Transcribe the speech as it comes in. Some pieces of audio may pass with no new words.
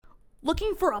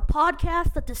Looking for a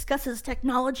podcast that discusses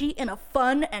technology in a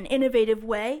fun and innovative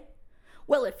way?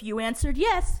 Well, if you answered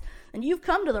yes, then you've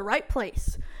come to the right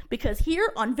place. Because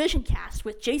here on VisionCast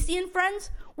with JC and Friends,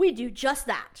 we do just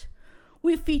that.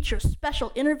 We feature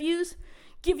special interviews,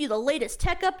 give you the latest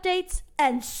tech updates,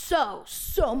 and so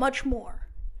much more.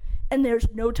 And there's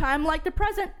no time like the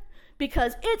present,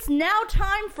 because it's now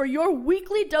time for your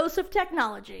weekly dose of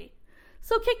technology.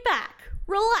 So kick back,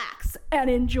 relax,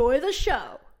 and enjoy the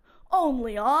show.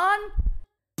 Only on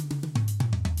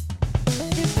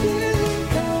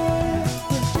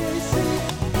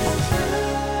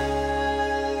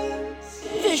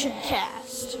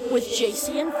VisionCast with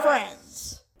JC and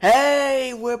Friends.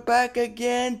 Hey, we're back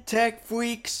again, tech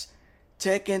freaks,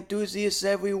 tech enthusiasts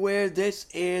everywhere. This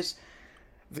is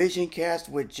VisionCast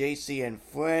with JC and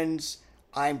Friends.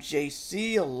 I'm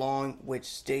JC along with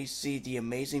Stacy, the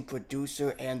amazing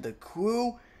producer, and the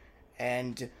crew,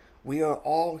 and we are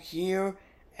all here,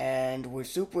 and we're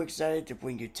super excited to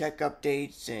bring you tech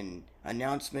updates and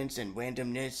announcements and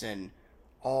randomness and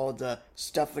all the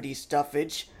stuffity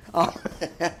stuffage.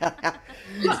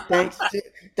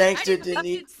 Thanks to Denise.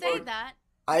 You'd say that.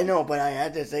 I know, but I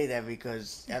had to say that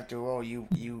because after all, you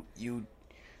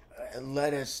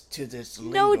led us to this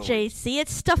lingo. No, JC,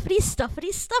 it's stuffity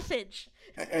stuffage.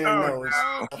 No, it's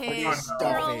Okay, stuffage.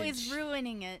 you're always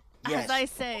ruining it. Yes. As I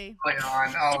say,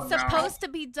 Oh, it's supposed to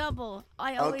be double.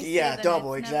 I always Okay, say yeah, that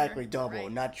double, it's exactly, never double,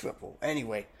 right. not triple.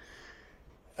 Anyway,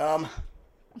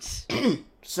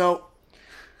 so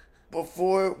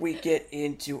before we get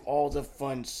into all the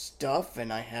fun stuff,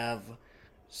 and I have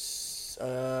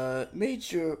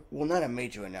not a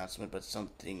major announcement, but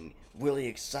something really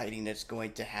exciting that's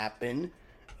going to happen,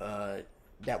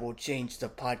 that will change the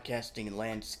podcasting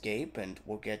landscape, and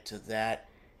we'll get to that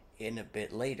in a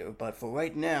bit later. But for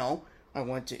right now, I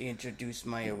want to introduce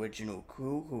my original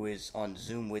crew who is on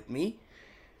Zoom with me,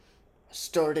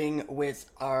 starting with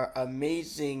our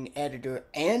amazing editor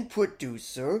and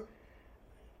producer,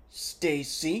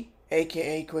 Stacy,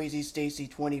 aka Crazy Stacy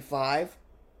 25.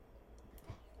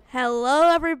 Hello,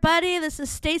 everybody. This is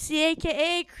Stacy,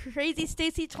 aka Crazy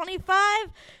Stacy 25,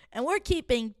 and we're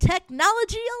keeping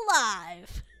technology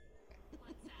alive.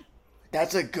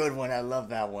 That's a good one. I love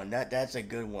that one. That's a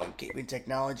good one. Keeping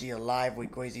technology alive with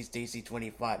Crazy Stacy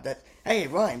 25. Hey,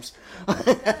 it rhymes.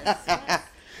 Yes.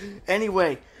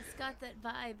 Anyway. It's got that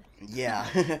vibe. Yeah.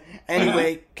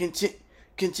 Anyway,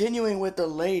 continuing with the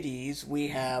ladies, we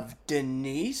have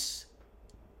Denise.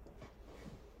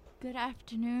 Good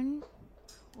afternoon.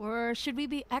 Or should we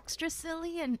be extra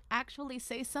silly and actually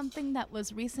say something that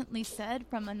was recently said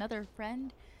from another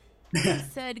friend? He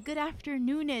said, good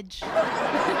afternoonage.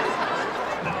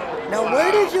 Now,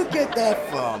 where did you get that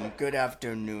from? Good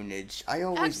afternoonage. I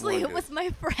always Actually, wondered. it was my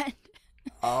friend.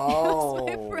 Oh.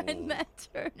 It was my friend, Matt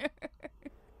Turner.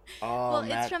 Oh, Well,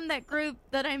 Matt. it's from that group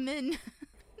that I'm in.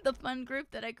 The fun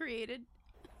group that I created.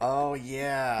 Oh,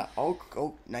 yeah.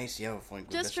 Oh, nice. You have a fun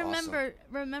group. Just That's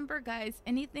remember, guys,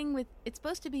 anything with, it's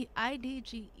supposed to be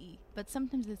IDGE, but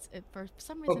sometimes it's, for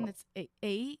some reason, it's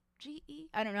AGE.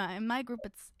 I don't know. In my group,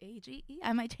 it's AGE.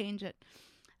 I might change it.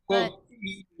 But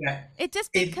yeah. it just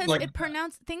It's because like-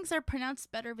 things are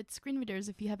pronounced better with screen readers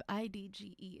if you have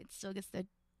IDGE. It still gets the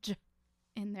J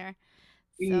in there.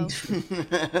 So,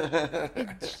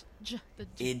 the J,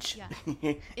 Idge.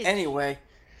 yeah. Anyway.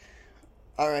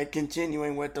 Alright,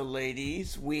 continuing with the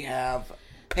ladies, we have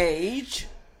Paige.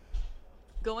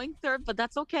 Going third, but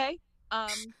that's okay. Hi,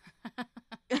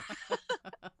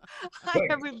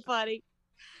 everybody.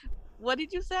 What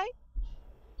did you say?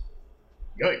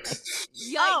 Yikes.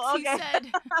 Yikes, Oh, he okay. said.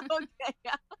 Okay.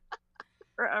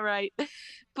 All right.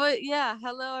 But yeah,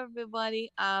 hello,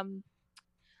 everybody. I'm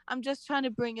just trying to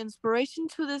bring inspiration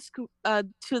to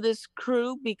this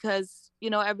crew because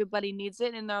everybody needs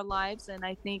it in their lives, and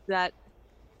I think that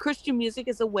Christian music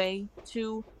is a way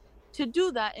to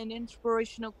do that in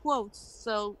inspirational quotes.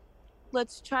 So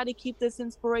let's try to keep this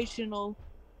inspirational,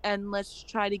 and let's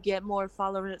try to get more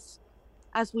followers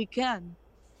as we can.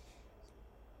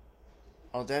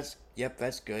 Oh, that's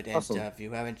good. And Awesome. if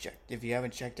you haven't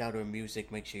checked out her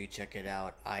music, make sure you check it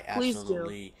out. I Please do.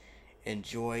 absolutely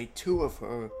enjoy two of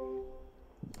her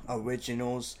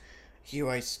originals, "Here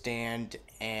I Stand"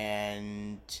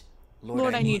 and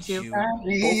 "Lord, I Need You." Both of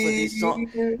these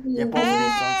songs were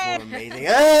amazing.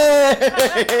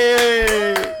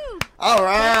 Hey! All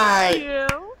right. Thank you.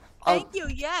 Thank you.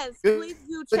 Yes, good- please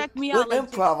do check me Good out.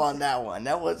 Like, improv on that one.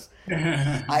 That was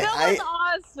that was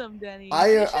awesome, Denny. You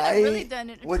should have really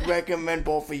done it. would recommend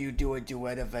both of you do a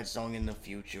duet of that song in the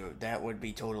future. That would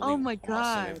be totally Oh my awesome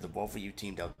God. if the both of you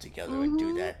teamed up together and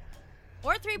do that.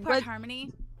 Or three-part But-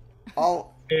 harmony. Oh,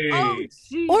 Oh,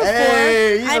 jeez. Or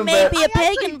Hey, 4. I even may better. be a I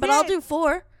actually pagan, but I'll did. do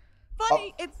 4.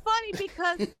 Funny. It's funny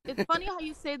because it's funny how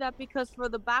you say that because for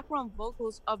the background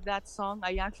vocals of that song,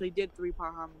 I actually did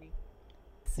 3-part harmony.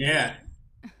 Yeah.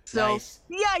 So Nice.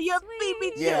 yeah, you beat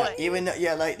me to Yeah, it. even though,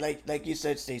 yeah, like you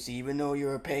said, Stacy, even though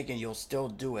you're a pagan, you'll still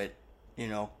do it. You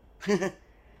know.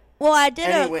 Well, I did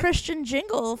Anyway. a Christian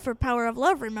jingle for Power of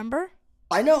Love, remember?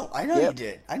 I know you Yep.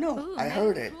 did. I know. Ooh, I nice,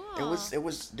 heard it. cool. It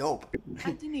was dope.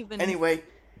 I didn't even. Anyway,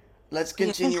 let's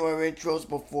continue our intros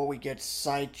before we get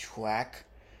sidetracked.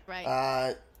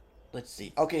 Right. Let's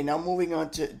see. Okay, now moving on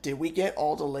to, did we get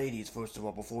all the ladies, first of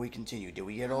all, before we continue? Did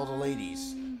we get all the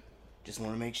ladies? Just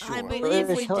want to make sure. I believe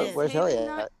we did. Where's Haley Haley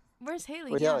not- at? Where's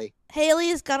Haley? Where's Yeah. Haley?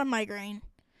 Haley's got a migraine.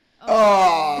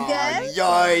 Oh, Yes?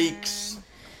 yikes.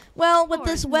 Well, with Poor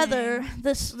this weather,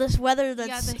 this weather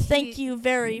that's the thank heat. you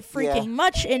very freaking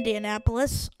much,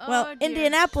 Indianapolis. Well, Oh, dear.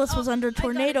 Indianapolis was Oh, under I gotta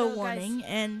tornado go, guys. warning,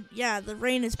 and yeah, the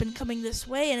rain has been coming this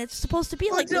way, and it's supposed to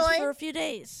be like this joy. for a few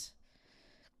days.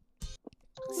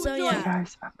 So joy. yeah,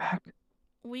 Guys, I'm back.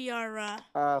 we are.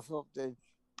 Philip did.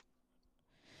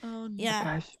 Oh, no. Yeah,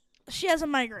 Guys. she has a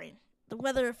migraine. The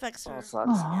weather affects her. Oh, sucks.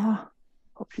 Aw.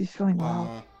 Hope she's feeling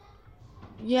well.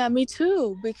 Yeah, me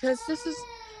too. Because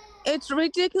it's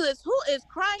ridiculous. Who is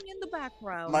crying in the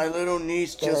background? My little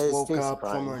niece Yeah, just it's woke Stacy up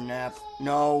crying. from her nap.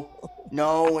 No,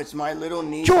 it's my little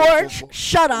niece. that George, just woke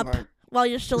shut from up her- while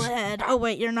you're still ahead. Oh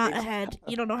wait, you're not It's- ahead.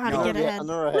 You don't know how No. to get Yeah, ahead. I'm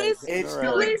not ahead. Please- It's I'm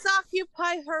not ahead. Please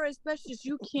occupy her as best as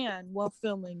you can while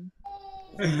filming.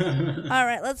 All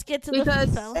right, let's get to the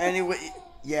Because- fella. Anyway,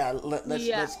 yeah, let's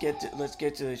Yeah. let's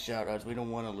get to the shout outs. We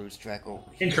don't want to lose track of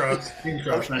Intros.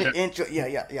 Okay, intro.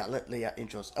 Yeah,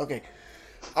 intros. Okay.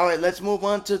 All right, let's move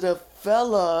on to the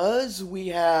fellas. We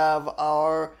have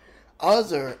our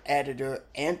other editor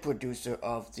and producer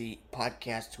of the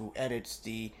podcast who edits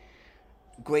the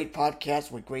great podcast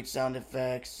with great sound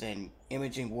effects and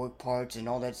imaging work parts and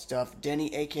all that stuff.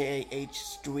 Denny, aka H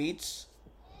Streets.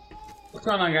 What's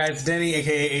going on, guys? Denny,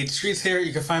 aka H Streets here.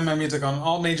 You can find my music on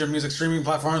all major music streaming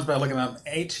platforms by looking up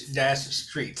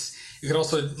H-Streets. You can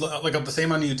also look up the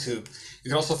same on YouTube. You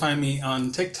can also find me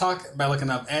on TikTok by looking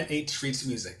up at H Streets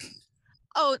Music.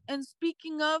 Oh, and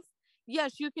speaking of,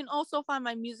 yes, you can also find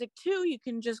my music too. You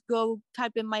can just go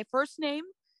type in my first name,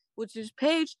 which is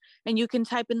Paige, and you can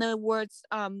type in the words,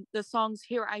 the songs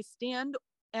 "Here I Stand"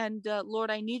 and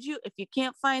 "Lord I Need You." If you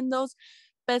can't find those,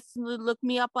 best to look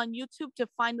me up on YouTube to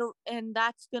find it, and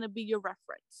that's gonna be your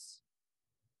reference.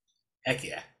 Heck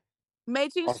yeah.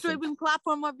 Major Awesome. streaming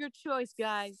platform of your choice,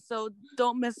 guys. So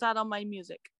don't miss out on my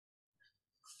music.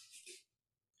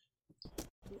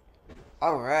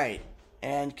 All right,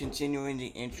 and continuing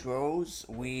the intros,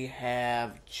 we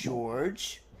have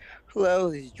George. Hello,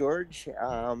 this is George.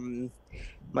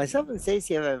 Myself and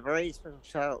Stacey have a very special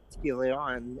shout out to you later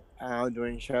on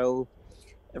during the show.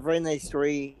 A very nice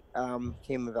story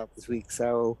came about this week,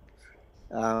 so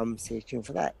stay tuned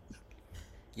for that.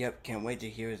 Yep, can't wait to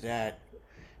hear that.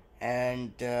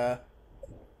 And let's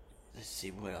see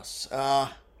what else.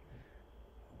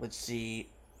 Let's see.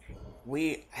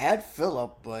 We had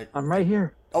Philip, but I'm right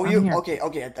here. oh, I'm you here. okay?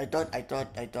 I thought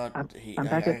I'm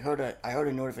back I at- heard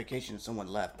a notification someone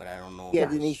left, but I don't know. Yeah,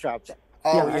 who. Denise dropped.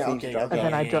 Oh Yeah, yeah, I- okay, and okay.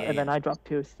 And then yeah, and then yeah. I dropped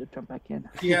two to jump back in.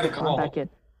 You had a I'm call. back in.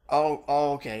 Oh,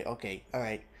 okay. All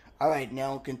right.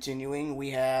 Now continuing, we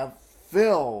have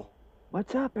Phil.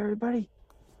 What's up, everybody?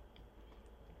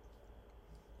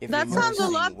 If That you're sounds a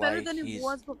noticing lot better why than it he's-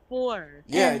 was before.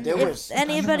 Yeah, And there if was.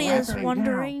 anybody I'm in the is library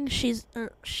wondering, she's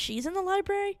in the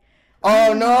library.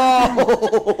 Oh no!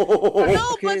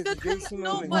 No, Okay, but the Jason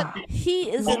no, Momoa. but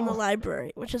He is in the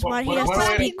library, which is why he has What to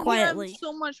do I- speak I quietly. can hear him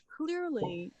so much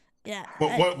clearly. Yeah.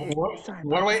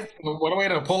 What a way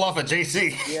to pull off a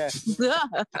JC. Yeah.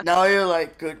 Now you're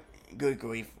like good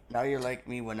grief. Now you're like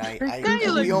me when Now you're we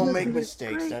like all good make grief.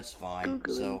 mistakes. Great. That's fine.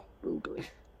 Googly, So googly.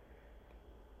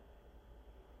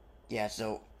 yeah.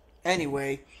 So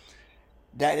anyway,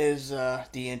 that is the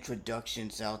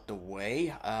introductions out the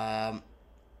way.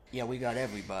 Yeah, we got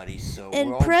everybody. So we're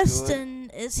And all good. Preston,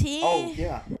 is he? Oh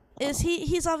yeah.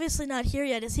 He's obviously not here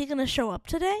yet. Is he gonna show up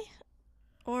today?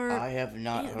 Or I have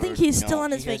not I heard. think he's still no,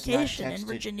 on his he has not vacation in texted.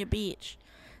 Virginia Beach.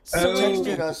 He Oh.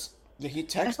 texted us. Yeah, he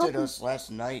texted us last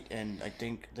night, and I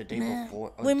think the day Nah.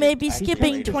 before. or We the- may be actually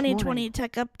skipping later. 2020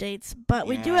 tech updates, but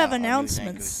we do Yeah, have our news anchor's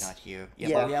announcements. Not here. Yeah,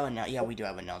 Yeah. but we do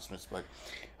have announcements. But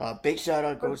big shout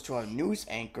out goes to our news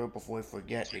anchor before we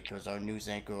forget, because our news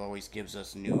anchor always gives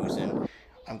us news, and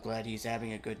I'm glad he's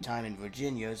having a good time in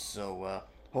Virginia. So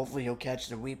hopefully he'll catch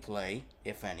the replay,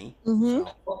 if any. Mhm.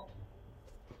 So,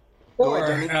 Go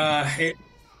ahead,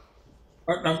 Or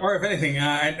Or if anything,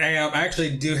 I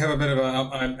actually do have a bit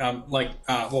of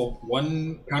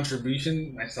one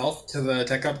contribution myself to the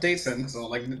tech updates, and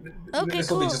so this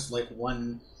will be just like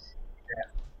one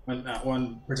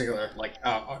particular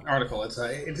article.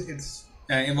 It's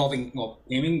involving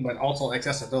gaming, but also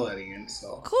accessibility, and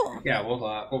so yeah, we'll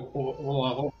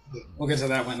get to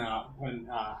that when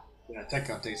tech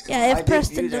updates come. Yeah, if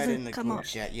Preston that doesn't in the come group on.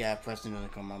 chat. Yeah, if Preston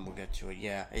doesn't come on, we'll get to it.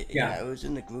 Yeah, it was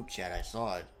in the group chat. I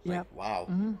saw it. Like, wow.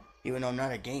 Mm-hmm. Even though I'm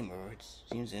not a gamer, it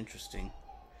seems interesting.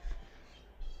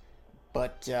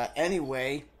 But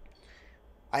anyway,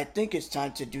 I think it's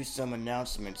time to do some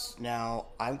announcements. Now,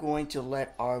 I'm going to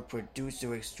let our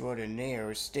producer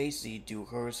extraordinaire, Stacy, do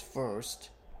hers first.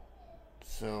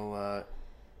 So,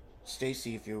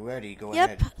 Stacy, if you're ready, go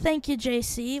ahead. Yep, thank you,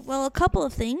 JC. Well, a couple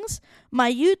of things.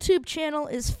 My YouTube channel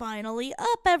is finally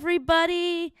up,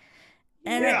 everybody.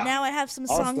 And right now I have some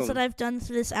songs that I've done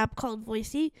through this app called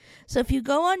Voicey. So if you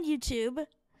go on YouTube,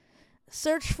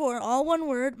 search for, all one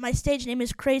word, my stage name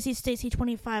is Crazy Stacy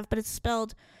 25, but it's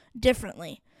spelled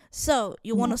differently. So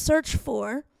you want to search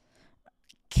for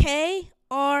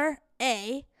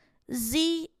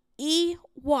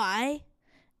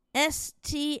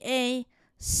KRAZEYSTACY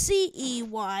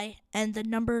and the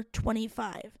number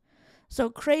 25.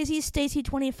 So Crazy Stacy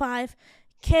 25,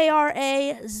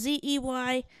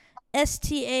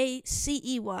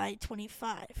 KRAZEYSTACEY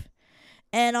 25.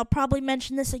 And I'll probably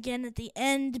mention this again at the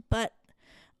end, but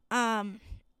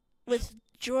with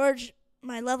George,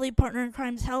 my lovely partner in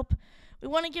crime's help, we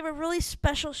want to give a really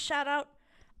special shout out.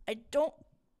 I don't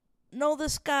know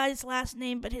this guy's last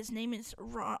name, but his name is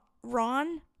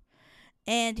Ron.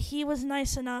 And he was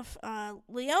nice enough.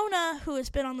 Leona, who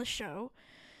has been on the show,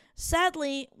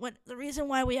 sadly, the reason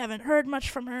why we haven't heard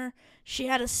much from her, she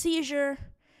had a seizure,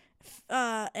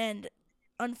 and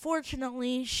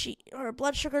unfortunately, her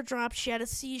blood sugar dropped. She had a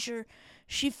seizure.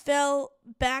 She fell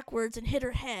backwards and hit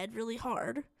her head really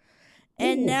hard,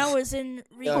 and now is in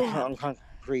rehab. On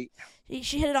concrete.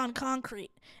 She hit it on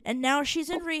concrete, and now she's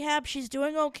in rehab. She's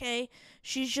doing okay.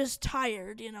 She's just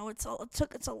tired. You know, it's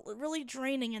really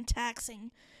draining and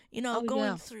taxing. You know,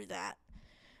 going through that.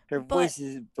 Her voice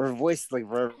is like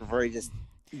very just.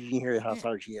 You can hear how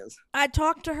tired she is. I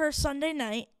talked to her Sunday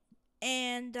night,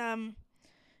 and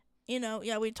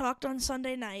we talked on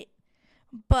Sunday night,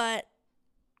 but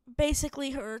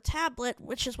basically her tablet,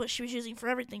 which is what she was using for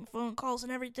everything, phone calls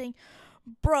and everything,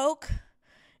 broke.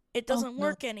 It doesn't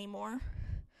work anymore.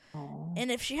 Oh. And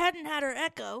if she hadn't had her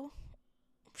Echo,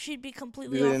 she'd be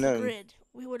completely off the grid.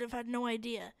 We would have had no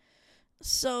idea.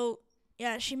 So,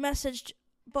 yeah, she messaged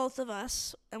both of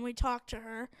us, and we talked to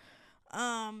her.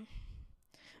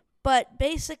 But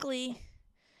basically,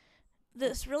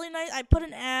 this really nice. I put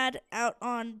an ad out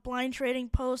on Blind Trading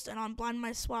Post and on Blind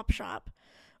My Swap Shop,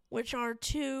 which are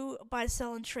two buy,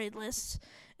 sell, and trade lists,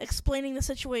 explaining the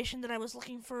situation that I was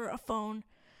looking for a phone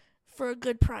for a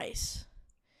good price.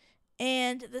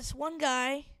 And this one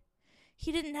guy,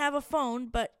 he didn't have a phone,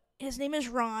 but his name is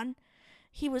Ron.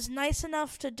 He was nice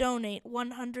enough to donate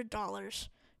 $100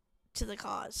 to the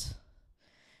cause.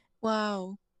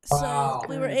 Wow. So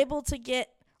we were able to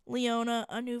get Leona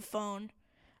a new phone.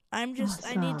 I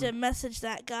need to message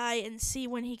that guy and see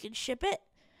when he can ship it.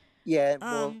 Yeah,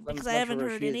 because I haven't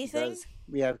heard anything.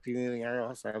 We have community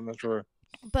error, so I'm not sure.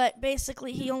 But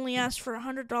basically, he only asked for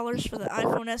 $100 for the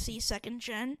iPhone SE 2nd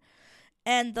Gen,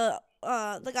 and the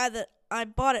guy that I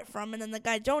bought it from, and then the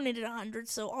guy donated $100.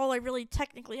 So all I really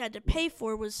technically had to pay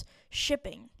for was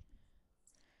shipping.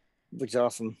 Which is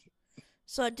awesome.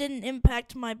 So it didn't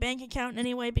impact my bank account in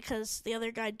any way because the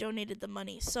other guy donated the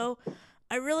money. So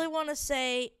I really want to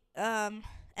say, and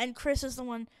Chris is the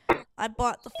one I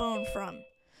bought the phone from.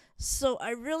 So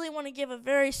I really want to give a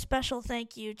very special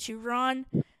thank you to Ron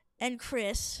and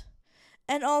Chris,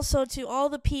 and also to all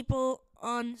the people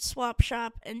on Swap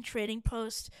Shop and Trading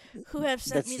Post who have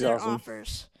sent me their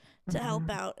offers to help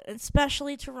out, and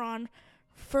especially to Ron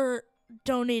for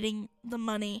donating the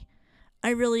money.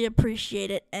 I really appreciate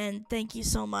it, and thank you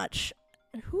so much.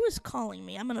 And who is calling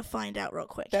me? I'm going to find out real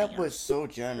quick. That was so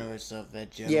generous of that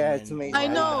gentleman. Yeah, it's amazing. I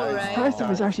know, right? Preston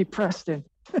was actually Preston.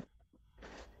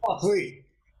 Oh, sweet.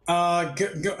 Going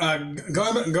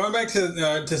back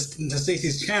to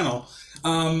Stacy's channel.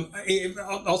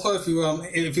 Also, if you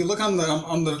look on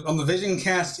the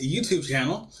VisionCast YouTube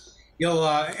channel, you'll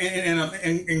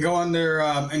and go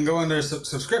under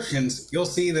subscriptions, you'll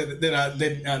see that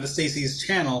the Stacy's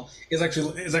channel is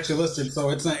actually listed.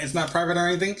 So it's not private or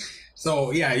anything.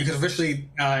 So yeah, you could officially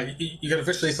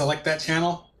select that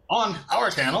channel on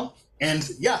our channel and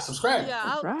subscribe. Yeah,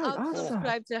 I'll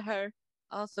subscribe to her.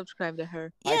 I'll subscribe to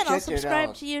her. Yeah, and I'll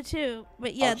subscribe to you too.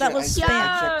 But yeah, that was spam.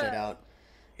 I checked it out.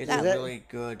 It's That- a really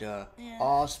good. Yeah.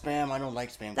 Oh, spam! I don't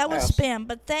like spam. That was calls. spam,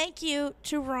 but thank you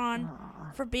to Ron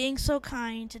Aw. for being so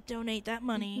kind to donate that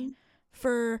money Mhm.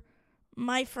 for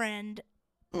my friend.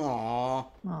 Aw. Aw.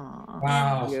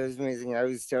 Wow. Yeah, it was amazing. I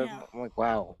was so Yeah. I'm like,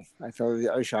 wow. I thought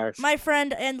I was shocked. My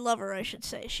friend and lover, I should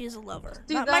say. She's a lover.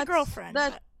 See, Not my that's- girlfriend.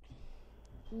 that-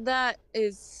 That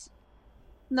is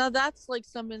now that's like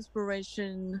some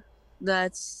inspiration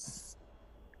that's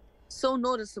so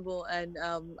noticeable, and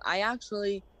I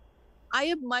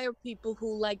admire people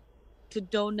who like to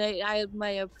donate. I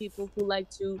admire people who like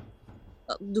to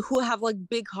who have like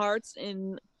big hearts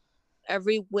in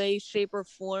every way, shape, or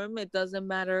form. It doesn't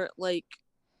matter like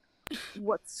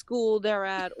what school they're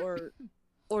at or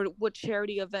what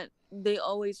charity event. They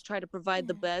always try to provide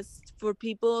the best for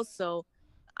people. So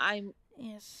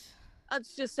yes.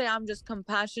 let's just say I'm just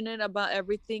compassionate about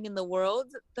everything in the world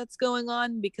that's going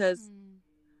on, because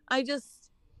I just,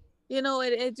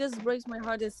 it just breaks my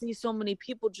heart to see so many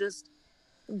people just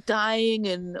dying,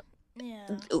 and Yeah.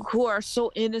 who are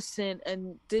so innocent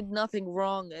and did nothing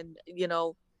wrong. And,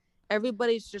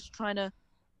 everybody's just trying to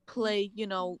play,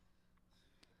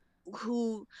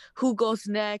 who goes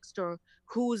next or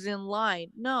who's in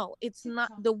line. No, it's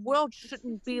not. The world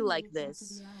shouldn't be like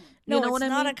this. No, You know it's what I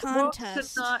not mean? a The world should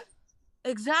contest. not-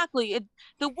 exactly.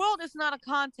 The world is not a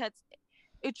contest.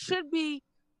 It should be,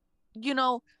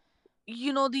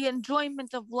 the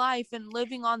enjoyment of life and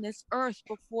living on this earth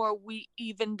before we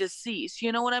even decease.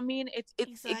 You know what I mean?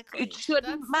 Exactly. It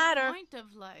shouldn't That's matter. the point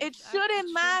of life. It Should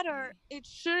shouldn't matter. be. It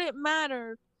shouldn't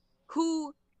matter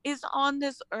who is on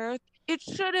this earth. It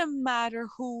shouldn't matter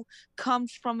who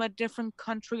comes from a different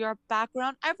country or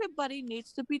background. Everybody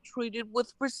needs to be treated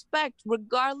with respect,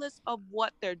 regardless of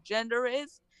what their gender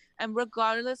is and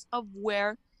regardless of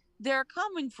where they're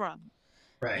coming from.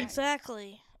 Right.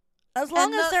 Exactly. As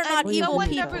long as they're not and evil someone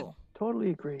people. never- Totally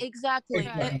agree. Exactly.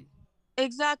 Right.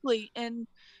 Exactly. And,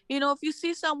 if you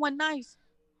see someone nice,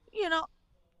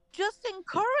 just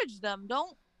encourage them.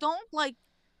 Don't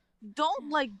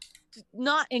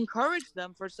not encourage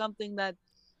them for something that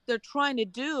they're trying to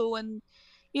do. And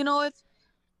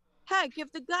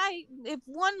if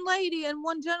one lady and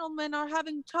one gentleman are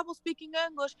having trouble speaking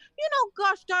English,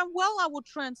 gosh darn well I will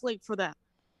translate for them.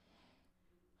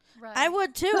 Right. I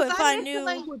would too 'Cause if I I hate the knew.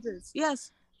 languages.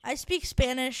 Yes. I speak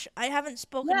Spanish. I haven't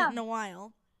spoken Yeah. it in a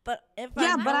while, but if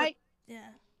Yeah, I but know it- yeah.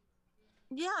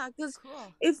 Yeah, because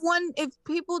Cool. if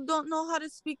people don't know how to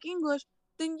speak English,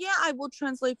 then yeah, I will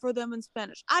translate for them in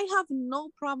Spanish. I have no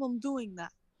problem doing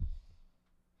that.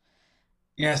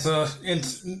 Yeah, so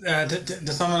it's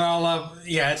to sum it all up.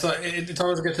 Yeah, it's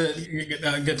always good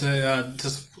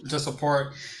to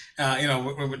support,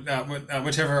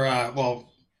 whichever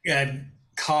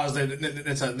cause that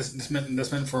it's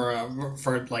meant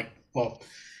for like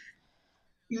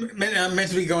meant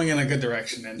to be going in a good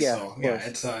direction. And Yeah, so of yeah, course.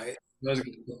 it's always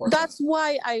good to support That's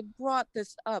why I brought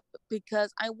this up,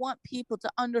 because I want people to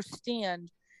understand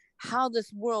how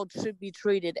this world should be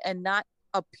treated, and not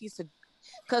a piece of,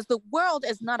 because the world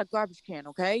is not a garbage can,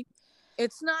 okay?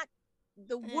 It's not.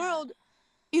 The Yeah. world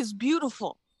is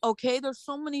beautiful, okay? There's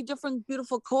so many different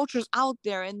beautiful cultures out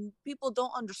there, and people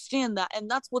don't understand that, and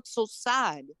that's what's so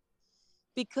sad,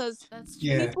 because That's true.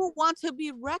 Yeah. people want to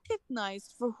be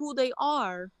recognized for who they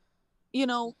are,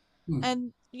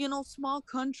 and small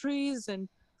countries and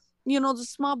the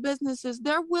small businesses,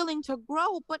 they're willing to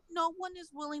grow, but no one is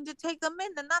willing to take them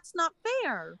in, and that's not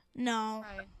fair. No.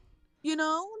 Right.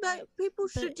 That people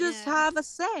But, should just yeah. have a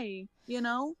say.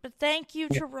 But thank you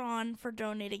to Ron for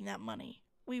donating that money.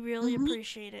 We really Mhm.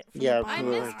 appreciate it. from Yeah, the bottom I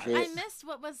of our missed. hearts. I missed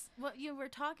what you were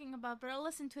talking about, but I'll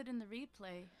listen to it in the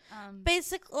replay.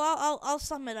 Basically, I'll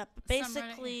sum it up. Sum it-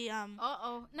 Basically,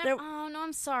 No, there- oh no,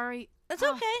 I'm sorry. it's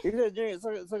Oh. okay. You're good. It's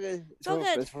okay. It's okay. all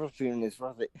good. It's worth it. It's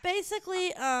worth it.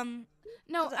 Basically,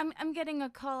 No, I'm getting a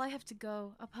call. I have to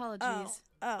go. Apologies.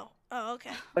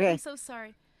 okay. Okay. I'm so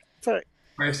sorry. Sorry.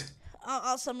 Right.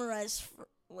 I'll summarize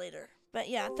later. But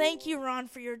yeah, thank you, Ron,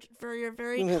 for your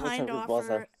very Yeah, kind that's offer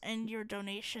awesome. and your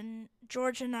donation.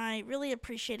 George and I really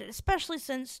appreciate it, especially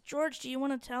since George, do you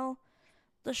want to tell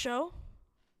the show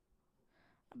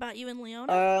about you and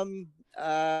Leona?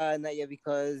 Not yet,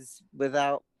 because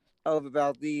about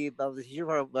the teacher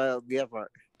part, about the other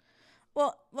part.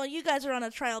 Well, you guys are on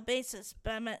a trial basis,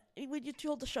 but I meant you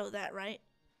told the show that, right?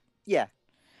 Yeah.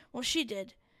 Well, she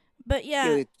did, but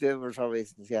yeah, They were trial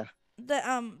basis. Yeah.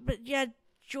 but yeah,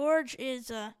 George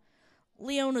is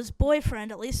Leona's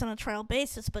boyfriend, at least on a trial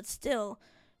basis, but still,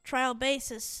 trial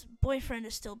basis, boyfriend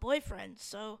is still boyfriend.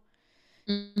 So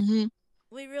Mm-hmm.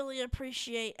 we really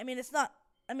appreciate. I mean, it's not.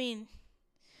 I mean,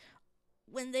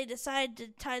 when they decide to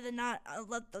tie the knot, I'll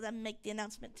let them make the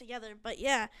announcement together. But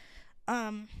yeah,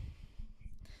 I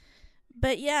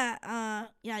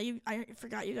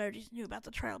forgot you already knew about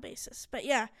the trial basis. But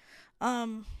yeah,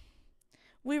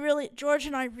 George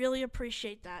and I really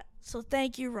appreciate that. So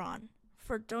thank you, Ron,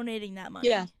 for donating that money.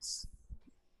 Yes.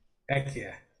 Heck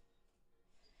yeah.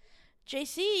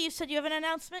 JC, you said you have an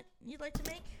announcement you'd like to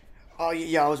make? Oh,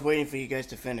 yeah, I was waiting for you guys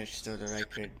to finish so that I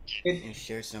could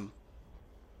share some.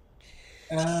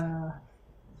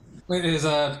 Wait, is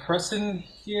Preston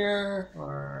here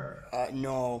or?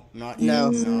 No, not No,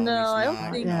 he's I don't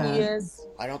not. think he is.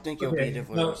 I don't think he'll be there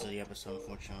for the rest of the episode,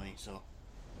 unfortunately. So.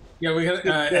 Yeah, we got.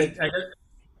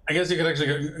 I guess you could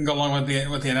actually go along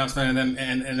with the announcement, and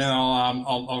then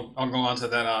I'll go on to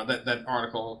that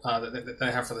article that I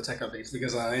have for the tech updates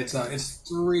because it's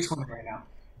 3:20 right now.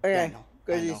 Okay,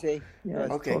 good to see.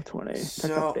 Yeah, Okay. 12:20.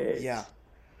 So yeah.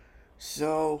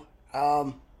 So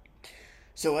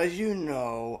as you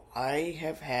know, I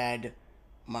have had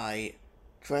my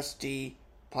trusty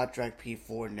PodTrack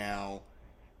P4 now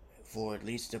for at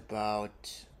least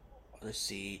about,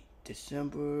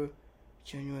 December,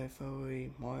 January,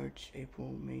 February, March,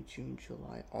 April, May, June,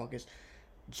 July, August,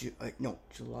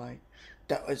 July.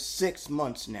 That was 6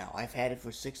 months now. I've had it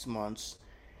for 6 months.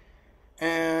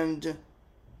 And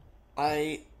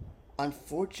I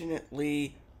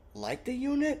unfortunately like the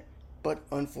unit, but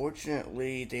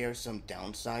unfortunately there are some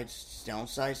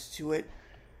downsides to it.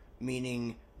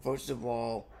 Meaning, first of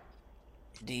all,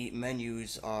 the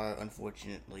menus are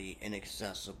unfortunately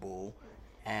inaccessible,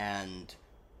 and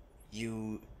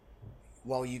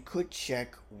while you could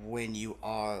check when you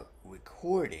are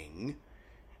recording,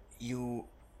 you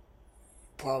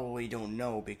probably don't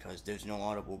know because there's no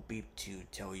audible beep to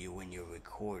tell you when you're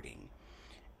recording.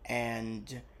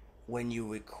 And when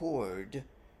you record,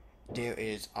 there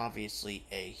is obviously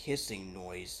a hissing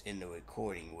noise in the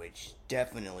recording, which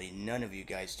definitely none of you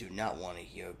guys do not want to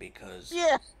hear because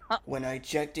when I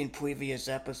checked in previous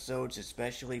episodes,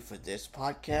 especially for this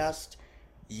podcast,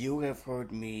 you have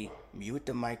heard me mute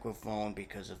the microphone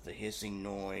because of the hissing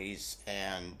noise,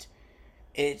 and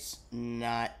it's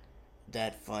not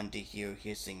that fun to hear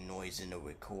hissing noise in a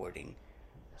recording.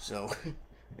 So,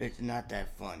 it's not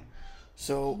that fun.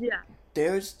 So,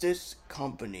 there's this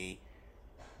company.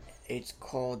 It's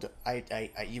called,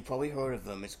 you probably heard of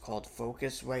them. It's called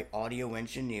Focusrite Audio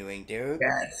Engineering. They're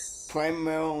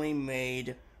primarily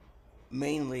made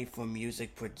mainly for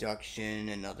music production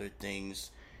and other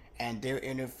things. And their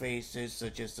interfaces,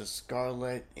 such as the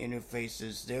Scarlett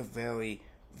interfaces, they're very,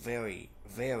 very,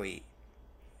 very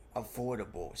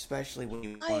affordable, especially when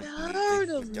you want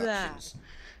music productions.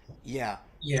 Yeah.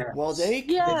 Well, they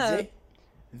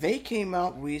came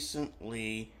out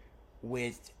recently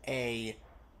with a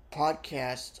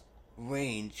podcast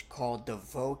range called the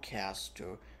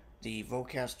Vocaster, the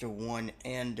Vocaster 1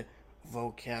 and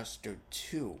Vocaster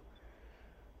 2.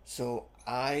 So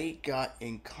I got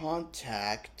in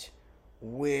contact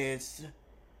with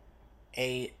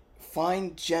a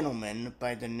fine gentleman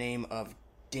by the name of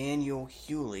Daniel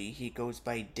Hewley. He goes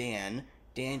by Dan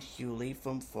Hewley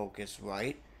from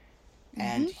Focusrite,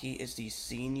 and he is the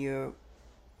senior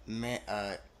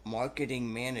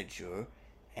marketing manager,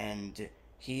 and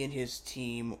he and his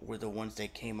team were the ones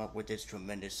that came up with this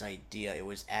tremendous idea. It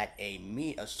was at a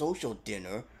social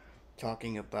dinner,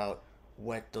 talking about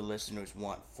what the listeners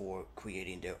want for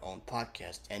creating their own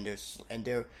podcast, and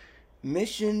their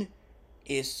mission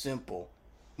is simple: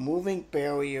 moving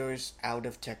barriers out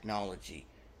of technology,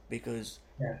 because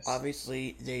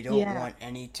obviously they don't want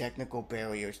any technical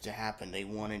barriers to happen. They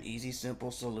want an easy, simple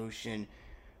solution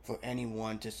for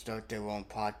anyone to start their own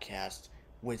podcast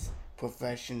with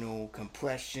professional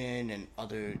compression and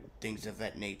other things of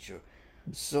that nature.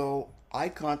 So I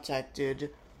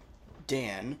contacted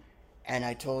Dan and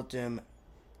I told him,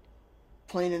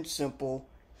 plain and simple,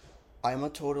 I'm a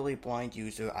totally blind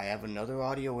user. I have another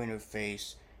audio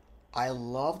interface. I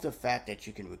love the fact that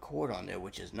you can record on there,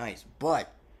 which is nice,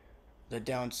 but the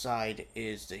downside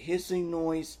is the hissing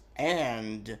noise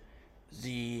and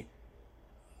the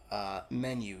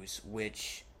menus,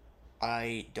 which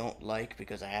I don't like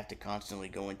because I have to constantly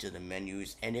go into the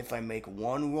menus, and if I make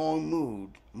one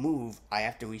wrong move, I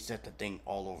have to reset the thing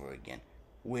all over again,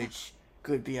 which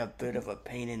could be a bit of a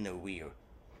pain in the rear,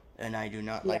 and I do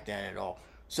not like that at all.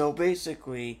 So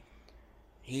basically,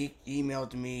 he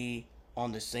emailed me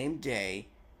on the same day,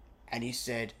 and he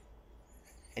said,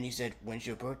 when's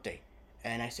your birthday?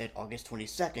 And I said August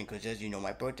 22nd, because as you know,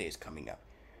 my birthday is coming up.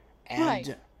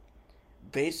 And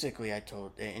basically I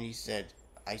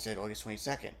said August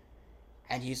 22nd.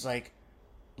 And he's like,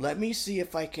 let me see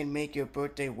if I can make your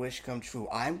birthday wish come true.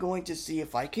 I'm going to see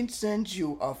if I can send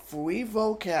you a free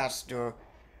Vocaster,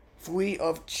 free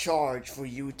of charge for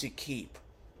you to keep.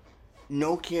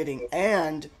 No kidding.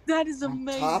 And that is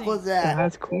amazing. On top of that,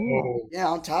 that's cool. Yeah,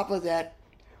 on top of that,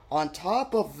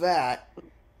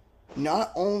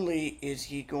 not only is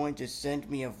he going to send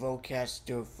me a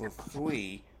Vocaster for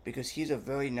free, because he's a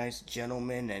very nice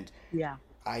gentleman, and yeah,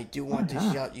 I do want to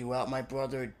shout you out, my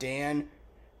brother Dan.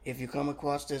 If you come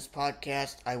across this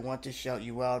podcast, I want to shout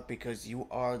you out because you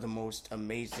are the most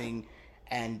amazing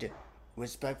and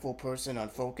respectful person on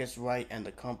Focusrite and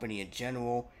the company in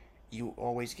general. You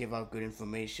always give out good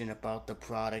information about the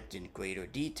product in greater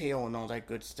detail and all that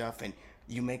good stuff, and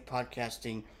you make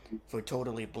podcasting for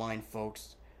totally blind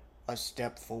folks a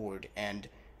step forward, and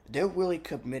they're really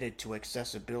committed to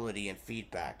accessibility and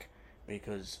feedback,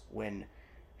 because when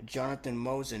Jonathan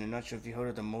Mosen, I'm not sure if you heard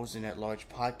of the Mosen at Large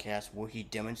podcast, where he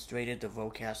demonstrated the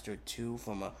Vocaster 2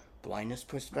 from a blindness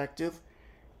perspective,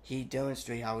 he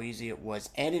demonstrated how easy it was,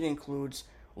 and it includes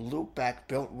loopback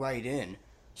built right in,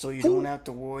 so you don't have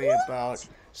to worry about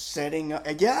setting up.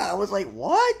 Yeah, I was like,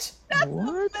 what? That's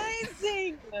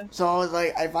amazing! So I was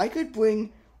like, if I could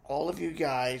bring all of you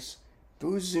guys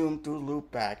through Zoom, through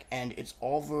loopback, and it's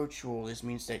all virtual, this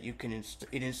means that you can it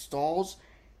installs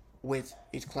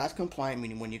it's class compliant,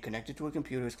 meaning when you connect it to a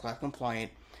computer, it's class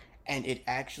compliant, and it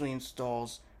actually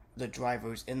installs the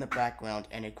drivers in the background,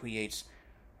 and it creates,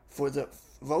 for the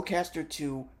Vocaster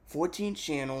 2, 14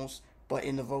 channels, but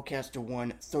in the Vocaster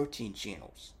 1, 13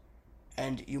 channels.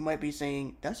 And you might be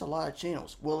saying, that's a lot of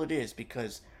channels. Well, it is,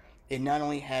 because it not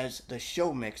only has the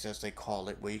show mix, as they call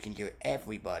it, where you can hear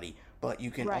everybody, but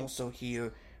you can also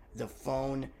hear the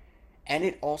phone. And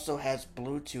it also has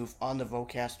Bluetooth on the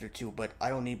Vocaster 2, but I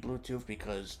don't need Bluetooth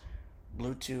because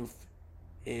Bluetooth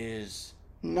is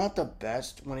not the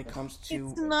best when it comes to...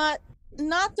 It's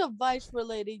not device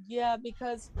related, yeah,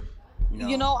 because,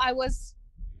 you know, I was...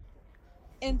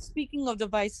 And speaking of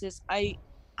devices, I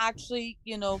actually,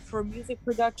 you know, for music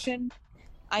production,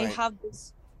 I have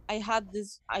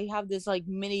this like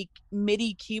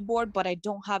MIDI keyboard, but I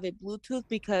don't have it Bluetooth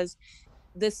because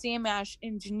the CMAsh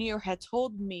engineer had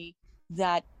told me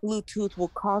that Bluetooth will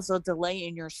cause a delay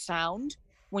in your sound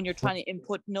when you're trying to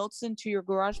input notes into your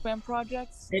GarageBand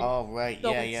projects. Oh, right.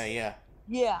 So yeah.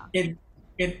 It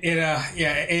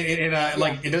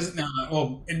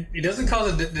doesn't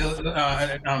cause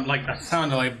like a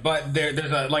sound delay, but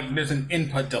there's an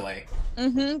input delay.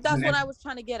 That's what I was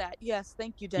trying to get at. Yes,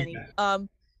 thank you, Denny. Yeah.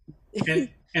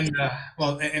 And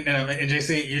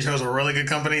JC, you chose a really good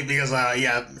company because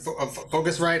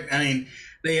Focusrite. I mean,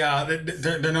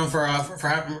 they're known for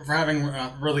having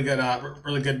really good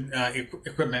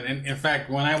equipment. And in fact,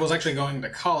 when I was actually going to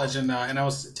college and I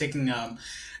was taking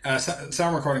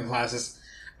sound recording classes,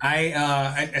 I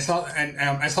saw the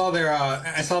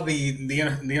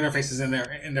interfaces in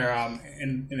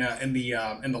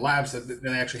the labs that they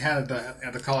actually had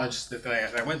at the college that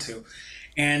I went to,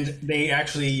 and they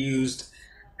actually used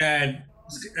Scarlett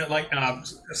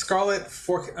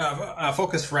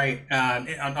Focusrite on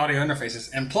audio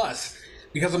interfaces, and plus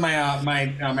because of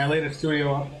my latest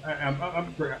studio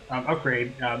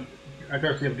upgrade,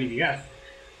 courtesy of DVS.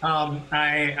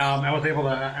 I was able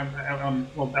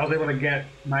to get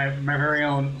my very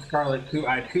own Scarlett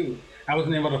 2i2. I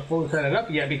wasn't able to fully set it up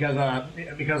yet because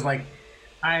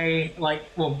I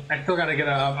still got to get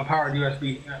a powered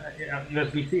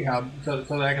USB-C hub so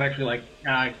that I could actually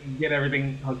get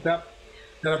everything hooked up,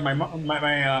 set up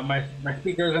my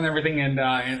speakers and everything, and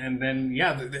then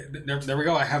there we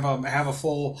go. I have a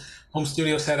full home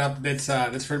studio setup that's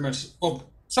pretty much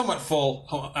somewhat full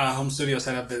home studio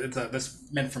setup that's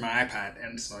meant for my iPad,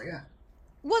 and so yeah.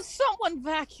 Was someone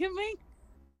vacuuming?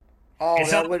 Oh,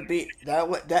 that would be my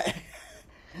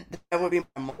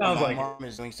mom. My mom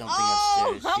is doing something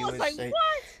upstairs. I was like,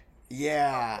 what?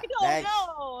 Yeah. I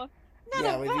don't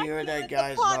know. If you heard that,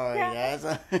 guys, sorry.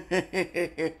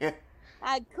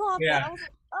 I caught that. I was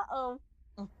like, uh-oh.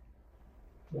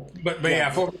 But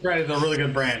Focusrite is a really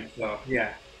good brand, so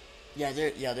yeah. Yeah,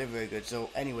 they're very good. So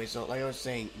anyway, like I was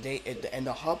saying, and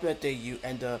the hub that they use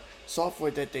and the software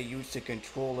that they use to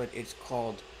control it, it's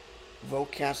called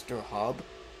Vocaster Hub,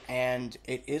 and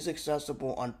it is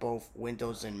accessible on both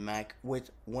Windows and Mac, with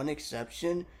one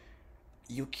exception.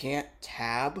 You can't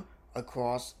tab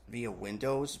across via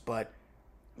Windows, but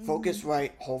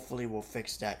Focusrite hopefully will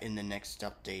fix that in the next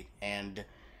update. And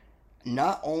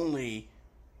not only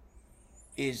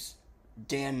is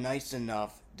Dan nice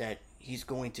enough that he's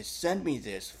going to send me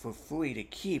this for free to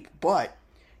keep, but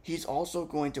he's also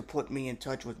going to put me in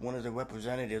touch with one of the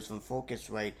representatives from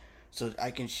Focusrite so that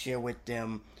I can share with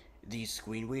them the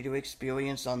screen reader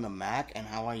experience on the Mac and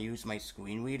how I use my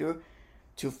screen reader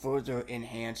to further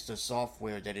enhance the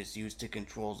software that is used to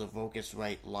control the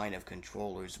Focusrite line of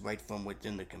controllers right from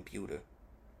within the computer.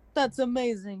 That's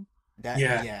amazing.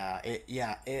 It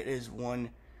is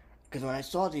one, because when I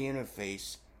saw the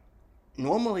interface,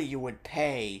 normally you would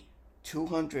pay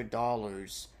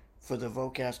 $200 for the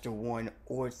Vocaster 1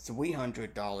 or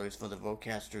 $300 for the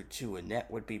Vocaster 2, and that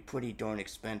would be pretty darn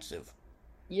expensive.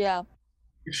 Yeah.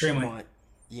 Extremely.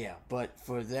 But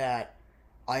for that,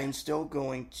 I am still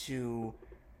going to,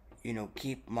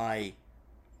 keep my,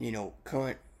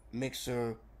 current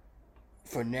mixer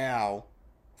for now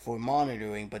for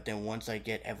monitoring, but then once I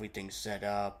get everything set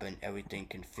up and everything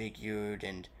configured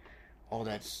and all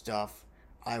that stuff,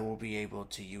 I will be able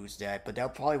to use that. But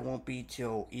that probably won't be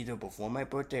till either before my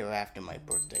birthday or after my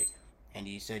birthday. And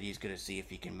he said he's going to see if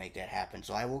he can make that happen.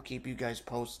 So I will keep you guys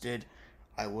posted.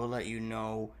 I will let you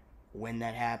know when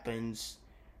that happens.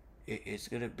 This is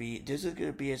going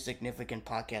to be a significant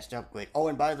podcast upgrade. Oh,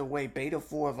 and by the way, Beta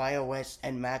 4 of iOS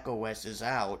and macOS is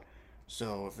out.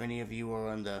 So if any of you are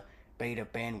on the beta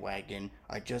bandwagon,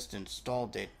 I just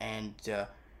installed it. And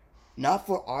not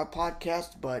for our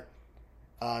podcast, but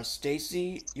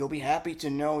Stacy, you'll be happy to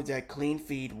know that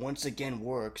CleanFeed once again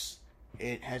works.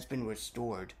 It has been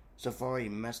restored. Safari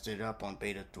messed it up on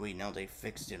Beta 3. Now they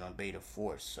fixed it on Beta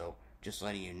 4. So just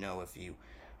letting you know, if you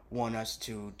want us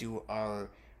to do our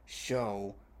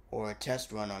show or a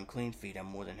test run on CleanFeed, I'm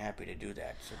more than happy to do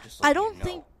that. So just I don't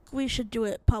think we should do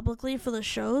it publicly for the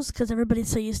shows because everybody's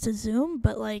so used to Zoom,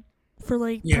 but for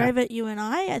private you and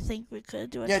I think we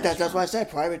could do it. Yeah, that's why I said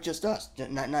private, just us,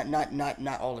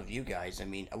 not all of you guys. I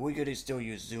mean, we're gonna still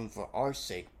use Zoom for our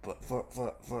sake, but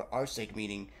for our sake,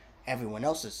 meaning everyone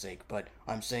else's sake. But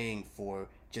I'm saying for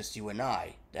just you and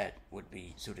I, that would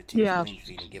be suited to use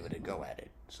CleanFeed and give it a go at it.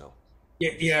 So.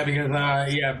 Because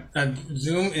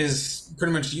Zoom is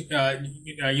pretty much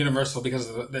universal because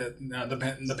of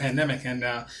the pandemic, and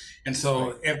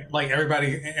so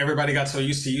everybody got so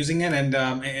used to using it,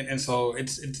 and so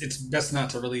it's best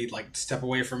not to really step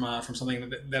away from something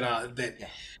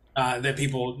that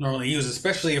people normally use,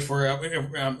 especially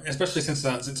especially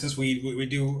since we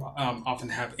do often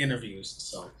have interviews.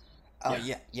 So.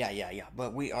 Yeah.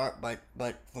 But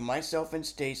for myself and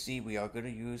Stacy, we are going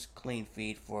to use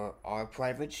CleanFeed for our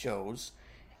private shows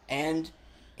and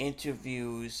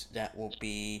interviews that will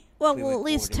be. Well, we'll at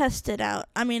least test it out.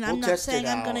 I mean, I'm not saying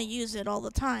I'm going to use it all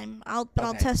the time. I'll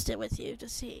test it with you to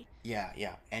see.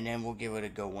 Yeah, and then we'll give it a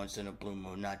go once in a blue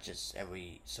moon, not just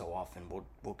every so often.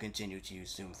 We'll continue to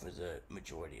use Zoom for the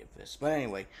majority of this. But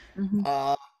anyway,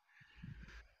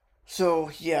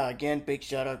 So, again, big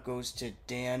shout out goes to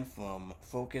Dan from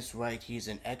Focusrite. He's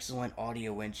an excellent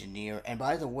audio engineer. And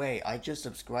by the way, I just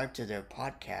subscribed to their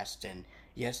podcast. And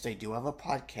yes, they do have a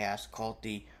podcast called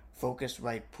the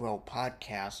Focusrite Pro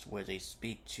Podcast, where they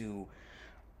speak to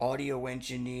audio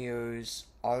engineers,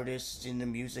 artists in the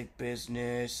music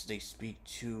business. They speak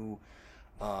to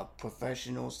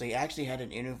professionals. They actually had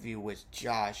an interview with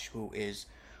Josh, who is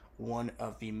one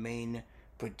of the main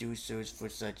producers for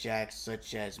such acts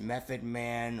such as Method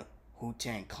Man,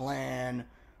 Wu-Tang Clan.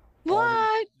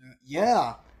 What?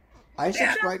 Yeah. I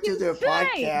subscribe to their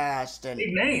podcast. And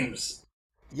big names.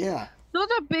 Yeah. Those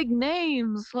are big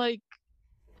names. Like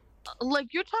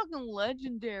you're talking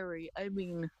legendary. I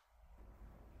mean,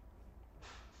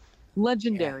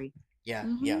 legendary.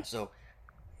 Yeah. So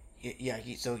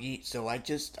I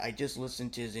just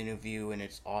listened to his interview and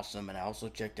it's awesome. And I also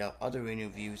checked out other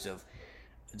interviews of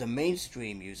the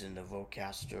mainstream using the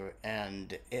Vocaster,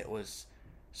 and it was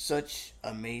such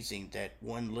amazing that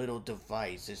one little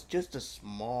device is just a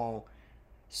small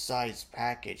size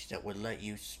package that would let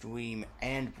you stream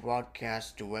and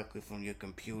broadcast directly from your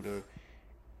computer,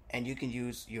 and you can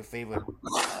use your favorite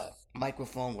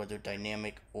microphone, whether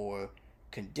dynamic or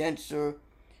condenser.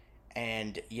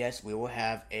 And yes, we will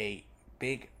have a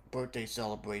big birthday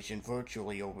celebration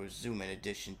virtually over Zoom, in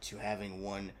addition to having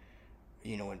one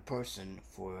in person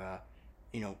for,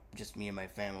 just me and my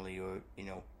family, or,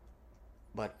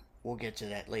 but we'll get to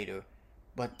that later.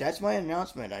 But that's my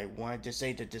announcement. I wanted to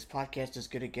say that this podcast is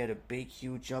going to get a big,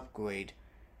 huge upgrade.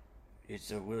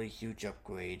 It's a really huge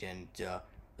upgrade, and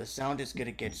the sound is going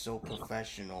to get so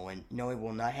professional. And no, it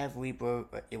will not have reverb.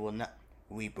 It will not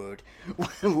reverb.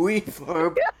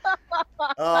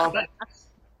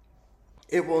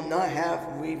 It will not have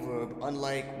reverb,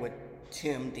 unlike what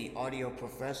Tim, the audio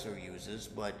professor, uses,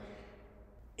 but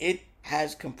it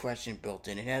has compression built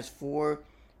in. It has 4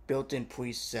 built-in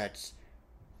presets: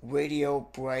 radio,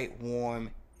 bright,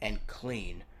 warm, and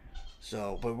clean.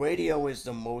 So, but radio is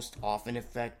the most often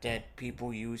effect that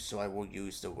people use, so I will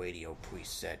use the radio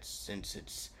presets since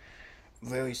it's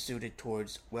very suited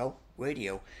towards, well,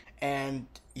 radio. And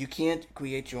you can't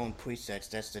create your own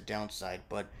presets, that's the downside,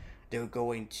 but they're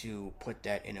going to put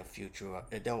that in a future,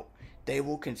 they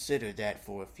will consider that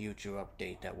for a future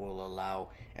update that will allow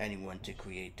anyone to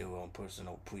create their own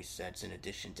personal presets in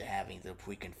addition to having the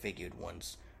pre-configured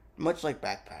ones, much like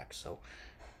Backpack. So,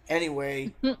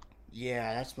 anyway,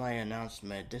 yeah, that's my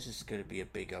announcement. This is going to be a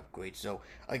big upgrade. So,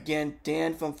 again,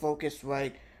 Dan from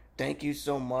Focusrite, thank you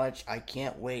so much. I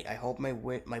can't wait. I hope my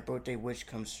birthday wish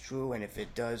comes true, and if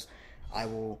it does, I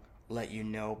will let you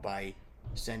know by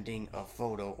sending a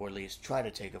photo, or at least try to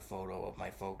take a photo of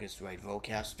my Focusrite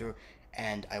Vocaster,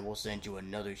 and I will send you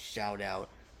another shout out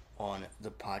on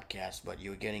the podcast. But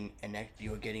you're getting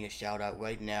a shout out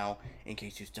right now in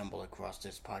case you stumble across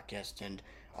this podcast and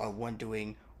are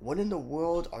wondering what in the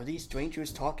world are these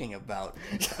strangers talking about.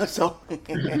 So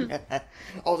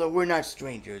although we're not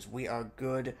strangers, we are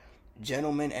good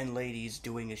gentlemen and ladies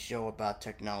doing a show about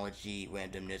technology,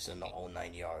 randomness, and the whole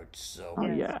 9 yards. So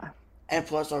yeah. And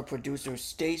plus our producer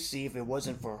Stacy, if it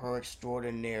wasn't for her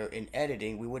extraordinaire in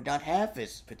editing, we would not have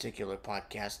this particular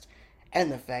podcast.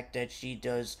 And the fact that she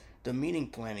does the meeting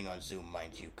planning on Zoom,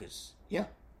 mind you, because, yeah.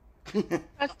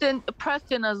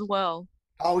 Preston as well.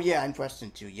 Oh yeah, and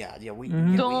Preston too. Yeah.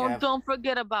 Don't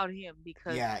forget about him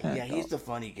because he's the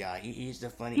funny guy. He's the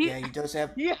funny. He does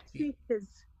have. Yes, he is.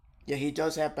 Yeah, he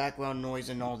does have background noise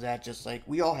and all that, just like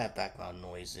we all have background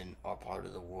noise in our part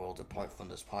of the world, apart from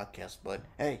this podcast. But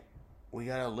hey, we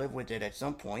gotta live with it at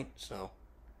some point. So.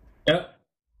 Yep.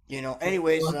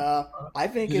 Anyways, I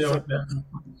think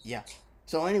yeah.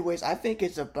 So, anyways, I think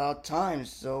it's about time.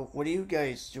 So, what do you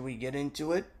guys? Should we get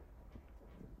into it?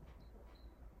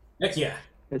 Heck yeah.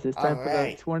 This is time for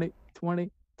the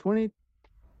 2020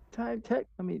 time tech.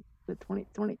 I mean, the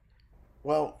 2020.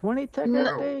 Well, 20 tech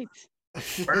updates.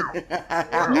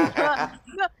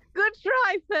 Good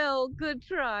try, Phil. Good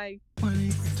try.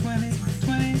 20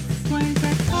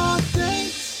 tech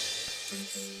updates.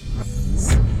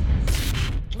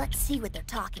 Let's see what they're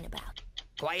talking about.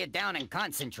 Quiet down and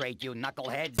concentrate, you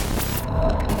knuckleheads.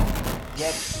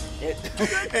 Yep.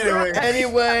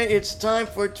 Anyway, it's time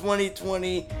for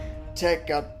 2020 Tech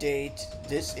Update.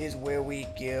 This is where we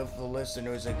give the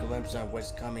listeners a glimpse on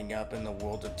what's coming up in the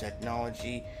world of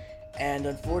technology. And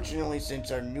unfortunately,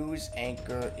 since our news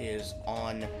anchor is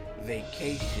on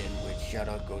vacation, which shout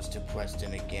out goes to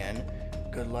Preston again,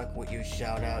 good luck with your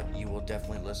shout out. You will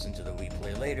definitely listen to the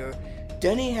replay later.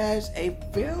 Denny has a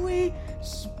very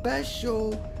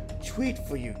special treat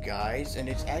for you guys, and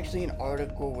it's actually an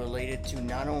article related to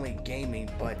not only gaming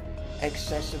but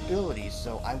accessibility.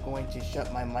 So I'm going to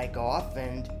shut my mic off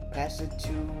and pass it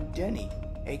to Denny,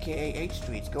 aka H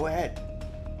Streets. Go ahead.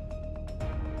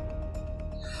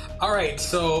 All right,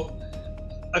 so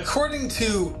according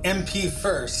to MP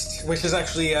First, which is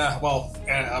actually a website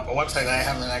that I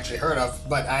haven't actually heard of,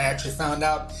 but I actually found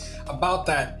out about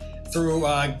that through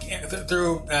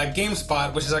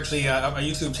GameSpot, which is actually a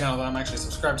YouTube channel that I'm actually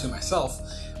subscribed to myself.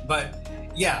 But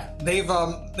yeah, they've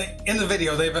in the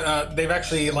video they've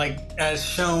actually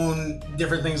shown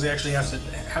different things they actually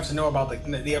have to know about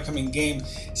the upcoming game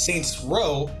Saints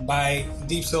Row by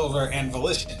Deep Silver and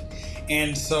Volition.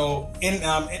 And so in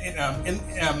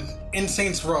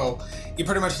Saints Row, you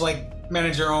pretty much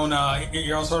manage your own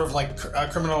sort of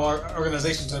criminal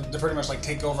organization to pretty much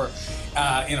take over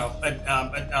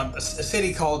a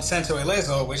city called Santo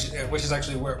Ileso, which is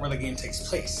actually where the game takes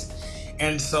place.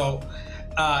 And so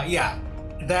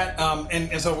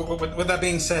and so with that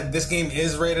being said, this game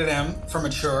is rated M for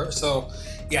mature. So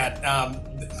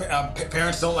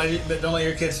parents don't let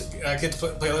your kids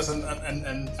play this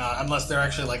unless they're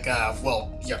actually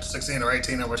 16 or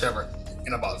 18 or whichever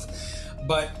and above.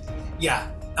 But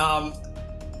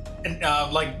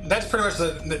that's pretty much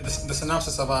the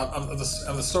synopsis of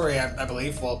the story, I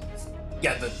believe. Well,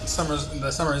 yeah, the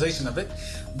summarization of it.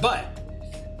 But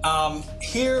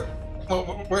here,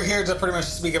 we're here to pretty much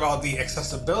speak about the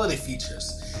accessibility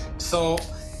features. So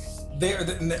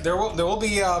there will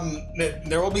be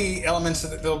elements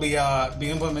that will be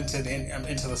implemented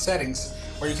into the settings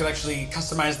where you can actually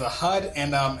customize the HUD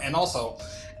and also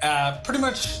pretty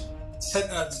much set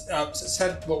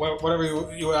whatever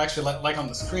you would actually like on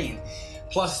the screen.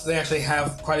 Plus, they actually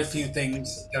have quite a few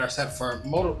things that are set for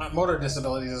motor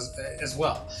disabilities as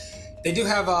well. They do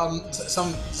have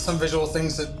some visual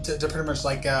things to pretty much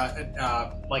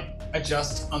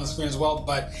adjust on the screen as well,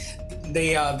 but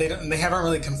they haven't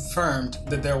really confirmed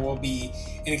that there will be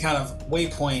any kind of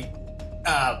waypoint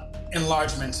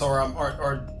enlargements or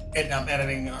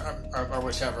editing or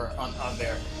whichever on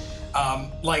there.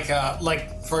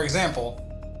 Like for example,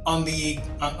 on the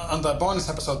bonus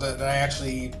episode that I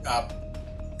actually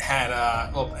had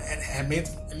made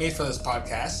for this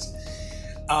podcast.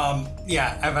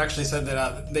 I've actually said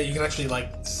that you can actually like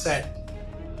set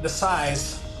the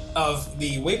size of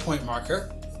the waypoint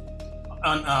marker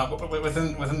on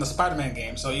within the Spider-Man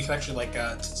game. So you can actually like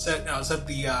set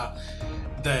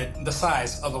the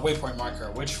size of the waypoint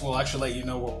marker, which will actually let you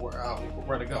know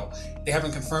where to go. They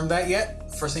haven't confirmed that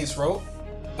yet for Saints Row,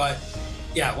 but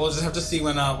yeah, we'll just have to see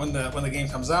when the game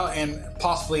comes out, and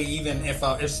possibly even if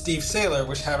Steve Saylor,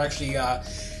 which have actually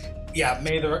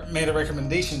made a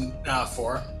recommendation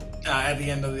for at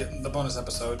the end of the bonus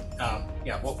episode.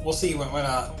 We'll see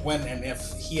when and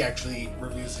if he actually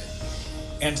reviews it.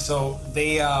 And so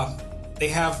they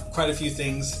have quite a few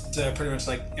things to pretty much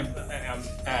like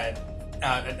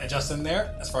adjust in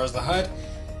there as far as the HUD,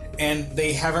 and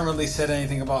they haven't really said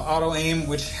anything about auto aim,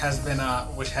 which has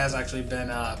actually been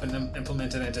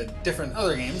implemented into different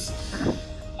other games.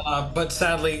 But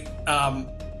sadly,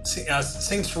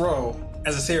 Saints Row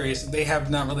as a series, they have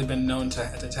not really been known to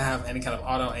have any kind of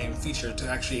auto aim feature to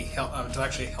actually help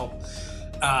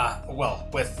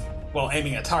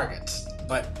aiming at targets.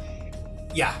 But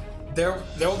yeah, there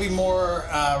will be more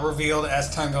revealed as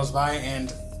time goes by,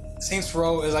 and Saints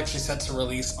Row is actually set to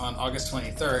release on August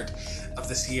 23rd of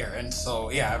this year, and so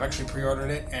yeah, I've actually pre-ordered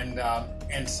it,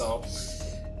 and so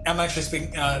I'm actually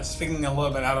speaking a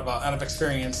little bit out of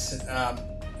experience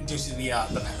due to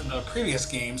the previous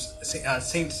games,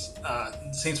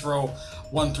 Saints Row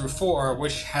 1 through 4,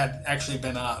 which had actually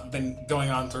been going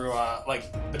on through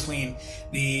between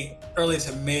the early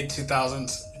to mid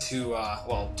 2000s to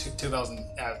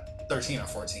 2013 or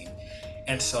 14,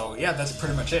 and so yeah, that's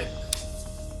pretty much it.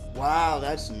 Wow,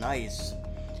 that's nice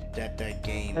that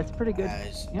game That's pretty good.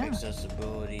 has Yeah.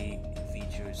 accessibility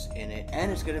features in it, and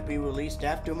it's gonna be released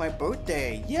after my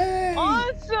birthday. Yay!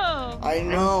 Awesome! I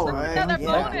know, right? Another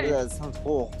Yeah. bonus. Yeah, that sounds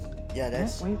cool. Yeah,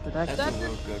 that's Can't wait for that. that's a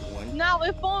real good one. Now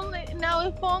if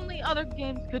only other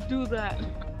games could do that.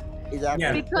 Exactly.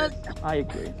 Yeah. Because I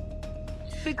agree.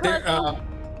 because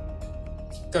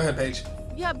Go ahead, Paige.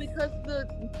 yeah, because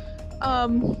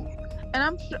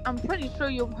and I'm pretty sure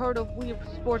you've heard of Wii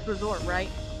Sports Resort, right?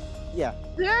 Yeah.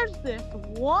 There's this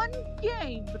one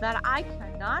game that I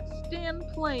cannot stand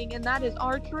playing, and that is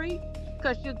archery,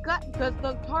 because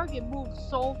the target moves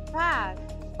so fast.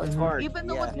 It's Mhm. hard. Even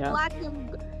though yeah. it's Yeah. black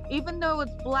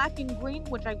and green,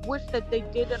 which I wish that they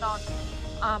did it on.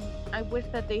 I wish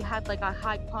that they had like a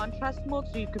high contrast mode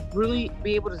so you could really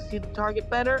be able to see the target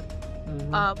better.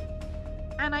 Mhm.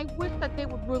 And I wish that they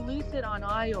would release it on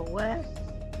iOS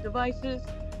devices,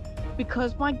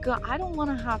 because my God, I don't want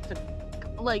to have to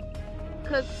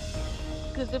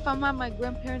because if I'm at my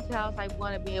grandparents' house, I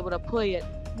want to be able to play it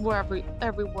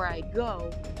everywhere I go,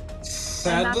 and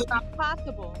Sadly, that's not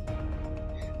possible.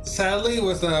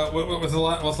 with a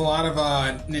lot of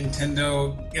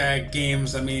Nintendo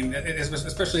games, I mean,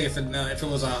 especially if it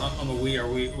was on the Wii or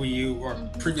Wii U or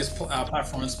previous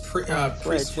platforms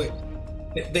pre-Switch,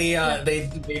 they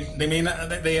may not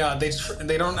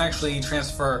they don't actually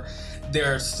transfer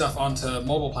their stuff onto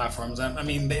mobile platforms. I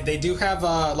mean, they do have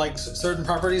like certain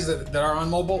properties that are on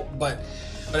mobile, but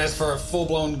as for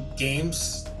full-blown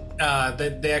games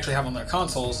that they actually have on their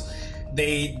consoles,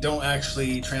 they don't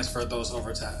actually transfer those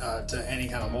over to any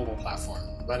kind of mobile platform.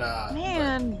 But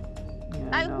Man, Yeah,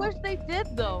 I know. wish they did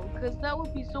though, because that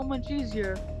would be so much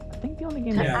easier. I think the only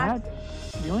game Yeah. that had,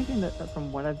 the only game that,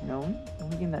 from what I've known, the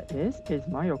only game that is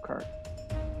Mario Kart.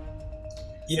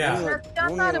 yeah, Yeah. I'm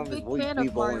Only not a on the big Wii fan of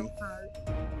Wii Mario bowling. Kart.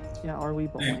 Yeah, or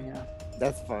Wii Bowling. Yeah,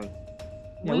 That's fun.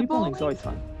 yeah, Wii Wii Bowling's Bowling? always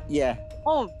fun. Yeah.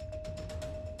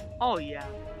 Oh yeah.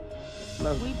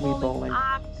 Love Wii Wii bowling, Bowling.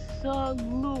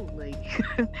 absolutely.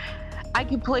 I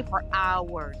can play for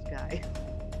hours, guys.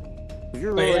 If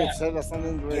you're But really yeah. excited about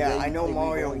something, Yeah, I you know play Wii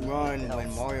Mario bowling, Run. nothing When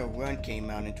else. Mario Run came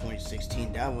out in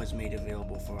 2016, that was made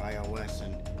available for iOS,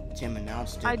 and Tim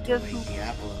announced it I just- during the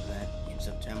Apple event in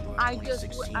September of I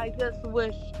 2016.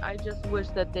 just wish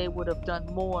that they would have done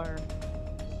more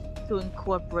to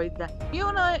incorporate that.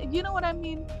 You know what I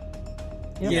mean?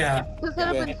 Yep. yeah. Because it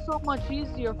would Yeah. have been so much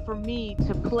easier for me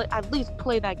to play, at least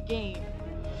play that game.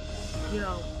 You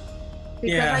know, because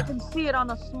Yeah. I can see it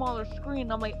on a smaller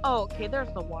screen. I'm like, oh, okay, there's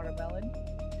the watermelon.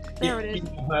 There it is.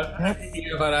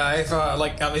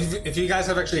 If you guys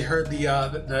have actually heard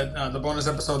the bonus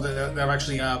episode that I've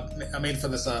actually made for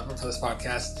this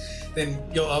podcast, then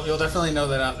you'll definitely know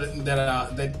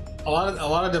that a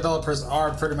lot of developers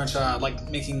are pretty much like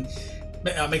making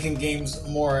making games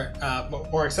more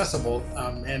accessible,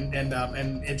 and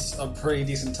it's a pretty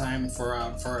decent time for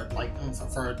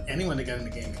anyone to get into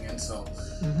gaming. And so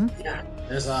yeah,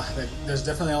 there's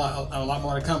definitely a lot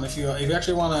more to come. If you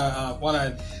actually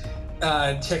want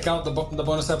to check out the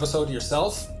bonus episode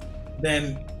yourself,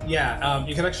 then yeah,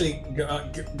 you can actually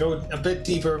go a bit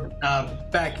deeper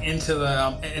back into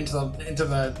the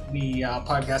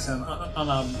podcast and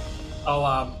on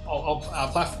all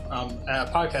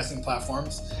podcasting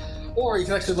platforms, or you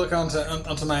can actually look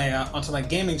onto my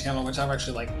gaming channel, which I've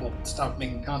actually stopped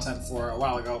making content for a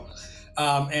while ago,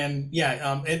 and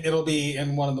yeah, it'll be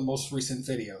in one of the most recent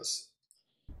videos.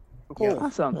 Cool. Yeah,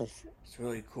 Awesome. it's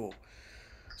really cool.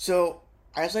 So,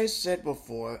 as I said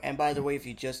before, and by the way, if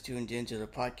you just tuned into the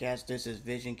podcast, this is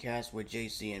VisionCast with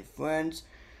JC and friends.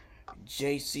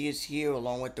 JC is here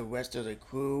along with the rest of the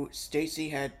crew. Stacy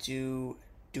had to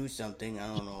do something. I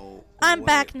don't know. I'm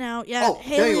back now. Yeah, Oh, there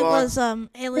Haley you are.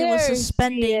 Haley was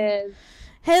suspending.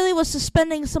 Haley was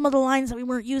suspending some of the lines that we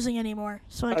weren't using anymore,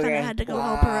 so I kind of Okay. had to go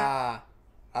help her out.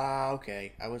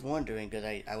 Okay. I was wondering because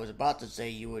I was about to say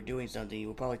you were doing something. You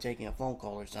were probably taking a phone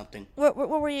call or something. What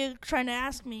were you trying to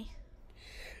ask me?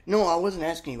 No, I wasn't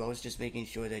asking you. I was just making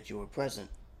sure that you were present.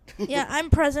 Yeah, I'm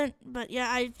present, but yeah,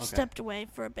 I stepped away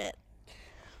for a bit.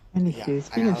 Anywho,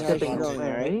 speaking of I stepping was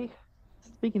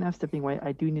away,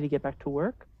 I do need to get back to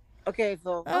work. Okay,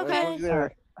 so Okay.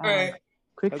 there. Alright.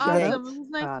 Quick Okay. shout out. Awesome. It was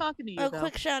nice talking to you. Oh, though.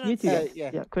 quick shout You out. too.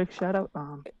 Yeah. Yeah, quick shout out.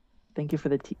 Thank you for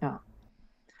the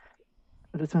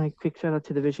I just want a quick shout out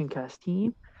to the VisionCast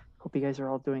team. Hope you guys are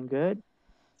all doing good.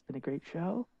 It's been a great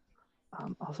show.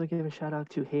 Also give a shout out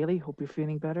to Haley. Hope you're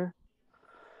feeling better.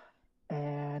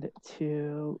 And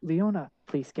to Leona,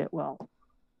 please get well.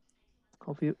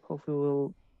 Hopefully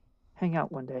we'll hang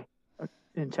out one day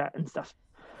and chat and stuff.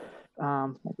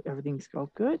 Hope everything's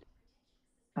all good.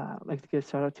 I'd like to give a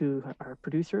shout out to our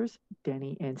producers,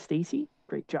 Danny and Stacy.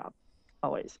 Great job,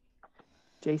 always.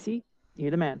 JC,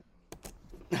 you're the man.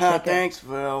 Thanks,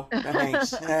 Phil.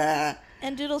 Thanks.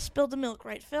 And Doodle spilled the milk,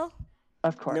 right, Phil?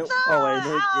 Of course, No, always.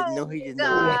 No, he did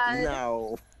God. not.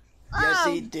 No. Yes,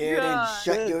 he did. And God.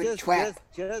 shut your trap.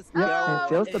 Just Yeah, and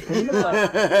go. Phil's the pain in the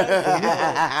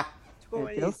butt.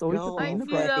 Toys, Phil's always the go. pain I in the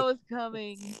knew butt. that was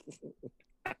coming.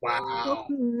 Wow.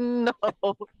 No.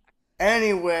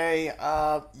 Anyway,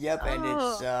 yep,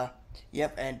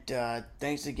 and Oh.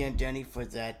 thanks again, Denny, for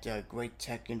that great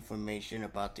tech information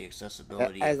about the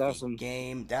accessibility That's of the awesome.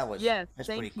 game. Yes, that's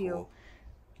thank pretty you. cool.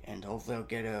 And hopefully I'll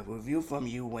get a review from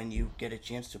you when you get a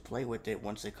chance to play with it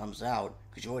once it comes out,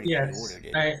 because you already Yes, pre-ordered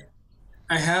it.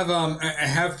 I have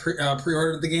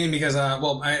pre-ordered the game because I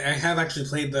have actually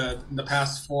played the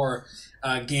past 4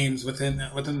 games within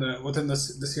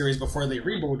the series before they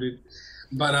rebooted,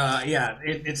 but yeah,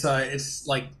 it's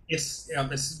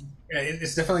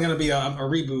definitely going to be a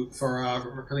reboot for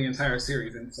the entire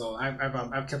series, and so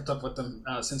I've kept up with them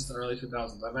since the early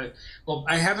 2000s.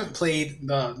 I haven't played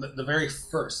the very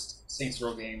first Saints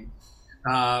Row game,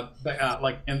 but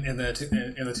like in the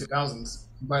 2000s,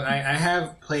 but I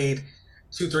have played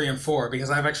 2, 3, and 4 because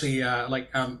I've actually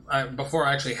before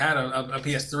I actually had a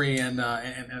PS3 and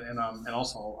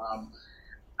also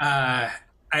I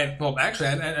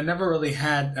never really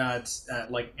had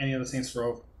like any of the Saints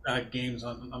Row games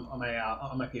on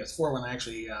my PS4 when I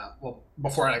actually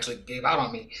before it actually gave out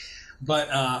on me, but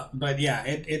yeah,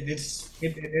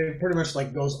 it pretty much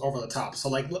like goes over the top. So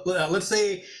like let's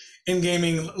say in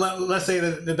gaming, let's say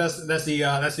that's the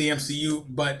MCU,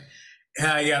 but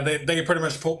yeah, they pretty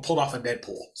much pulled off a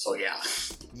Deadpool. So yeah.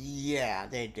 Yeah,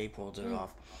 they pulled it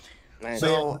off. Nice.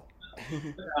 So,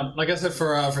 like I said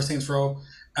for Saints Row,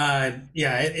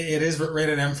 yeah, it is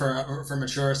rated M for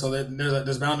mature. So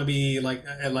there's bound to be a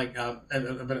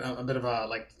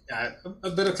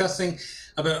bit of cussing,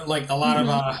 a bit like a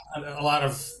lot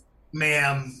of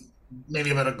mayhem,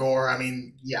 maybe a bit of gore. I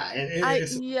mean, yeah,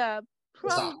 it's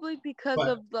Probably because But-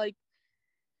 of like.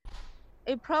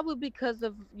 It probably because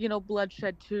of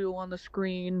bloodshed too on the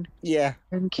screen, Yeah.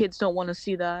 and kids don't want to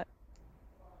see that.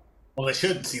 well, they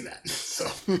shouldn't see that. So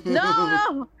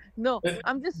No.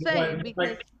 I'm just saying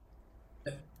because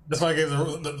that's why I gave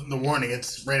the warning.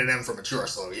 It's rated M for mature.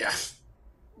 So yeah.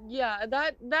 yeah,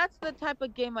 that's the type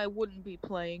of game I wouldn't be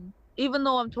playing. Even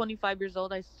though I'm 25 years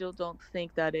old, I still don't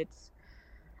think that it's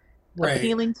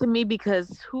appealing to me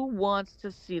because who wants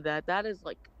to see that? That is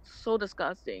like so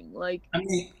disgusting. Like I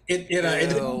mean, it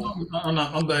depends on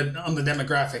the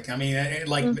demographic. I mean,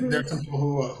 there's some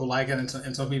people who like it and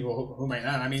some people who might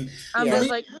not. I mean, I'm Yeah. just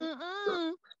like,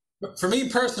 For me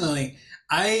personally,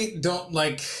 I don't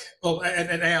like. Well,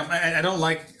 I don't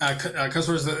like cuss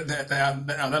words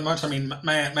that much. I mean,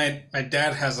 my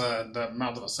dad has the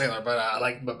mouth of a sailor, but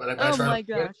but I Oh try to. my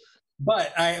gosh.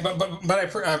 But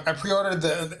I pre-ordered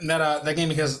that game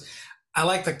because I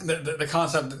like the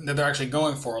concept that they're actually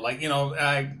going for. Like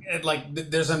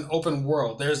there's an open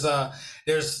world. There's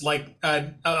like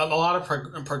a lot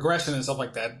of progression and stuff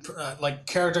like that. Like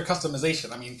character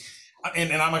customization. I mean,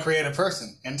 and I'm a creative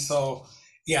person, and so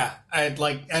yeah, I'd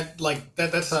like that.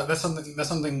 That's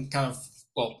something kind of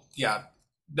well, yeah.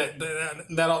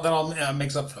 That all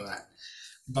makes up for that.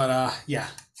 But yeah.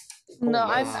 No,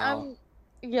 Wow.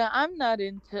 I'm not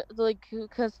into like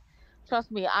because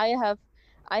trust me, I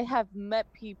have met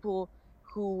people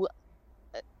who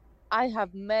I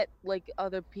have met like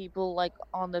other people like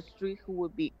on the street who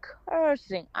would be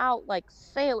cursing out like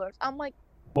sailors. I'm like,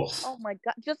 oh my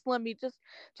god, just let me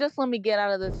get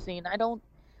out of this scene. I don't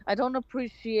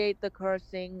appreciate the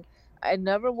cursing. I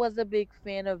never was a big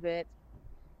fan of it,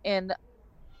 and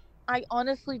I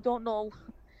honestly don't know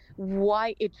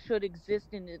why it should exist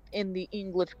in the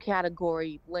English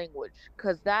category language,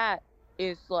 because that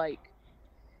is like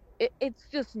it's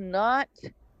just not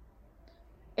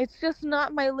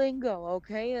my lingo.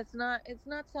 Okay, it's not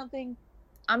something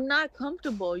I'm not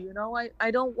comfortable.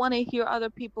 I don't want to hear other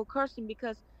people cursing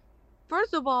because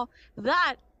first of all,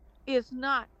 that is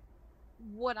not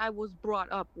what I was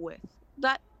brought up with.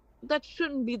 That that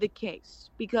shouldn't be the case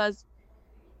because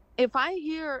if I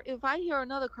hear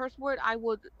another curse word, I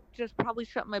would just probably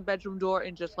shut my bedroom door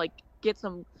and just like get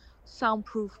some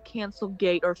soundproof cancel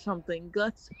gate or something.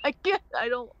 Cause I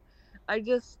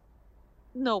just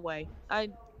no way.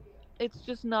 It's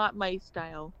just not my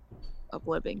style of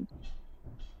living.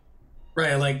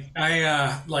 Right, like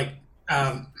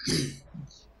um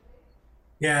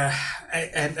yeah,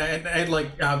 I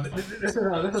like this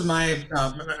is my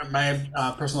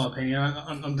personal opinion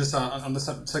on this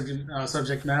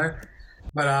subject matter,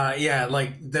 but yeah,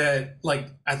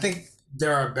 I think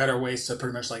there are better ways to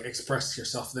pretty much like express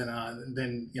yourself than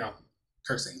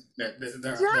cursing. There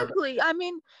are Exactly. I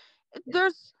mean,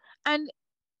 there's and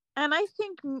I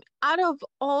think out of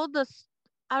all the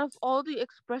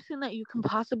expression that you can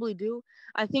possibly do,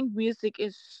 I think music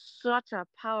is such a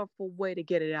powerful way to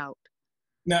get it out.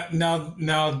 now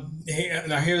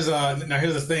here's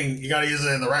the thing. You got to use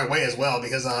it in the right way as well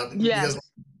because Yes.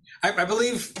 I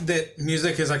believe that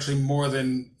music is actually more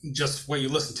than just what you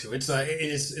listen to. It's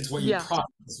what you Yeah. process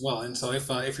as well. And so if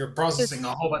you're processing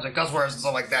a It's whole bunch of cuss words and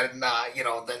stuff like that, and then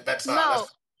no, that's no,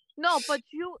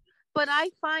 but I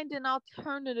find an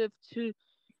alternative to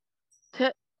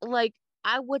like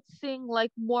I would sing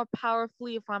like more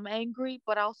powerfully if I'm angry,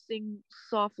 but I'll sing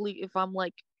softly if I'm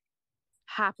like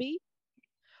happy.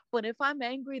 But if I'm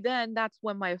angry, then that's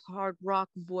when my hard rock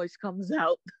voice comes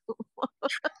out.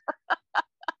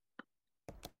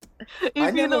 I If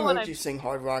you never know what heard I you sing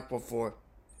hard rock before.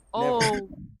 Never. Oh,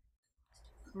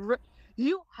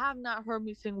 you have not heard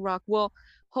me sing rock. Well,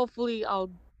 hopefully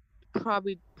I'll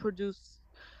probably produce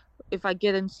if I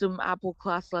get in some Apple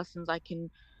class lessons, I can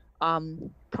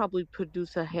probably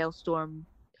produce a Hailstorm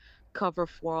cover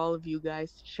for all of you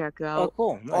guys to check Oh, out.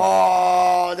 cool. Nice.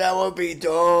 Oh, that would be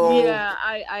dope. Yeah,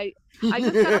 I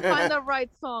just gotta find the right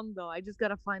song though. I just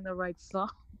gotta find the right song.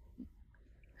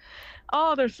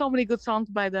 Oh, there's so many good songs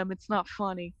by them. It's not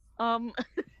funny.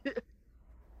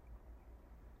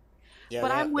 Yeah, But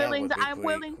that would be I'm pretty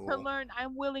willing to cool. learn.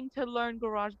 I'm willing to learn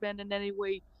GarageBand in any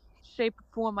way, shape, or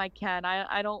form I can.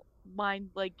 I don't mind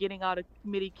like getting out a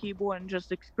MIDI keyboard and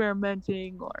just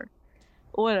experimenting or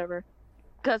whatever.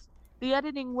 Because the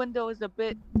editing window is a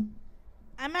bit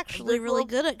I'm actually really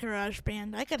visual. good at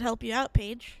GarageBand. I could help you out,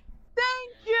 Paige.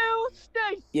 Thank you,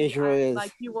 Stacy. Yeah, sure I is.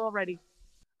 like you already.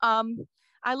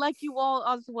 I like you all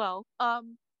as well.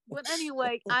 But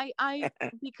anyway, I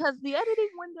because the editing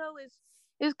window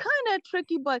is kind of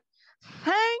tricky, but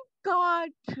thank God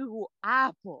to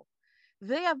Apple.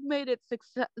 They have made it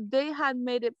success. They had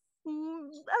made it a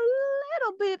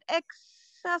little bit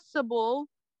accessible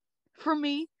for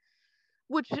me,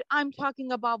 which I'm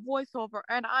talking about voiceover,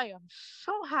 and I am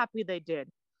so happy they did.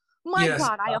 My yes,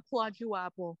 God, I applaud you,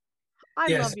 Apple. I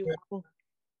yes. love you, Apple.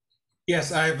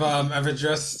 Yes, I've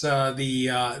addressed the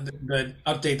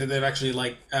update that they've actually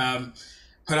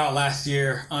put out last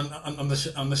year on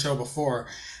the show before.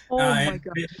 Oh my And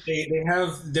God. they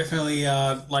have definitely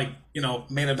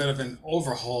made a bit of an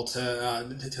overhaul to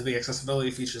the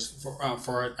accessibility features for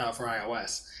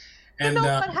iOS. You And know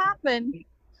what happened?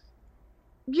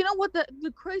 You know what the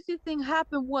crazy thing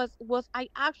happened was I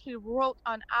actually wrote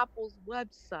on Apple's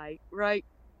website, right?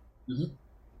 Mhm.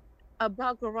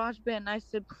 About GarageBand. I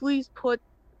said, please put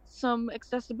some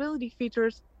accessibility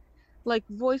features like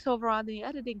voiceover on the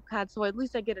editing pad, so at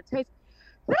least I get a taste.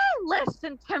 They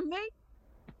listened to me.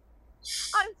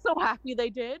 I'm so happy they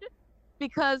did,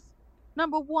 because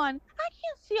number one, I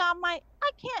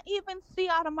can't even see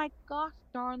out of my gosh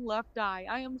darn left eye.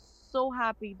 I am so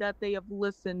happy that they have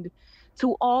listened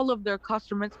to all of their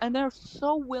customers, and they're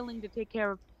so willing to take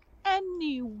care of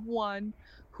anyone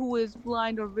who is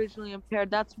blind or visually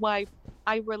impaired. That's why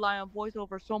I rely on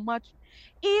voiceover so much,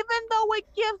 even though it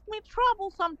gives me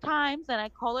trouble sometimes, and I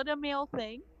call it a male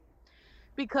thing,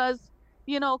 because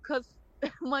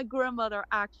my grandmother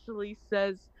actually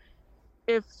says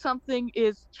if something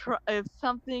is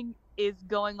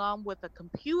going on with a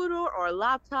computer or a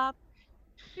laptop,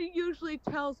 she usually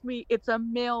tells me it's a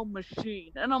male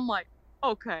machine, and I'm like,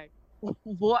 okay,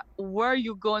 where are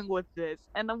you going with this?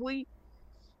 And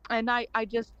I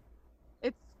just,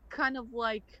 it's kind of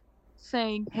like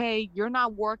saying, hey, you're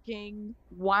not working,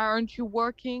 why aren't you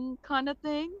working, kind of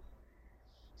thing.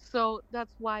 So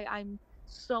that's why I'm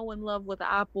so in love with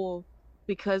Apple,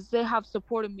 because they have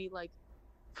supported me, like,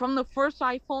 from the first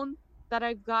iPhone that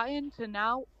I've gotten to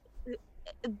now.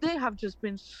 They have just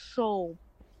been so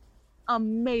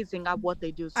amazing at what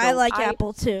they do. So I like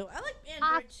Apple too. I like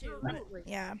Android too. Absolutely.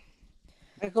 Yeah.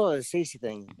 I call it a Stacy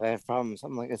thing. If I have problems,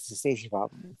 I'm like, it's a Stacy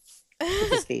problem.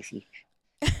 It's a Stacy.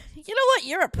 You know what?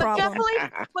 You're a problem.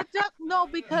 No,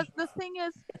 because the thing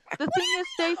is,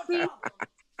 Stacy.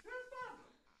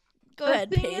 Go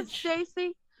ahead, Paige.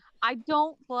 Stacy, I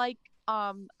don't like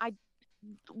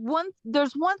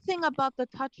there's one thing about the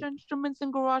touch instruments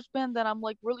in GarageBand that I'm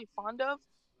like really fond of,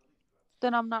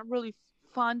 that I'm not really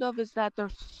fond of, is that they're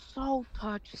so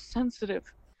touch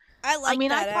sensitive. I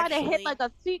try to hit like a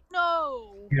seat.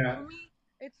 No. Yeah. For me,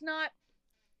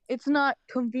 it's not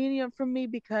convenient for me,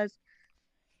 because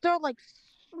they're like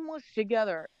smushed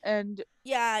together, and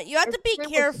yeah, you have to be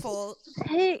careful.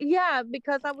 Yeah,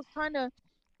 because I was trying to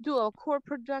do a chord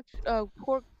progression,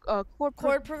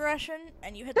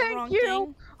 and you hit the wrong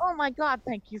thing. Oh my god,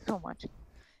 thank you so much.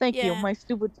 Thank you. My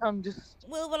stupid tongue just.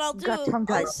 Well, what I'll do,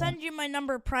 I'll send you my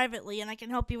number privately, and I can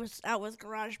help you out with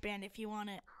GarageBand if you want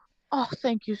it. Oh,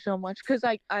 thank you so much. Because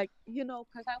I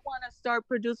want to start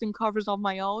producing covers on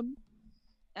my own,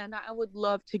 and I would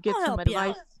love to get some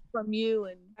advice from you.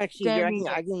 And actually,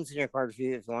 I can send your card for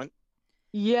you if you want.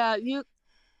 Yeah, you.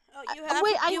 Oh,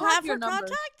 you have your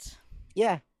contact?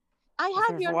 Yeah. I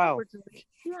have your number.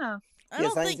 Yeah. I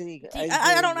don't think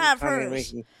I don't have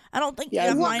hers. I don't think you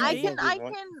have mine. I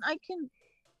can.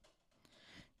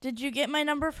 Did you get my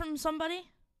number from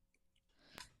somebody?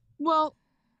 Well,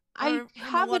 I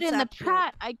have it in the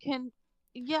chat. I can.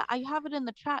 Yeah, I have it in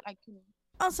the chat. I can.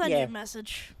 I'll send you a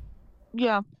message.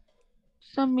 Yeah.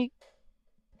 Send me.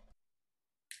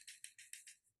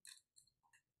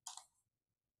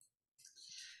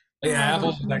 Yeah, Apple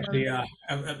is actually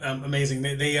amazing.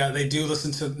 They do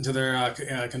listen to their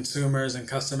consumers and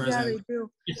customers. Yeah, they do.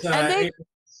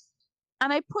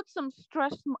 And I put some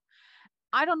stress.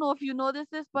 I don't know if you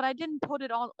noticed this, but I didn't put it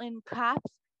all in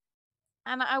caps,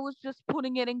 and I was just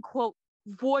putting it in quote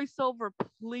voiceover,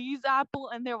 please, Apple.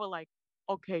 And they were like,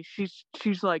 okay, she's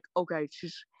like, okay,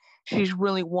 she's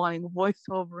really wanting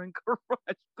voiceover in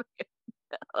GarageBand.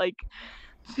 Like,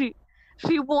 she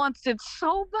wants it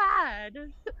so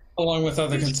bad. Along with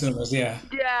other consumers, yeah.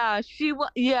 Yeah,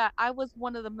 I was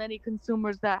one of the many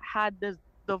consumers that had the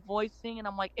voicing, and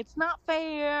I'm like, it's not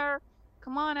fair.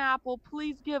 Come on, Apple,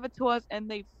 please give it to us. And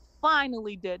they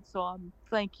finally did. So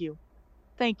thank you,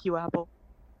 Apple.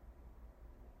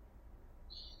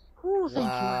 Ooh, thank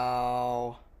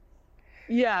you.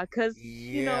 Yeah, because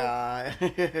yeah,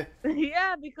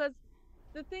 because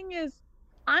the thing is,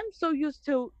 I'm so used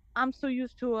to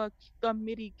a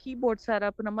MIDI keyboard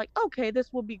setup, and I'm like, okay,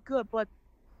 this will be good, but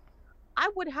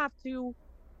I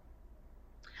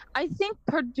think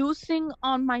producing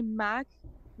on my Mac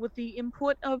with the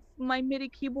input of my MIDI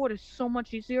keyboard is so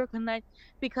much easier,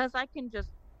 because I can just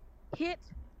hit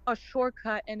a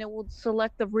shortcut and it will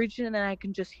select the region, and I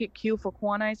can just hit Q for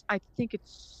quantize. I think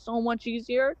it's so much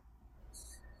easier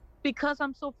because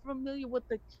I'm so familiar with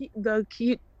the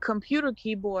computer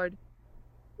keyboard.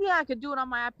 Yeah, I could do it on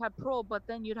my iPad Pro, but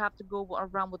then you'd have to go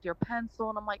around with your pencil,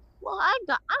 and I'm like, well, I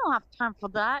don't have time for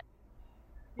that.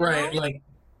 Right, like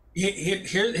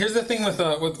here's the thing with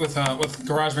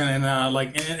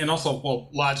GarageBand and also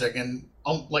Logic and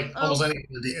almost any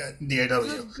DAW.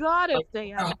 Good God, if they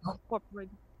have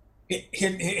incorporated.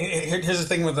 Here's the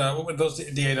thing with those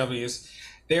DAWs,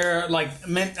 they're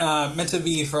meant to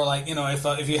be for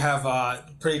if you have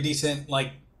pretty decent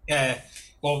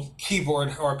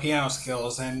keyboard or piano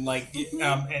skills, and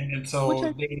and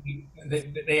so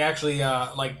they actually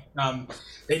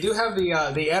they do have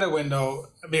the edit window,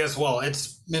 because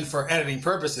it's meant for editing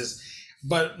purposes,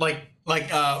 but in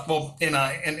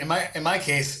my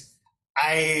case,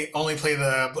 I only play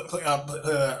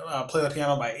play the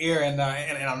piano by ear, and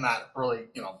I'm not really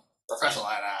professional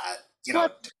at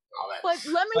all that. But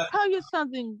let me tell you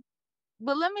something.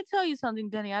 But let me tell you something,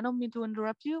 Denny. I don't mean to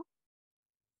interrupt you,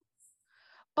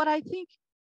 but I think,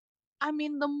 I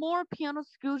mean, the more piano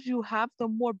skills you have, the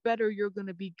more better you're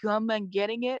gonna become and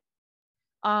getting it.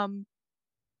 Um,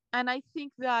 and I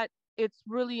think that it's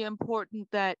really important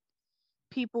that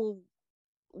people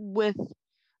with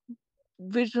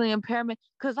visually impairment,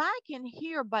 because I can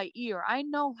hear by ear. I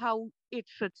know how it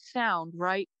should sound,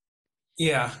 right?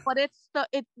 Yeah. But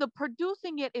the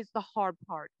producing it is the hard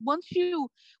part. Once you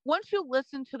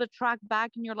listen to the track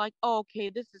back and you're like, oh,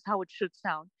 okay, this is how it should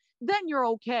sound, then you're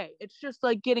okay. It's just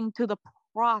like getting to the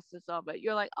process of it.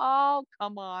 You're like, oh,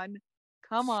 come on,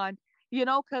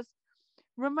 because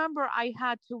remember, I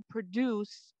had to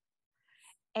produce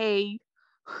a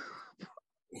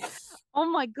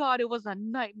oh my god, it was a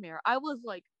nightmare. I was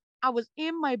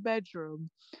in my bedroom,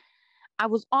 I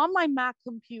was on my Mac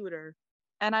computer,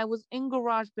 and I was in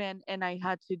GarageBand, and I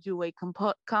had to do a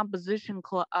composition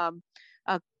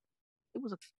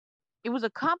it was a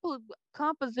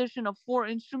composition of 4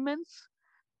 instruments.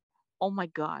 Oh my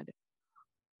god,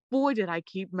 boy, did I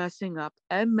keep messing up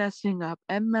and messing up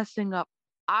and messing up.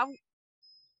 I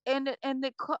and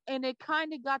it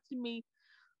kind of got to me.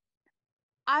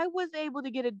 I was able to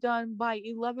get it done by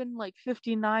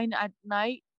 11:59 at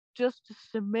night, just to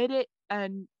submit it,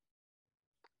 and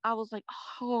I was like,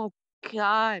 oh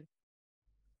god.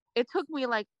 It took me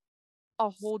like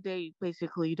a whole day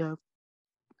basically to.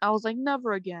 I was like,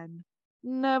 never again,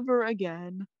 never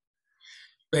again.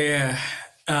 But yeah,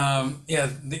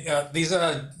 these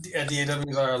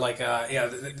DAWs are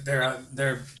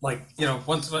they're like,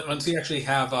 once you actually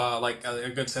have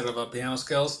a good set of piano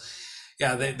skills,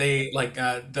 they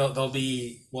they'll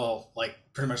be, well, like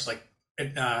pretty much like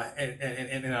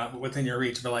within your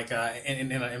reach. But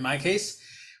in my case,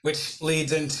 which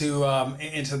leads into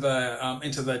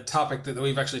the topic that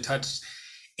we've actually touched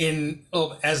in,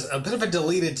 as a bit of a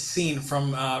deleted scene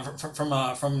from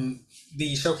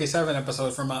the Showcase 7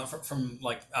 episode from a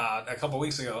couple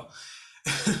weeks ago.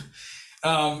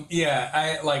 I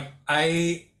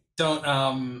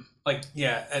don't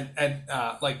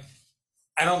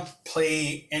I don't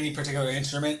play any particular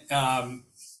instrument,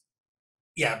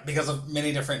 because of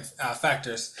many different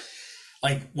factors.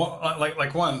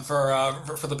 One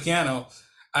for the piano,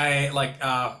 I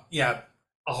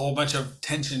a whole bunch of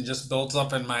tension just builds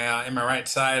up in my right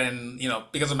side, and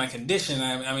because of my condition,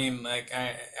 and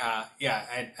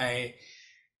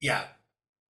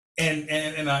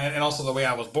also the way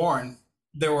I was born,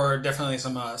 there were definitely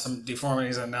some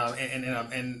deformities, and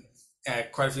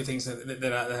quite a few things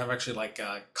that have actually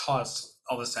caused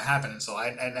all this to happen. And so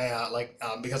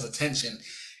because of tension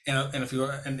and a few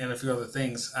other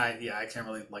things, I can't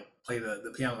really play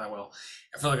the piano that well.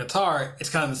 And for the guitar,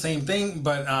 it's kind of the same thing,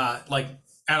 but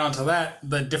add on to that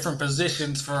the different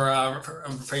positions for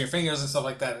your fingers and stuff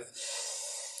like that.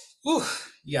 Whew,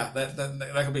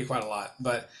 that could be quite a lot.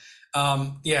 But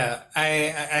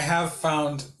I have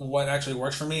found what actually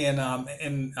works for me in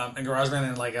GarageBand,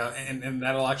 and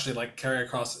that'll actually carry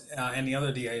across any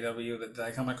other DAW that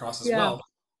I come across as well.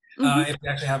 If you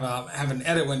actually have an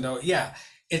edit window,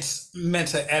 it's meant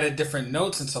to edit different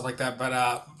notes and stuff like that. But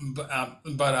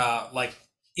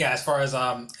as far as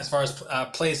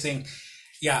placing,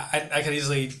 I could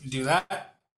easily do that.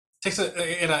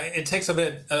 It takes a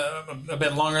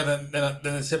bit longer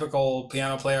than a typical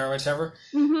piano player or whichever,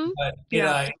 but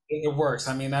it works.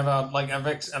 I mean, I've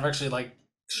actually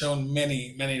shown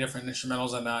many different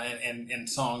instrumentals and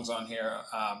songs on here,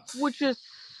 which is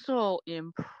so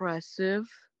impressive.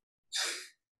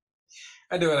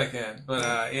 I do what I can,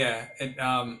 but you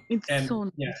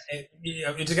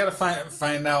just gotta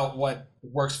find out what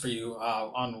works for you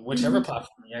on whichever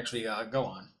platform you actually go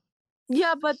on.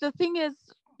 Yeah, but the thing is,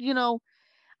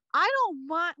 I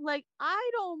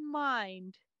don't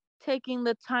mind taking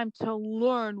the time to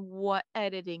learn what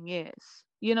editing is.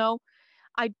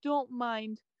 I don't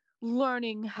mind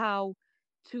learning how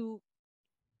to,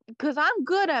 because I'm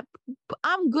good at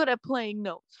playing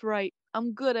notes, right?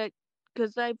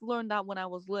 Because I've learned that when I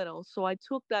was little, so I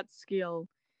took that skill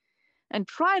and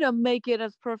try to make it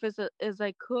as perfect as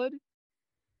I could.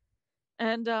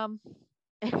 And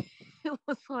it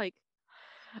was like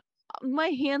my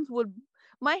hands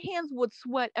would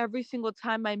sweat every single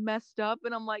time I messed up,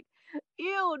 and I'm like,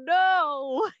 ew,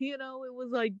 no. You know, it was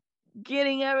like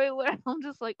getting everywhere. I'm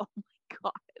just like, oh my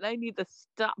God, I need to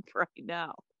stop right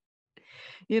now.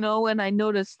 You know, and I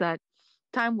noticed that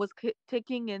time was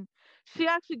ticking, and she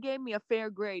actually gave me a fair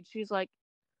grade.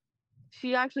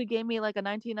 She actually gave me like a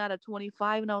 19 out of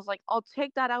 25, and I was like, I'll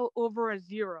take that out over a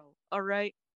 0. All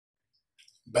right.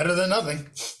 Better than nothing.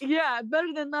 Yeah,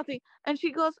 better than nothing. And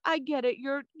she goes, I get it.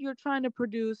 You're trying to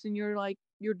produce, and you're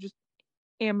just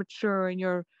amateur, and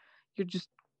you're just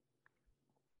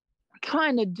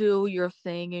trying to do your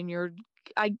thing, and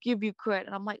I give you credit.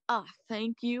 And I'm like,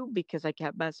 thank you, because I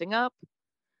kept messing up.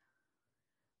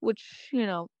 Which,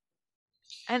 and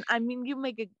I mean, you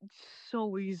make it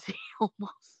so easy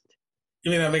almost.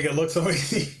 You mean I make it look so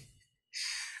easy?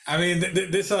 I mean,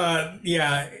 this,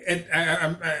 yeah,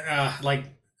 like,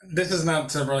 this is not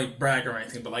to really brag or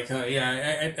anything, but like,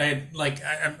 yeah,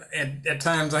 at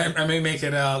times I may make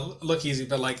it look easy,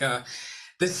 but like,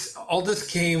 all this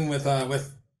came with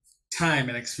time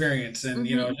and experience, and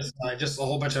just a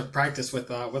whole bunch of practice with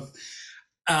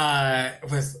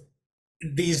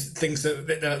these things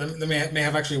that may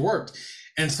have actually worked.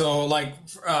 And so, like,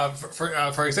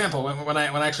 for example, when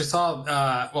I actually saw,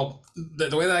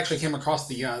 the way that I actually came across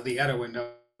the edit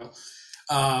window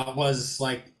was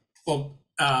like,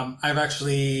 I've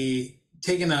actually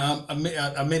taken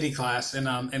a MIDI class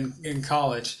in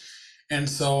college, and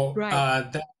so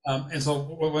right. And so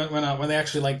when they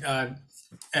actually went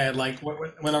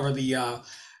over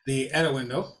the edit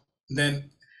window,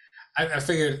 then I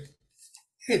figured,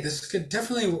 hey, this could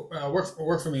definitely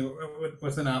work for me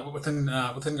within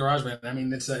GarageBand. I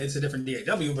mean, it's a different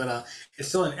DAW, but it's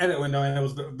still an edit window, and it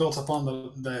was built upon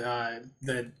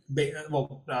the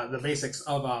basics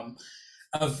of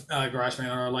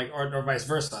GarageBand, or vice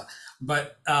versa.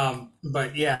 But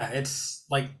yeah, it's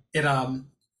like it all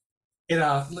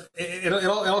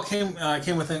came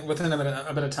within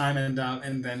a bit of time,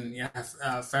 and then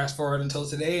fast forward until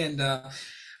today, and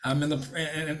I'm in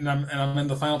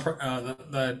the final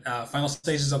final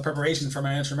stages of preparation for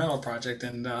my instrumental project,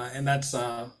 and that's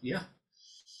yeah,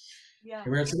 here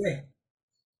we are today.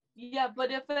 Yeah,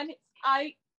 but if any,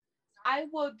 I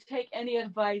would take any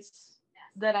advice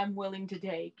that I'm willing to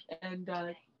take, and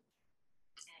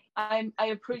I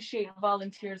appreciate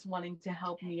volunteers wanting to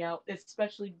help me out,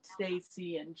 especially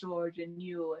Stacy and George and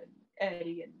you and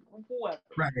Eddie and whoever.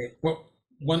 Right. Well,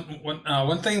 one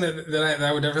thing that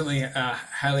I would definitely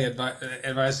highly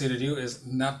advise you to do is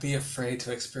not be afraid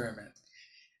to experiment.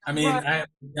 I mean, Right.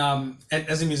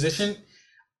 As a musician,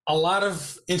 a lot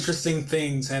of interesting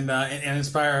things and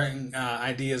inspiring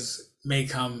ideas may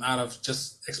come out of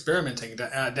just experimenting,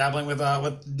 dabbling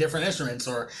with different instruments,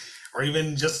 or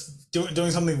even just doing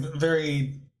something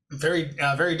very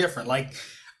very different. Like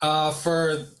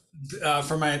for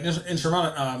my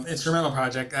instrumental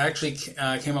project, I actually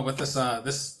came up with this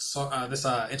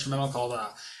instrumental called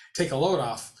 "Take a Load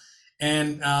Off,"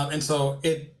 and so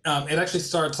it actually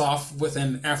starts off with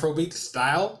an Afrobeat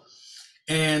style,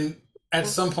 and at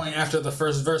some point after the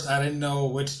first verse, I didn't know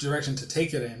which direction to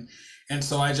take it in, and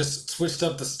so I just switched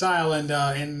up the style, and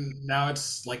now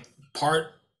it's like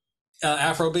part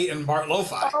Afrobeat and part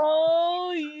lo-fi.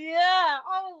 Oh yeah,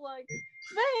 I was like,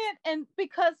 man, and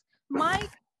because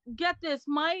get this,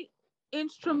 my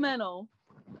instrumental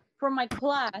for my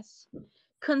class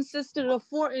consisted of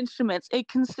 4 instruments. It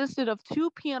consisted of 2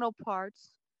 piano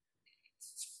parts,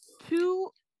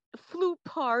 2 flute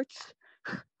parts,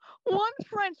 1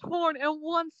 French horn, and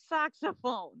 1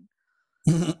 saxophone.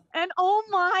 And oh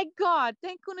my God,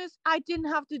 thank goodness I didn't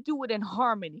have to do it in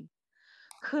harmony.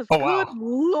 Because good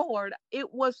Lord,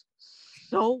 it was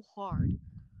so hard.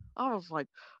 I was like,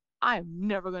 I'm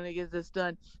never going to get this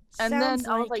done. And Sounds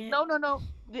then I was like, it. no.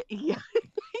 Yeah,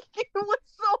 it was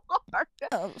so hard.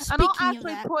 Oh, And I'll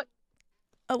actually put...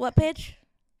 what page?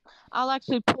 I'll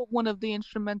actually put one of the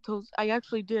instrumentals. I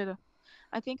actually did.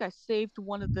 I think I saved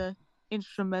one of the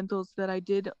instrumentals that I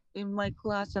did in my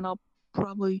class, and I'll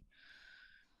probably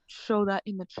show that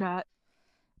in the chat.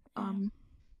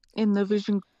 In the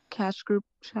Vision Cast group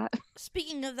chat.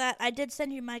 Speaking of that, I did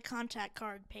send you my contact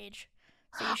card page,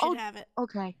 so you should have it.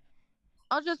 Okay.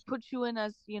 I'll just put you in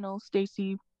as,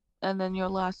 Stacy, and then your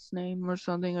last name or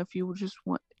something if you just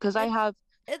want, because I have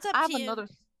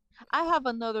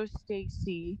another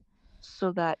Stacy,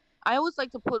 so that I always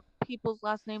like to put people's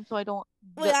last names so I don't.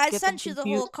 Wait, I sent you the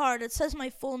whole card. It says my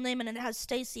full name and it has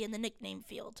Stacy in the nickname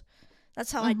field.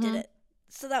 That's how I did it,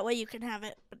 so that way you can have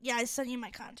it. But yeah, I sent you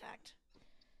my contact.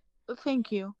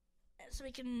 Thank you. So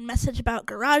we can message about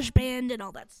GarageBand and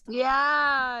all that stuff.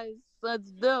 Yes, let's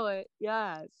do it.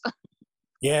 Yes.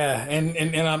 Yeah, and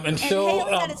Phil.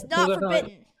 Hey, that is not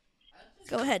forbidden.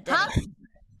 Go ahead, Danny.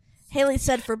 Haley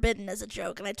said forbidden as a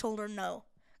joke, and I told her no.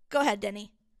 Go ahead,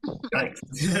 Denny. But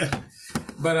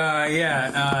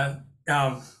yeah.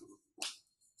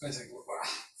 Wait a second.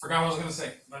 Forgot what I was gonna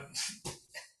say. But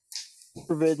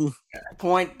Forbidden.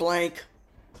 Point blank.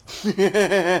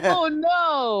 Oh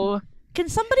no! Can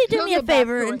somebody do He'll me a get back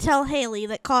favor to and it. tell Haley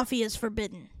that coffee is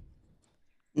forbidden?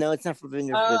 No, it's not forbidden.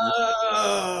 You're forbidden.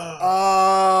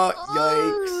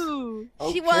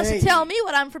 Yikes. She wants to Okay. tell me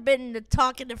what I'm forbidden to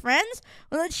talking to friends.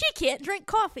 Well, then she can't drink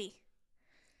coffee.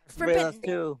 Forbidden us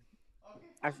Forbidden. too.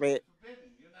 I forget.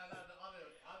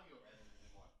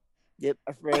 Yep,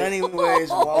 I forget. Anyways,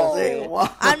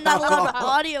 while I'm not allowed to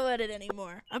audio edit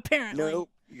anymore, apparently. Nope,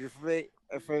 you're forbidden.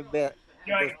 I forget.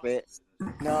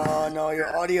 No,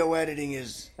 your audio editing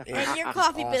is And your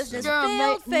coffee awesome. business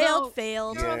You're failed.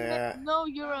 Yeah. No,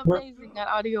 you're amazing at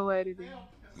audio editing.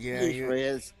 Yeah, He sure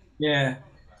is. yeah.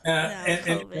 No, And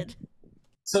COVID.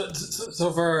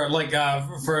 so for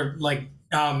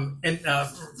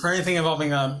anything involving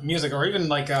music or even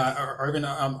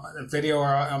video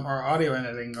or audio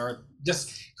editing or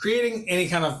just creating any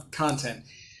kind of content,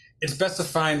 it's best to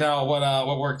find out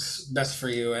what works best for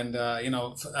you, and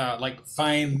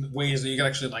find ways that you can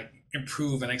actually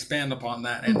improve and expand upon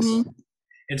that. And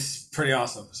it's pretty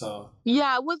awesome. So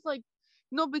Yeah, it was like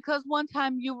no, because one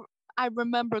time I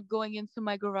remember going into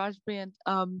my GarageBand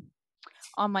on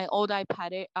my old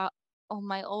iPad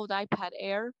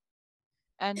Air,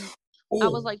 and I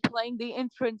was like playing the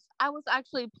entrance. I was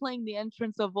actually playing the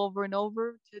entrance of Over and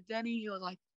Over to Denny. He was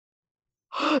like,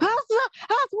 that's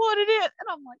what it is, and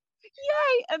I'm like,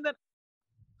 yay!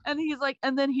 And he's like,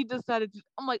 and then he decided to.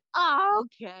 I'm like,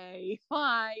 okay,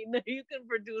 fine, you can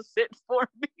produce it for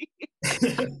me.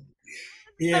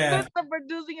 yeah. I'm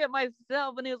producing it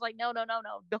myself, and he was like, no, don't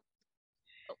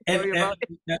And worry about it.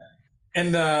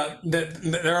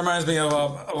 that reminds me of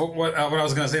what I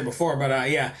was going to say before, but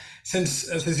yeah, since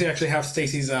you actually have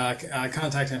Stacy's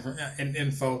contact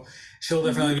info, she'll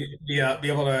definitely be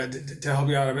able to help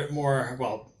you out a bit more.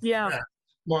 Well,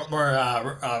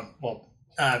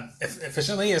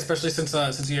 efficiently, especially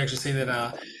since you actually say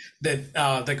that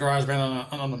the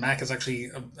GarageBand on the Mac is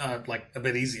actually a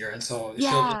bit easier, and so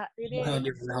she'll be able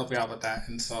to help you out with that.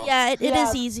 And so Yeah, it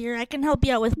is easier. I can help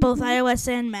you out with both iOS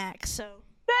and Mac. So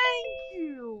Thank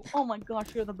you. Oh my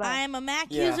gosh, you're the best. I am a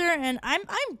Mac user, and I'm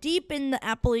deep in the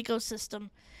Apple ecosystem.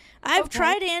 I've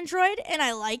tried Android and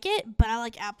I like it, but I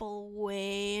like Apple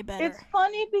way better. It's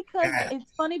funny because I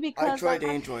tried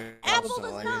Android. Apple also.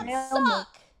 does I not didn't-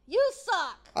 suck. You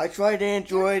suck. I tried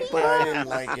Android, but I didn't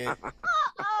like it.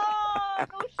 Oh, no,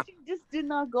 she just did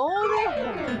not go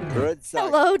there. Good suck.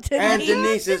 Hello, Denise. And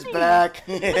Denise is back.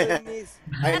 Denise.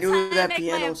 I knew how I that make my-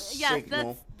 piano yeah,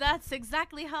 signal. that's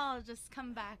exactly how I'll just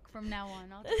come back from now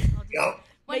on. I'll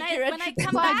when Make I your when I entrance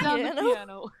come by back,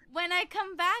 piano. when I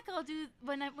come back, I'll do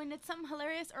when it's something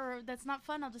hilarious or that's not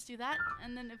fun, I'll just do that.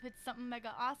 And then if it's something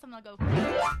mega awesome, I'll go,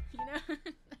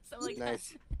 so like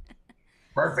Nice.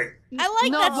 perfect. I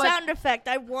like No, that but- sound effect.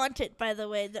 I want it, by the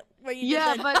way, where you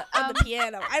Yeah, did but, that on the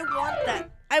piano. I want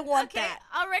that. I want okay, that.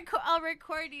 I'll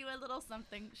record you a little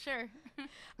something. Sure.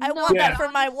 I No, want that but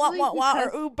for my wah wah honestly, wah or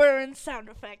because- Uber sound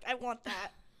effect. I want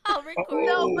that. I'll record.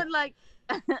 No, Oh. but like,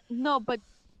 no, but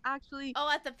actually, Oh,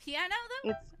 at the piano though.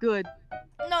 it's good.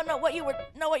 No, what you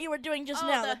were doing just Oh,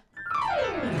 now. the-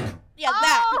 Yeah,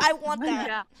 that. I want that.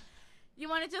 Yeah. You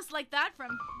want it just like that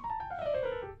from,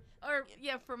 or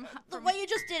yeah, from The way you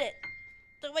just did it.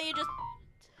 The way you just.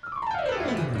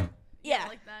 Yeah.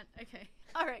 like that. Okay.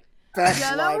 All right. Fast Yeah,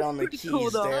 that slide was on the pretty keys cool,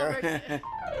 though. there.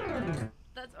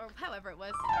 That's or however it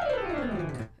was.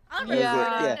 I'll Yeah.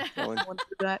 record Yeah, it. go on. I want to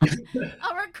do that.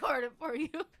 I'll record it for you.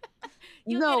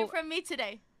 You'll No. get it from me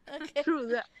today. Okay. True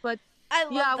that, but I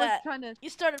love yeah, I was that. trying to. You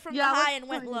started from Yeah, I the was high and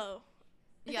went trying to- low.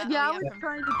 Yeah. Yeah, oh, I was from-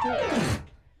 trying to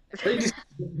do.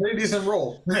 Very decent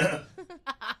roll.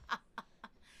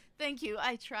 Thank you.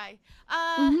 I try.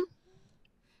 Mhm.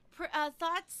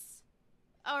 Thoughts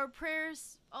or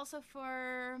prayers also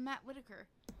for Matt Whitaker.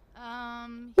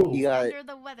 You He's got it. under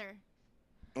the weather,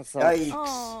 So, Yikes.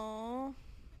 Oh.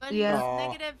 but Yeah. Aw. he's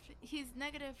negative. He's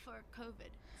negative for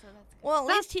COVID, so that's good. Well,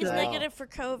 at least he's good. negative for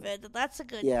COVID. That's a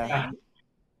good Yeah. thing.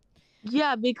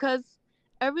 Yeah, because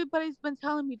everybody's been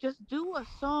telling me just do a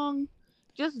song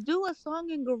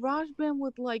in GarageBand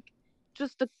with like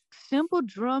just a simple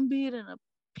drum beat and a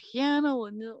piano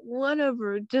and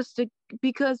whatever,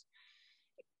 because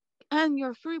and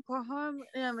you're free per harmony.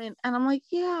 I mean, and I'm like,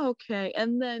 yeah, okay.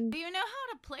 And then Do you know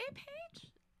how to play a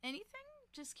page? Anything?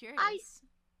 Just curious.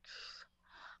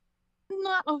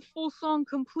 not a full song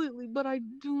completely, but I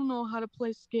do know how to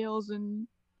play scales and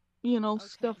Okay.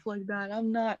 stuff like that.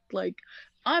 I'm not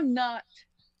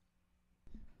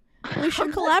We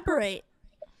should collaborate.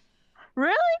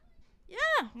 Really?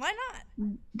 Yeah, why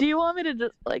not? Do you want me to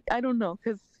just I don't know,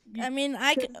 cause I mean,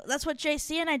 that's what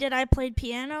JC and I did. I played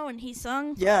piano and he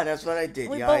sung. Yeah, that's what I did.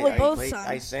 We yeah, both I both played, sung.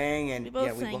 I sang, and We both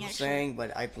yeah, we sang, both actually. sang,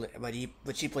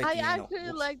 but she played I piano. actually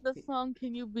Whoops. like the song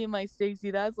 "Can You Be My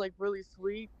Stacy." That's like really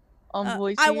sweet on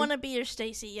voice. I want to be your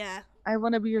Stacy. Yeah. I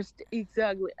want to be your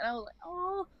exactly, and I was like,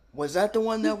 oh. Was that the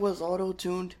one that was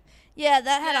auto-tuned? Yeah,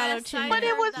 that had Yes, auto tune. I But it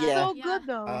heard was that. so Yeah. good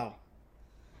though. Oh,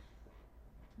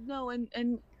 No, and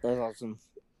That's awesome.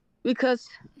 because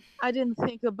I didn't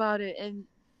think about it, and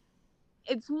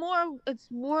it's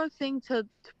more thing to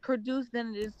produce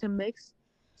than it is to mix.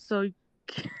 So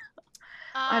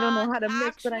I don't know how to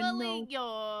mix, but I know.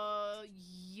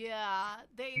 Yeah,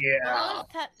 they Yeah.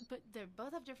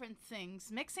 both have different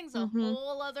things. Mixing's a Mhm.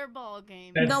 whole other ball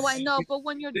game. No, I know, but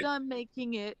when you're done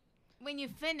making it, When you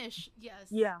finish, yes.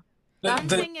 yeah. One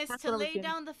The- thing is That's to what I was lay getting.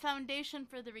 down the foundation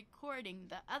for the recording.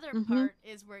 The other Mhm. part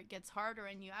is where it gets harder,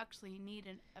 and you actually need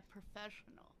a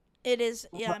professional. It is.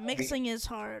 Yeah, mixing is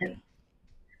hard.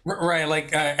 Right,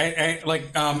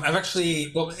 I've actually,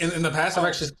 in the past, I've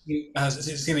actually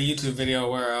seen a YouTube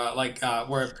video where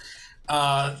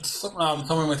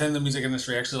someone within the music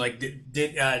industry actually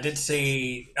did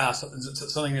say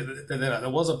something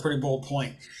that was a pretty bold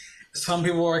point. Some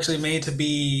people were actually made to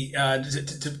be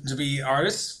to be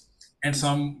artists, and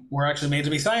some were actually made to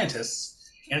be scientists.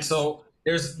 And so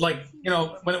there's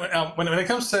when it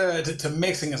comes to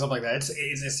mixing and stuff like that,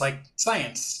 it's like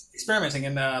science experimenting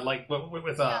and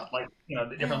with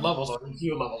different levels or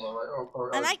EQ levels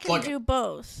or And I can plug-in. do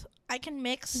both. I can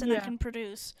mix and I Yeah. can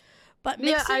produce, but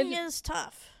Yeah, mixing is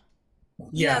tough.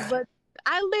 Yeah. But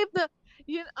I leave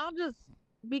I'm just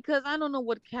because I don't know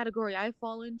what category I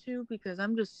fall into because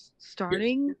I'm just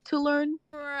starting to learn.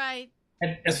 Right.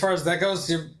 And as far as that goes,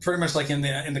 you're pretty much like in the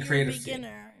You're a creative field.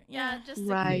 beginner. Yeah, Yeah. just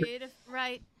Right. the creative.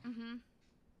 Right. Mm-hmm.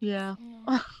 Yeah.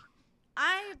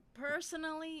 I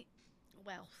personally,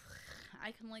 well,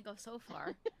 I can only go so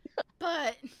far,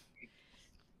 but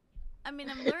I mean,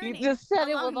 I'm learning. You just said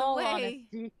it along with the all way.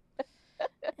 honesty.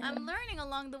 I'm learning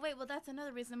along the way. Well, that's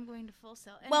another reason I'm going to Full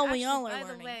Sail. And Well, actually, we all are by the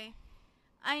learning. way,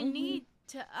 I Mhm. need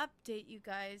to update you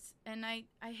guys, and I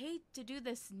hate to do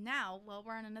this now while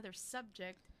we're on another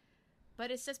subject, but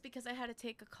it's just because I had to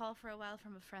take a call for a while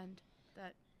from a friend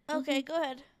that Okay, go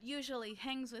ahead. usually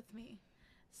hangs with me.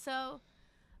 So,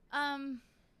 I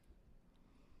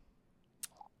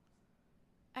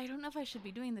don't know if I should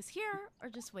be doing this here or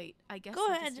just wait. I guess Go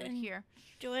I'll ahead just do it and- here.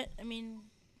 Do it. I mean,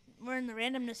 we're in the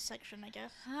randomness section, I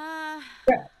guess.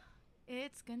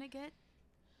 It's gonna get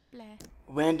blah.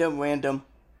 random.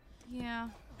 Yeah.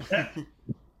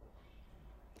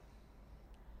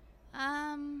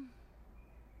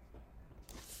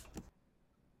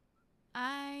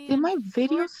 I Did my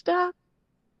video stop?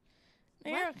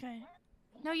 No, you're okay.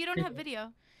 No, you don't have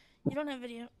video. You don't have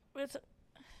video.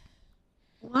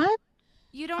 What?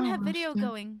 You don't have Oh, video snap.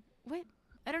 going. What?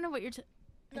 I don't know what you're.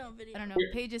 No video. I don't know.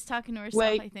 Paige is talking to herself.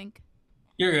 Wait. I think.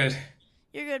 You're good.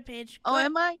 You're good, Paige. Oh, Go ahead.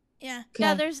 am I? Yeah.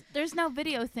 Yeah, Okay. there's no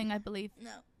video thing, I believe.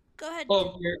 No. Go ahead.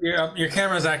 Well, your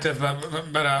camera's active,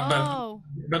 Oh,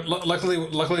 but luckily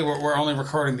we're only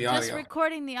recording the just audio.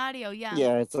 recording the audio. Yeah.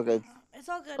 Yeah, it's okay. It's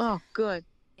all good. Oh, good.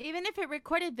 Even if it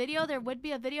recorded video, there would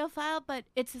be a video file, but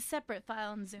it's a separate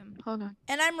file in Zoom. Hold on.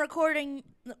 And I'm recording.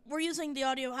 We're using the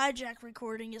audio hijack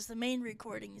recording as the main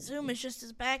recording. Zoom is just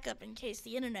as backup in case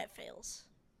the internet fails.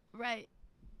 Right.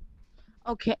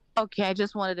 Okay. Okay. I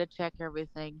just wanted to check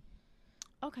everything.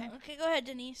 Okay. Okay, go ahead,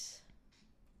 Denise.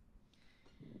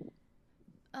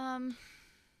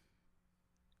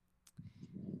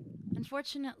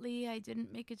 Unfortunately, I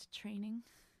didn't make it to training.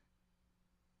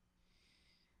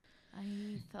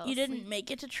 I fell You didn't asleep.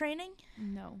 make it to training?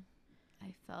 No,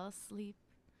 I fell asleep.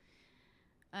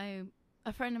 A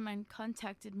friend of mine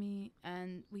contacted me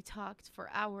and we talked for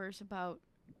hours about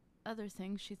other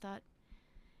things. She thought,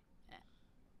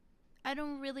 I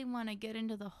don't really want to get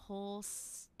into the whole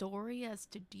story as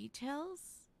to details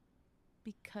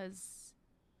because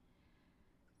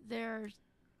there are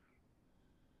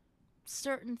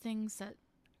certain things that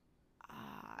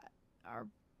are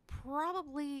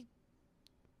probably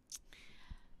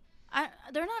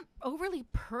they're not overly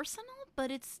personal,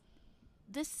 but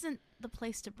this isn't the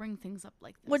place to bring things up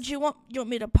like this. Would you want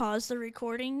me to pause the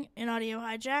recording in audio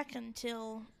hijack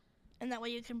until, and that way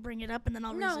you can bring it up and then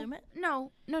I'll resume it?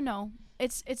 No.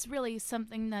 It's really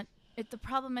something that the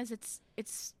problem is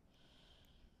it's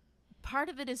part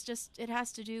of it is just it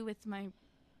has to do with my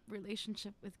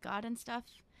relationship with God and stuff.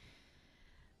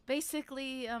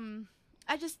 Basically, the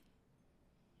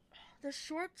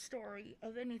short story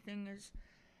of anything is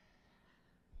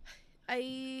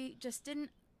I just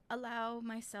didn't allow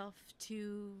myself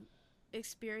to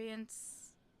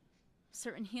experience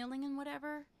certain healing and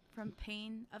whatever from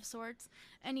pain of sorts.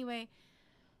 Anyway,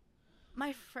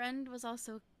 my friend was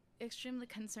also extremely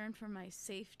concerned for my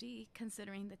safety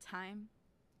considering the time.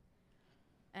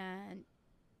 And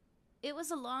it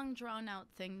was a long drawn out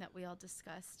thing that we all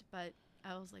discussed, but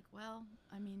I was like, well,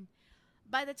 I mean,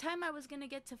 by the time I was going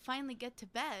to finally get to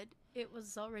bed, it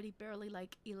was already barely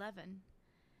like 11.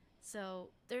 So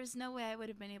there's no way I would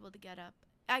have been able to get up.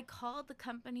 I called the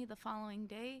company the following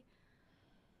day,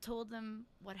 told them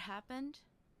what happened,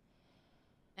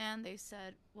 and they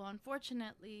said, well,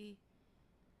 unfortunately,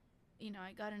 you know,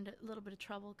 I got into a little bit of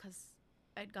trouble because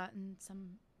I'd gotten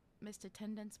some missed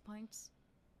attendance points.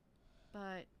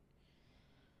 But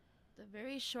the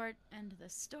very short end of the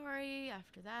story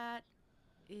after that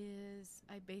is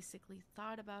I basically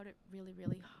thought about it really,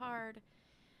 really hard.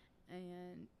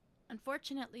 And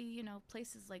unfortunately, you know,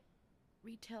 places like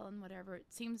retail and whatever, it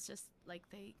seems just like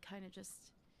they kind of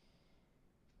just,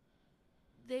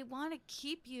 they want to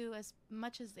keep you as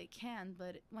much as they can,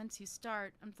 but once you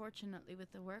start, unfortunately,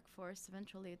 with the workforce,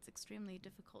 eventually it's extremely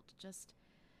difficult to just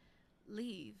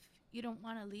leave. You don't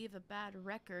want to leave a bad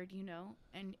record, you know,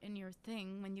 and in your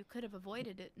thing when you could have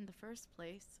avoided it in the first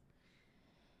place.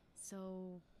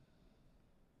 So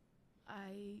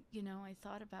I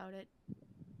thought about it,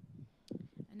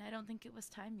 and I don't think it was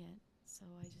time yet. So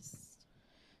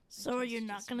So are you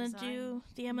not gonna do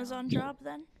the Amazon job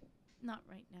then? Not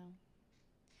right now.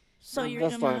 So you're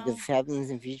that's gonna. not if happens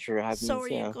in future happens. So are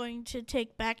you going to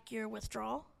take back your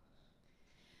withdrawal?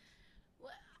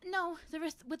 No,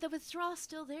 the withdrawal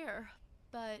still there,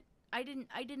 but I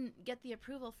didn't get the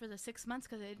approval for the 6 months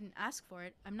because I didn't ask for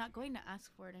it. I'm not going to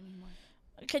ask for it anymore.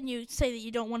 Can you say that you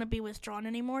don't want to be withdrawn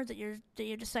anymore? That you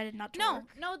decided not to?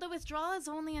 No, the withdrawal is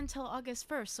only until August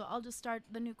 1st, so I'll just start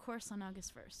the new course on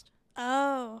August 1st.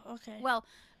 Oh, okay. Well,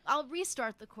 I'll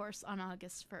restart the course on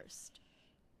August 1st.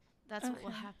 That's what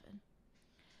will happen.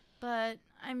 But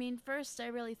I mean, first, I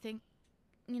really think,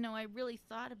 I really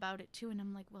thought about it too, and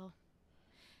I'm like, well.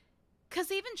 Because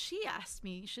even she asked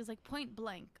me, she's like, point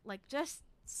blank, like, just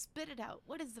spit it out.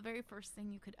 What is the very first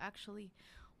thing you could actually,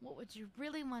 what would you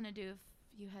really want to do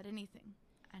if you had anything?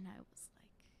 And I was like,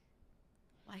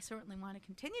 well, I certainly want to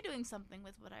continue doing something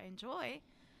with what I enjoy,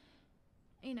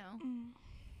 And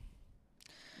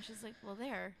she's like, well,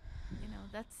 there,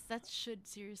 that should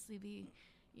seriously be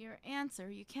your answer.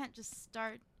 You can't just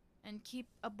start and keep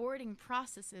aborting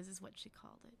processes, is what she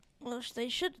called it. Well, they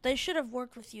should have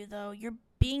worked with you, though. You're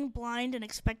being blind and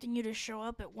expecting you to show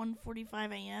up at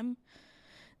 1:45 a.m.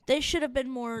 They should have been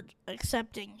more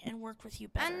accepting and worked with you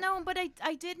better. And no, but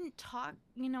I didn't talk,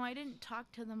 I didn't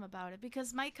talk to them about it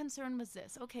because my concern was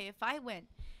this. Okay, if I went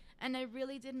and I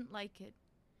really didn't like it,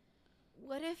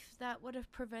 what if that would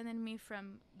have prevented me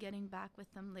from getting back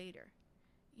with them later?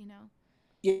 Yeah.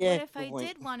 What if I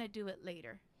did want to do it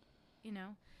later?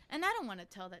 And I don't want to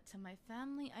tell that to my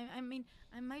family. I mean,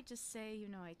 I might just say,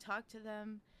 I talked to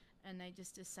them and I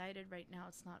just decided right now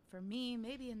it's not for me.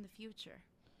 Maybe in the future,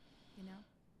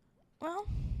 Well,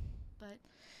 but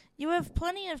you have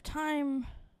plenty of time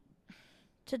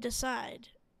to decide,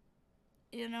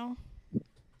 Yeah,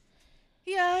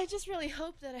 I just really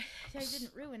hope that I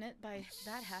didn't ruin it by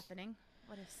that happening.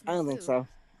 What if I don't think so.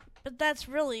 But that's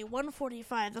really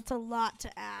 1:45. That's a lot to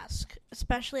ask,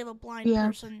 especially of a blind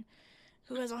person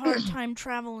who has a hard time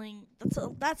traveling.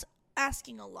 That's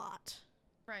asking a lot.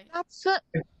 Right.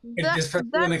 Especially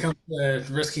when it comes to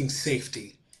risking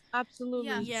safety.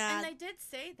 Absolutely. Yeah. And I did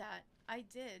say that. I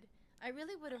did. I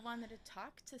really would have wanted to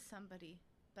talk to somebody,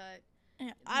 but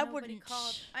I nobody wouldn't.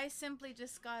 called. I simply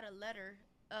just got a letter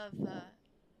of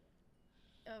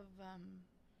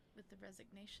with the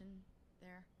resignation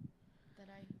there that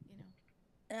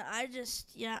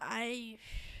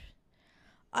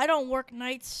I don't work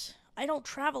nights. I don't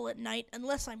travel at night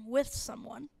unless I'm with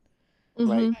someone.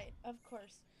 Right, of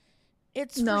course.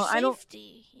 It's for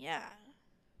safety. Yeah.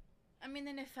 I mean,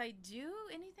 then if I do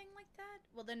anything like that,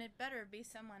 well, then it better be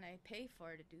someone I pay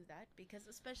for to do that, because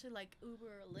especially like Uber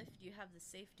or Lyft, you have the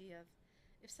safety of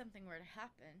if something were to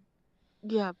happen.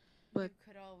 Yeah, but you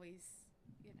could always,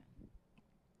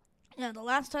 Yeah, the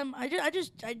last time I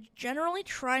generally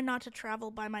try not to travel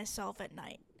by myself at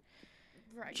night.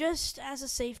 Right. Just as a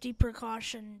safety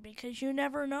precaution, because you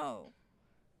never know.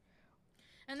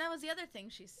 And that was the other thing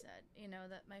she said,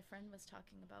 that my friend was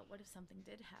talking about. What if something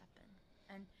did happen?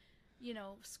 And,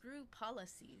 screw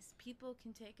policies. People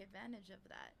can take advantage of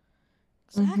that.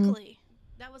 Exactly.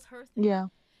 That was her thing. Yeah.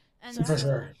 And For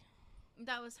sure.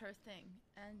 That was her thing.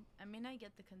 And, I mean, I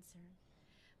get the concern.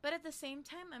 But at the same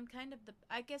time, I'm kind of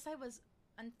I guess I was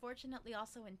unfortunately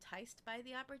also enticed by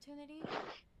the opportunity.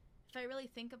 If I really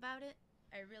think about it,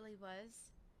 I really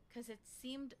was. Because it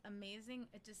seemed amazing.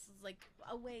 It just was like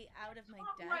a way out of my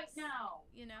debts. Right now.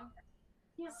 You know?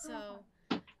 Yeah, so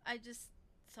I just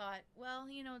thought, well,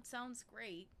 it sounds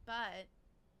great, but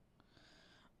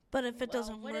if it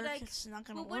doesn't work, it's not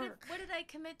going to work. What did I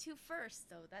commit to first,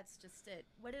 though? That's just it.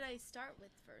 What did I start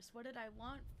with first? What did I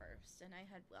want first? And I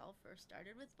had, first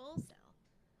started with Full Sail.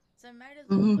 So I might as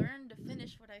well learn to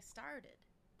finish what I started.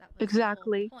 That was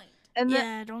exactly. the whole point.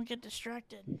 And don't get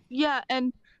distracted. Yeah,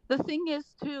 and the thing is,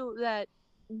 too, that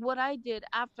what I did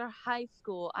after high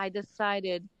school, I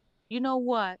decided, you know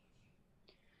what?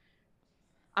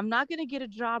 I'm not going to get a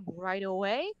job right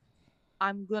away.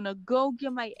 I'm going to go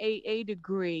get my AA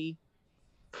degree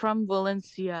from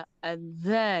Valencia and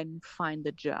then find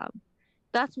the job.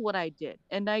 That's what I did.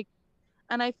 And I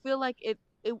feel like it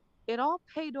all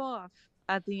paid off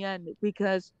at the end,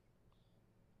 because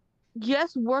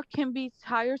yes, work can be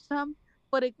tiresome,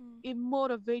 but it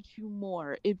motivates you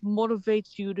more. It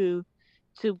motivates you to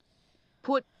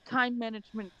put time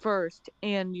management first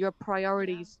and your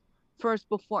priorities first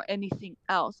before anything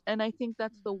else. And I think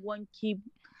that's the one key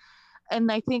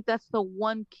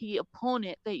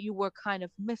opponent that you were kind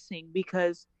of missing,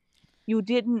 because you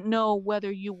didn't know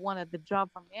whether you wanted the job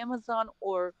from Amazon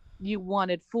or you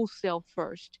wanted Full Sail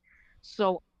first.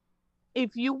 So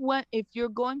if you're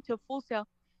going to Full Sail,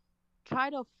 try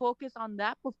to focus on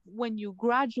that. When you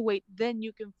graduate, then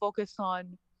you can focus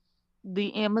on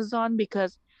the Amazon,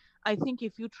 because I think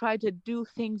if you try to do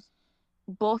things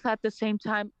both at the same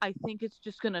time, I think it's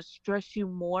just going to stress you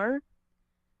more,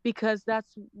 because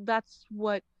that's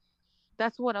what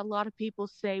a lot of people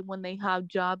say when they have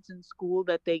jobs in school,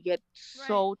 that they get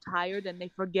so tired and they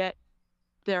forget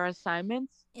their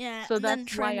assignments. Yeah, so and that's then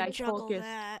trying why to I juggle focused.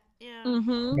 that. Yeah.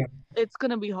 It's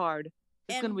going to be hard.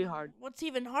 It's going to be hard. What's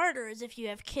even harder is if you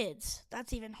have kids.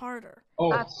 That's even harder.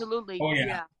 Oh, absolutely. Oh,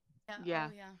 yeah. Yeah.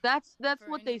 Oh, yeah. That's For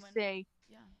what anyone. they say.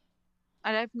 Yeah.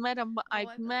 And I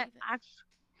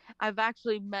I've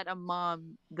actually met a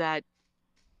mom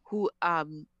who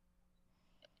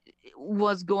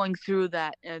was going through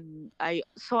that, and I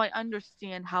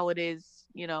understand how it is,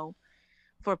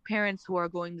 for parents who are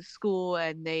going to school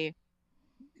and they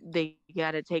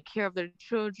got to take care of their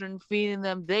children, feeding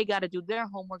them. They got to do their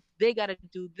homework.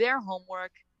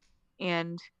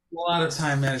 And a lot of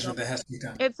time management that has to be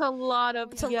done. It's a lot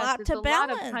of a lot to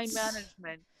balance. Lot of time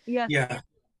management. Yes. Yeah.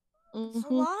 It's a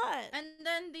lot. And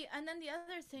then the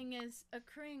other thing is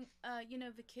accruing,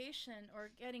 vacation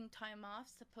or getting time off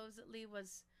supposedly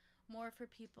was more for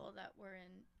people that were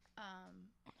in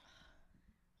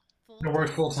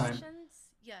full time.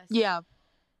 Yes. Yeah.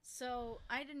 So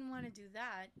I didn't want to do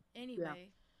that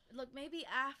anyway. Yeah. Look, maybe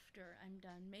after I'm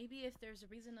done, maybe if there's a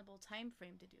reasonable time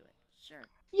frame to do it. Sure.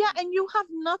 Yeah, and you have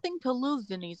nothing to lose,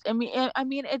 Denise. I mean,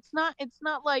 it's not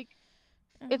like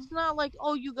it's not like,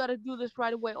 oh, you got to do this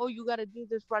right away. Oh, you got to do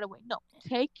this right away. No,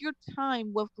 take your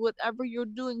time with whatever you're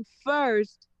doing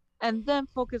first, and then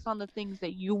focus on the things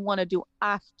that you want to do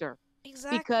after.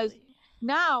 Exactly. Because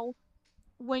now,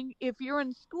 if you're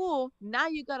in school, now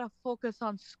you got to focus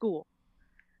on school.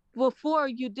 Before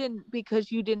you didn't,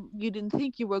 because you didn't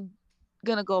think you were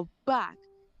gonna go back.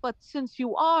 But since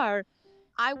you are,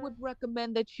 I would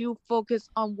recommend that you focus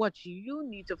on what you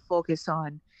need to focus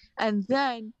on. And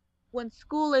then when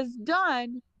school is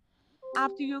done,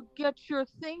 after you get your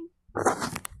thing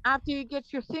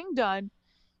done,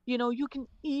 you can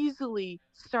easily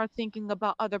start thinking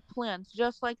about other plans,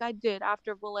 just like I did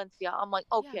after Valencia. I'm like,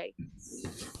 okay.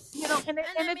 Yeah. And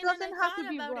it doesn't have to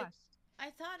be rushed. I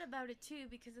thought about it too,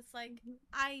 because it's like,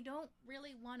 I don't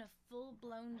really want a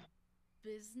full-blown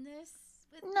business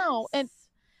with this.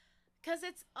 Because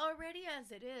it's already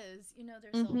as it is,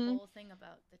 there's a whole thing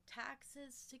about the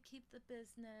taxes to keep the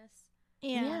business.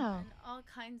 Yeah. And all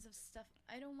kinds of stuff.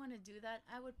 I don't want to do that.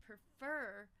 I would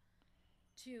prefer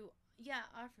to,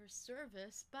 offer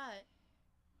service, but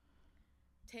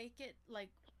take it like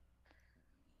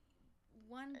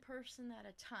one person at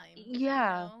a time.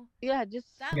 Yeah. Yeah,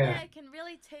 just that way I can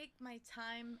really take my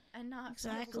time and not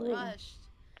feel rushed.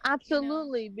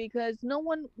 Absolutely, because no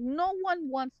one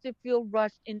wants to feel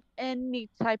rushed in any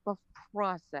type of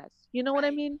process. You know what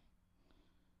I mean?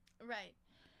 Right.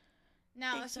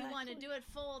 Now, if you want to do it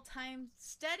full time,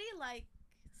 steady, like,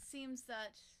 seems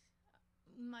that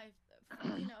my,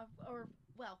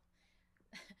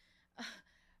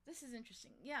 this is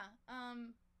interesting. Yeah.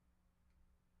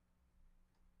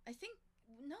 I think,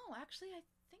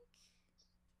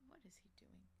 what is he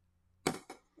doing?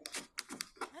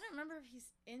 I don't remember if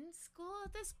he's in school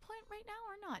at this point right now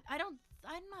or not.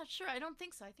 I'm not sure. I don't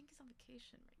think so. I think he's on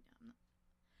vacation right now.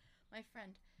 my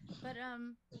friend. But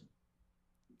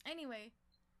anyway,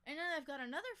 and then I've got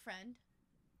another friend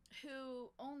who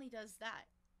only does that.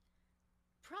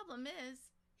 Problem is,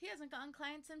 he hasn't gotten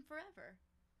clients in forever.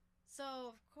 So,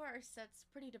 of course, that's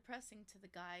pretty depressing to the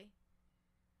guy.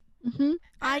 Mm-hmm.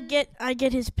 I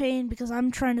get his pain because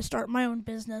I'm trying to start my own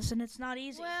business and it's not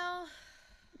easy. Well,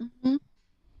 Mm-hmm.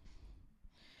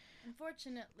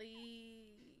 unfortunately,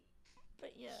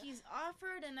 But yeah. he's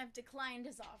offered and I've declined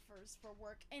his offers for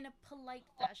work in a polite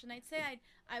fashion. I'd say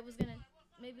I was gonna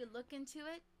maybe look into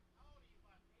it,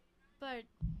 but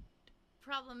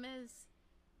problem is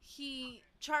he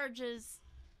charges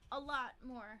a lot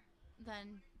more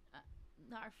than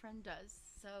our friend does.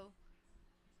 So,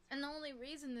 and the only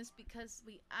reason is because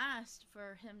we asked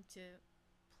for him to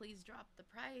please drop the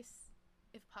price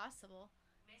if possible,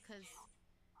 because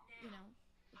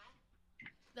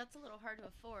that's a little hard to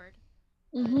afford.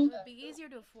 Mm-hmm. It would be easier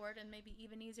to afford and maybe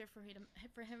even easier for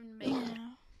him to make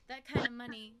that kind of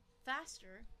money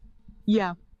faster.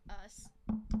 Yeah. Us.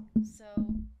 So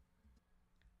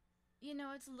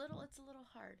it's a little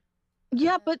hard.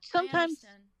 Yeah, but I sometimes,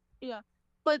 understand. yeah.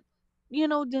 But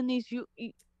Denise,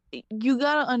 you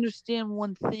gotta understand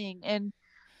one thing, and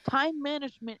time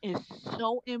management is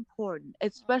so important,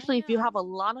 especially if you have a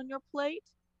lot on your plate.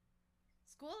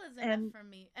 School is enough for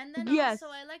me. And then yes.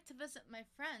 also I like to visit my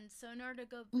friends. So in order to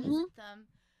go Mhm. visit them,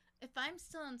 if I'm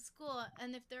still in school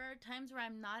and if there are times where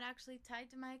I'm not actually tied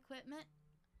to my equipment,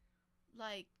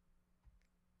 like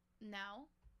now,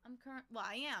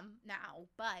 I am now,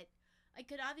 but I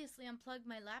could obviously unplug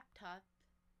my laptop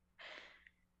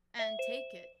and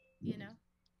take it,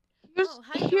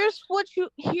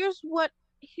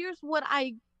 Here's what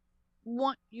I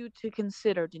want you to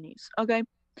consider, Denise. Okay,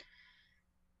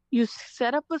 you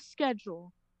set up a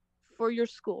schedule for your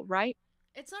school, right?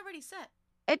 It's already set.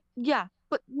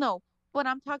 But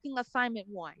I'm talking assignment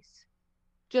wise,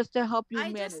 just to help you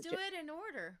manage it. I just do it in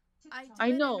order.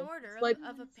 I know, in order like-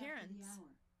 of appearance.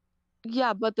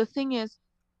 Yeah, but the thing is,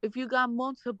 if you got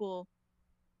multiple,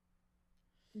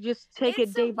 just take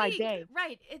it day by day.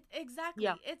 Right. Exactly.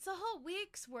 Yeah. It's a whole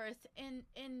week's worth in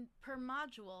per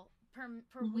module. Per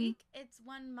Mhm. week, it's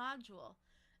one module.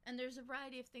 And there's a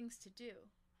variety of things to do.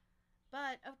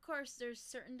 But of course, there's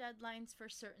certain deadlines for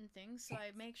certain things, so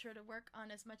I make sure to work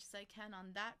on as much as I can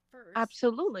on that first.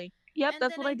 Absolutely. Yep, and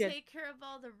that's then what I did. take care of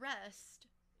all the rest,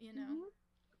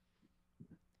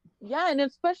 Yeah, and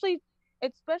especially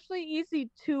easy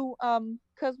to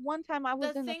because one time I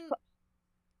was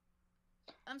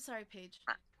I'm sorry, Paige.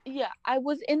 Yeah, I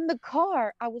was in the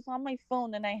car. I was on my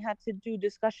phone and I had to do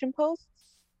discussion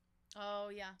posts. Oh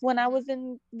yeah. When I was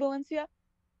in Valencia,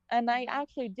 and I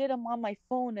actually did them on my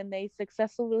phone, and they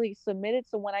successfully submitted.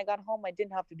 So when I got home, I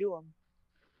didn't have to do them.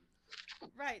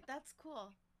 Right, that's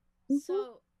cool. Mhm.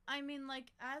 So I mean,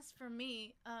 like, as for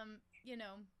me,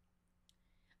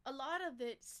 a lot of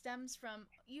it stems from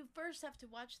you first have to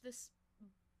watch this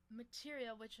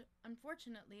material, which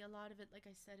unfortunately a lot of it, like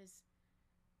I said, is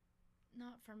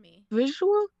not for me.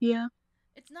 Visual? Yeah.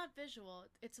 It's not visual.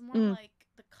 It's more like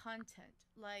the content.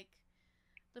 Like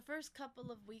the first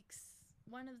couple of weeks,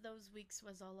 one of those weeks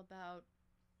was all about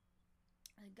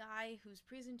a guy whose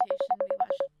presentation we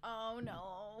watched. Oh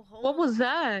no! What was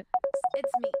that?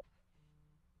 It's me.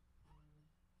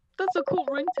 That's a cool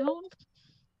ringtone.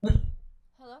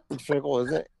 Hello? It's pretty cool,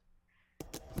 isn't it?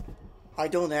 I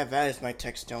don't have that as my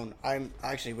text tone. I'm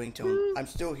actually ringtone. I'm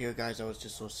still here, guys. I was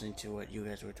just listening to what you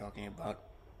guys were talking about.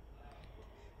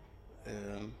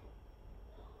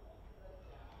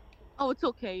 Oh, it's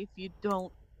okay if you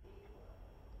don't.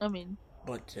 I mean.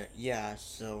 But yeah,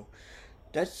 so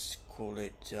that's cool.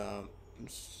 I'm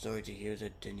sorry to hear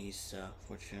that Denise,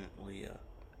 fortunately,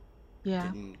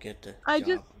 didn't get the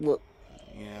job.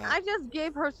 I just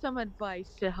gave her some advice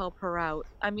to help her out.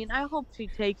 I mean, I hope she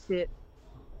takes it,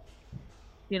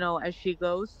 as she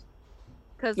goes.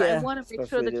 Because I want to make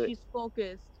sure that she's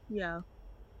focused. Yeah.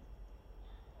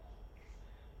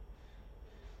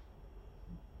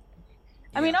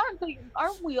 I mean,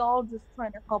 aren't we all just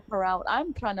trying to help her out?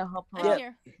 I'm trying to help her out. I'm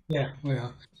here. Yeah, we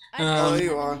are.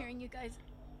 I'm hearing you guys.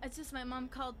 It's just my mom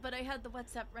called, but I had the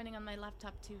WhatsApp running on my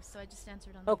laptop too, so I just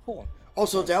answered on. Oh, cool.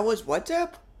 Also, that was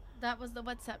WhatsApp? That was the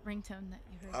WhatsApp ringtone that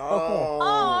you heard. Oh.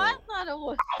 I thought it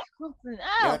was something else.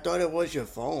 Yeah, I thought it was your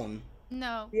phone.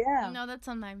 No. Yeah. No, that's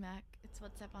on my Mac. It's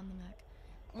WhatsApp on the Mac.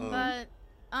 Oh. But,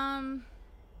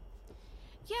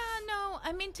 yeah, no,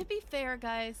 I mean, to be fair,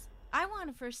 guys, I want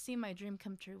to first see my dream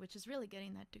come true, which is really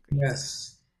getting that degree.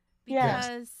 Yes.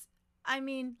 Because, I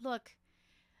mean, look,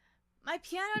 my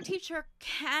piano teacher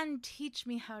can teach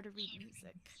me how to read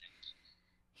music.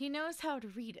 He knows how to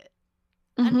read it.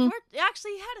 Mm-hmm.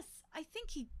 Actually, I think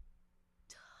he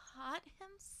taught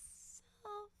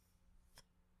himself.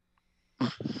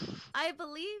 I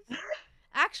believe.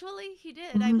 Actually, he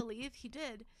did. I believe he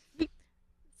did.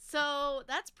 So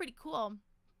that's pretty cool.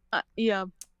 Yeah.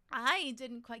 I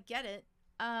didn't quite get it.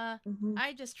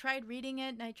 I just tried reading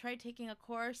it and I tried taking a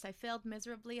course. I failed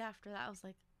miserably after that. I was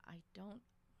like, I don't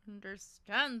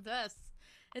understand this.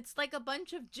 It's like a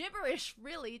bunch of gibberish,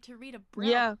 really, to read a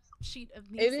braille sheet of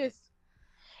music. It is.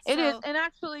 It is. And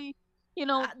actually, you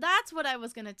know, that's what I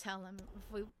was going to tell him.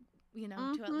 If we, you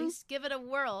know, to at least give it a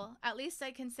whirl. At least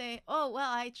I can say, oh, well,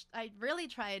 I really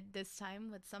tried this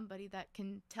time with somebody that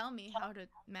can tell me how to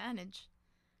manage.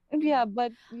 Yeah,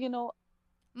 but, you know,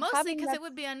 mostly because it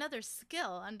would be another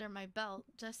skill under my belt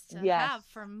just to have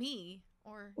for me,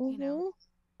 or, you know.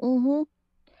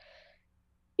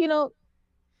 You know,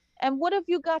 and what have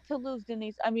you got to lose,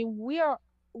 Denise? I mean,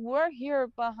 we're here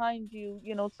behind you,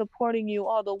 you know, supporting you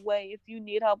all the way. If you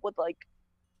need help with like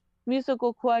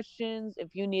musical questions, if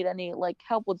you need any like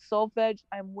help with solfege,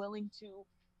 I'm willing to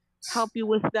help you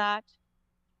with that.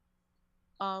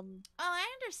 Oh, I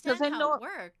understand how it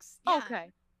works. Yeah.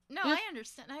 Okay. No, I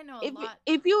understand. I know a lot.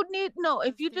 If you need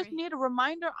if you just need a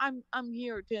reminder, I'm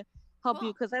here to help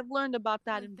you because I've learned about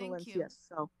that in Valencia.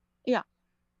 So yeah.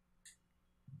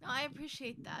 No, I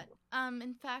appreciate that.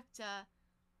 In fact,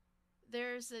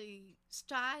 there's a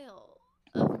style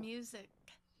of music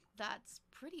that's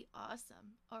pretty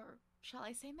awesome, or shall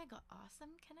I say mega awesome?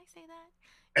 Can I say that?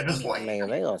 At this point,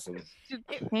 mega awesome.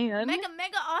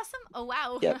 Mega awesome? Oh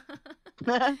wow. Yep.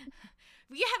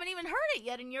 You haven't even heard it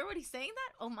yet, and you're already saying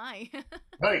that? Oh my.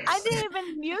 Nice. I didn't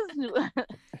even use it.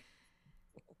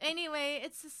 Anyway,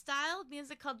 it's a style of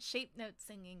music called shape note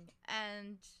singing,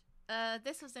 and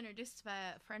this was introduced by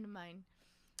a friend of mine,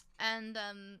 and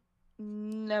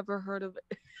never heard of it.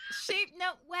 Shape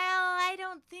note. Well, I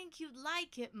don't think you'd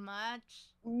like it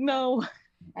much. No.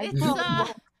 It's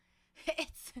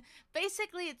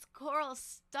basically it's choral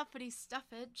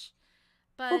stuffage,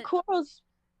 but well, chorals.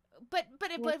 But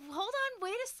hold on,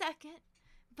 wait a second.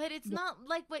 But it's not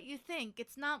like what you think.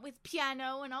 It's not with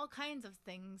piano and all kinds of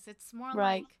things. It's more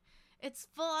like it's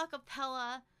full a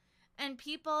cappella, and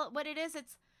people. What it is,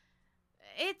 it's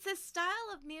a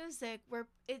style of music where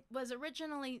it was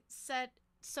originally set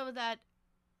so that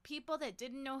people that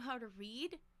didn't know how to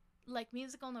read, like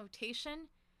musical notation,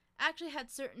 actually had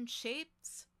certain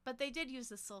shapes, but they did use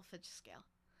the solfege scale.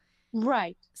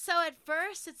 Right. So at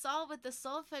first it's all with the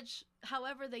solfege,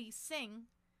 however they sing,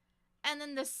 and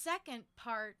then the second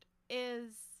part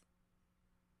is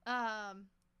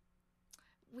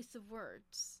with the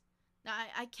words. Now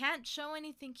I can't show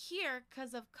anything here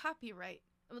because of copyright.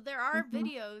 Well, there are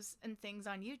videos and things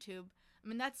on YouTube. I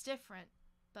mean, that's different,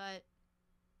 but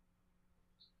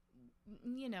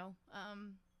you know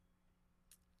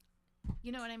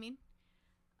what I mean?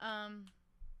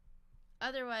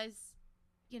 Otherwise,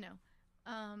 you know,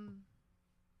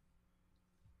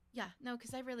 yeah, no,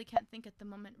 because I really can't think at the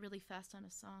moment really fast on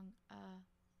a song,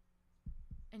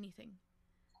 anything,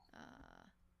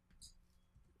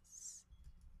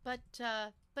 but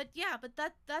yeah, but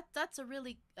that's a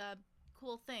really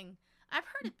cool thing. I've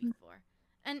heard it before,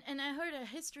 and I heard a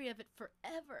history of it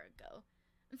forever ago.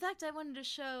 In fact, I wanted to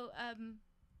show,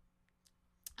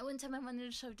 one time I wanted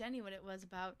to show Denny what it was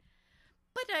about,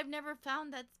 but I've never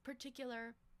found that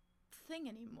particular thing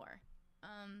anymore.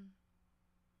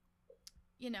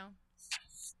 You know,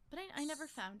 but I never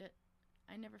found it.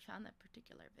 I never found that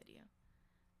particular video.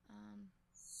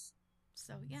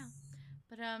 So yeah,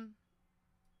 but I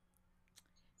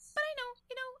know,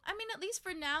 I mean, at least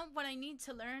for now, what I need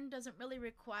to learn doesn't really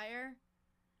require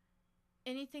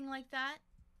anything like that.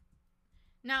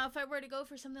 Now, if I were to go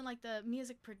for something like the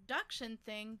music production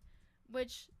thing,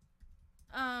 which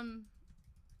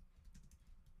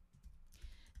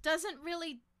doesn't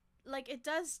really, like, it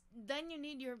does, then you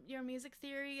need your music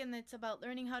theory, and it's about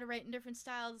learning how to write in different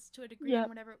styles to a degree and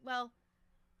whatever. Well,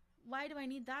 why do I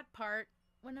need that part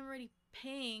when I'm already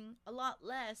paying a lot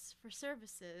less for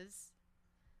services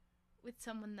with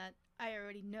someone that I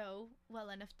already know well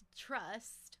enough to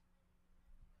trust?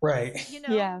 Right. You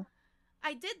know? Yeah.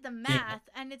 I did the math,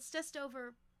 and it's just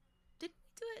over, didn't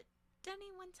we do it, Denny,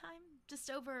 one time?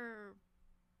 Just over,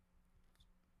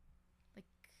 like,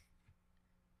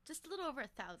 just a little over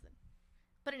 1,000,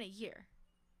 but in a year.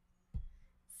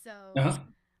 So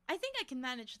I think I can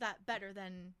manage that better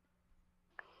than,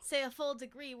 say, a full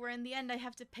degree, where in the end I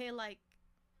have to pay, like,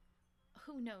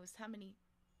 who knows how many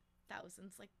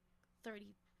thousands, like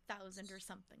 30,000 or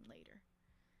something later.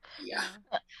 Yeah.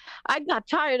 I got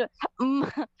tired of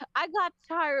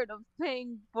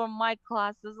paying for my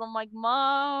classes. I'm like,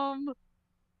 Mom,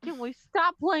 can we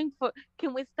stop paying for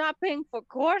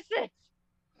courses?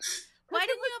 Why It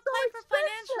didn't was you so apply for expensive.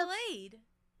 financial aid?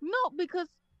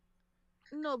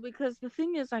 No, because the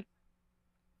thing is, like,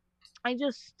 I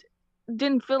just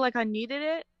didn't feel like I needed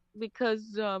it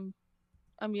because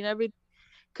I mean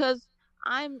because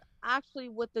I'm actually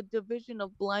with the Division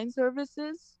of Blind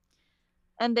Services,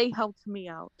 and they helped me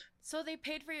out. So they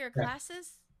paid for your Yeah.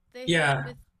 classes? They Yeah. helped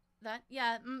with that?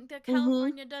 Yeah, the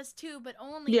California does too, but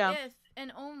only Yeah. if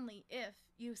and only if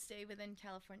you stay within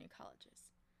California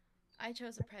colleges. I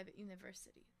chose a private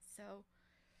university, so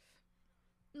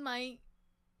my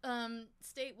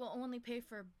state will only pay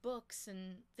for books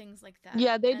and things like that.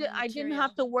 Yeah, they and did. I didn't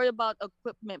have material. to worry about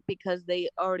equipment because they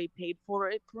already paid for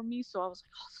it for me. So I was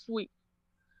like, oh, sweet.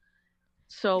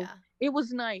 So Yeah. it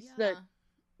was nice that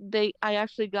I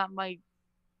actually got my,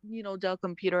 Dell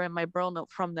computer and my Braille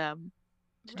note from them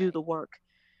to do the work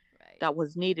that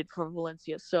was needed for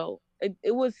Valencia. So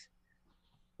it was,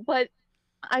 but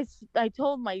I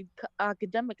told my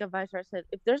academic advisor, I said,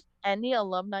 if there's any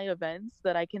alumni events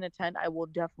that I can attend, I will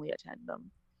definitely attend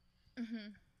them.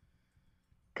 Mhm.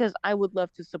 Because I would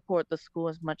love to support the school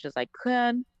as much as I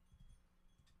can.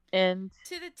 And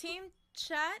to the team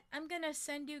chat, I'm gonna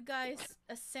send you guys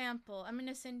a sample. I'm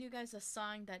gonna send you guys a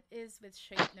song that is with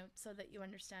shape notes so that you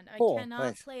understand. Cool, I cannot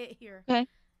nice. play it here. Okay.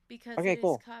 Because Okay, it is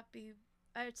cool.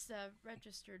 it's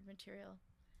registered material.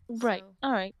 Right. So,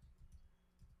 All right.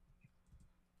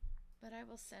 but I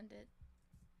will send it.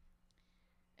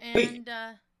 And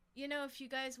if you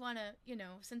guys want to,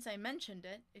 since I mentioned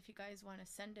it, if you guys want to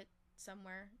send it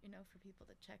somewhere, for people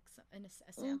to check a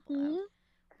sample out,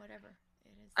 whatever it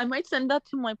is. I might send that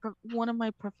to one of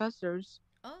my professors.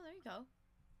 Oh, there you go.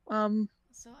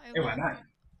 So why not?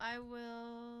 I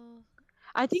will.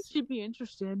 I think she'd be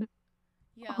interested.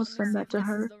 Yeah, I'll send that to this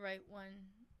her. is the right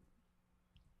one.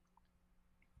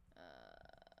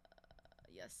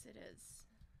 Yes, it is.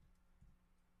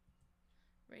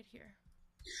 Right here.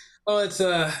 Well, it's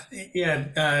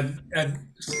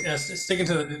sticking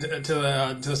to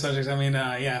the subject. I mean,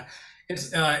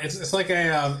 it's like it's like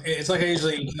I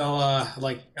usually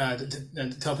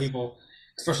tell people,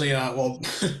 especially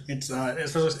it's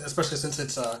especially since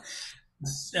it's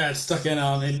stuck in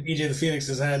EJ the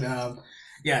Phoenix's head.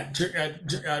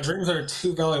 Dreams are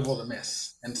too valuable to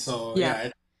miss, and so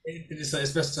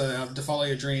it's best to follow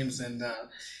your dreams and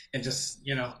just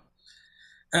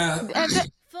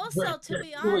Full Sail, to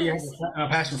be do what you have honest, a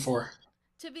passion for.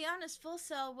 To be honest, Full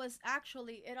Sail was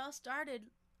actually, it all started,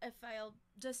 if I'll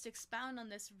just expound on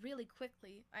this really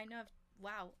quickly. I know,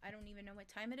 wow, I don't even know what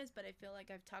time it is, but I feel like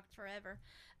I've talked forever.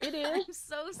 It is. I'm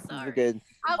so sorry. You're good.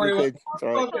 You're good. It's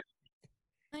all right.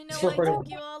 I know I took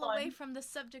you all away from the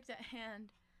subject at hand.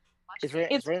 It's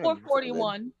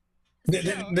 4:41.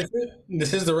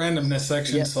 This is the randomness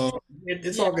section, so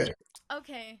it's all good.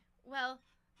 Okay, well,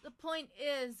 the point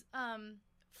is,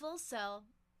 Full Sail,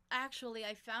 actually,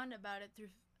 I found about it through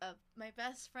my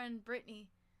best friend Brittany.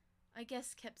 I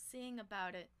guess kept seeing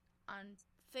about it on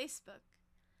Facebook,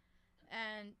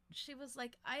 and she was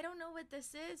like, I don't know what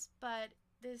this is, but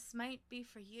this might be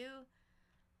for you.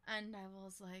 And I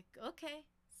was like, okay.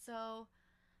 So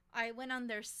I went on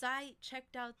their site,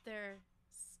 checked out their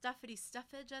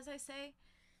stuffage, as I say,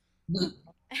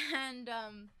 and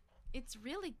it's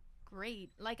really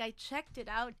great. Like, I checked it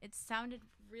out, it sounded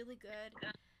really good.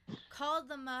 Called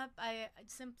them up. I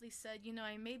simply said,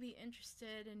 I may be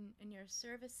interested in your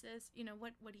services.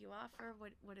 What do you offer?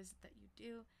 What is it that you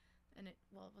do? And it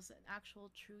was an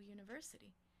actual true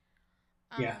university.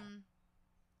 And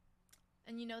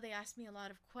they asked me a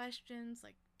lot of questions,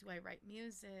 like, do I write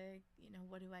music?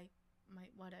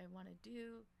 What I want to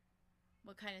do?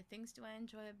 What kind of things do I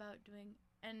enjoy about doing?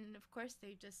 And of course,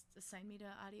 they just assigned me to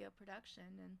audio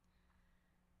production, and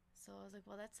so I was like,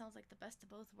 well, that sounds like the best of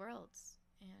both worlds.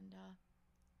 And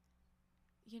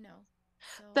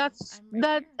so that's I'm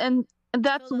right here. and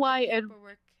that's Filled out why the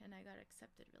paperwork, and I got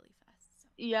accepted really fast. So.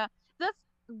 Yeah,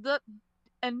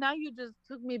 and now you just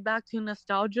took me back to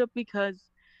nostalgia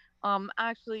because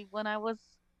actually when it was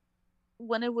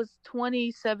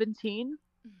 2017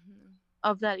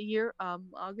 of that year,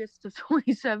 August of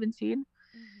 2017,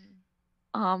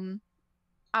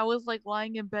 I was like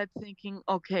lying in bed thinking,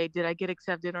 okay, did I get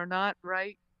accepted or not,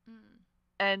 right?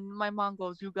 And my mom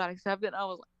goes, you got accepted? I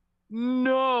was like,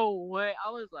 no way.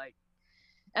 I was like,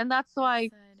 and that's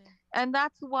why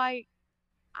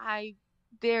I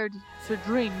dared to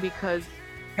dream, because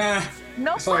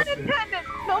no pun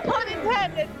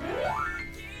intended,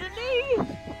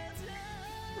 Denise.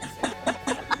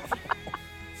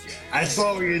 I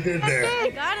saw what you did there.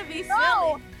 You gotta be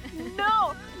silly.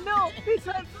 No,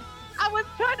 because I was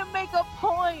trying to make a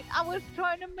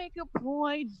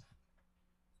point.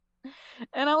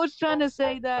 And I was trying to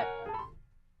say that.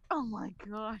 Oh my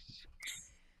gosh.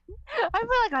 I feel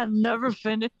like I've never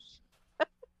finished.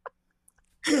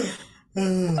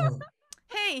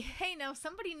 Hey, no,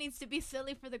 somebody needs to be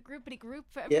silly for the groupity group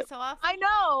for every Yep. so often. I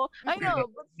know. But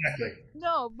Exactly.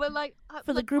 no, but like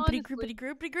For the like, groupity honestly- groupity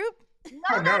groupity group?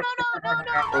 No, not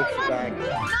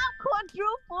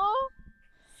quadruple.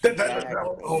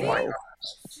 Oh my god.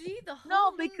 See, the whole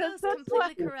No, lingo's because that's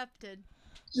completely why- corrupted.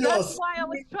 That's why I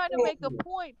was trying to make a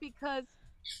point, because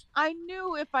I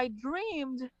knew if I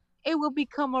dreamed, it would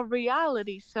become a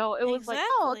reality. So it was like,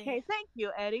 oh, Exactly. okay, thank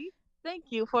you, Eddie.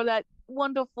 Thank you for that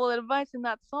wonderful advice in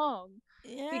that song.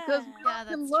 Yeah. Because we Yeah, all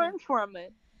can that's learn true. from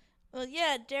it. Well,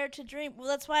 yeah, dare to dream. Well,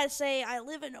 that's why I say I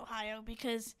live in Ohio,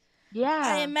 because Yeah.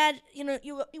 I imagine, you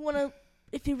want to,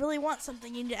 if you really want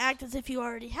something, you need to act as if you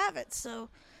already have it. So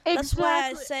that's why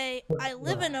I say I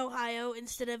live in Ohio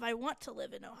instead of I want to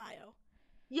live in Ohio.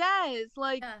 Yes,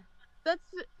 like Yeah. that's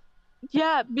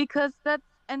because that's,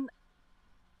 and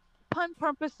pun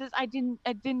purposes, I didn't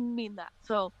mean that.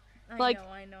 So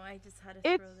I know. I just had to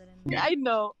it's throw that in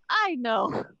there. I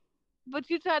know. But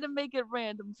you try to make it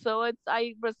random, so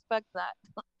I respect that.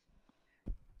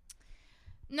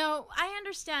 No, I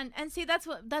understand. And see, that's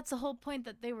the whole point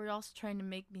that they were also trying to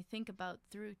make me think about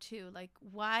through too. Like,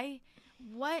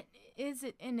 what is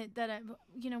it in it that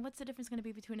what's the difference going to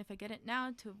be between if I get it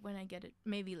now to when I get it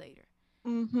maybe later?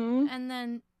 Mm-hmm. And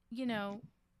then,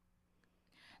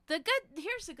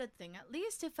 here's the good thing. At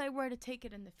least if I were to take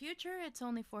it in the future, it's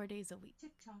only 4 days a week.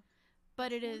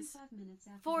 But it is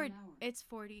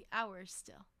 40 hours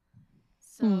still.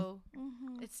 So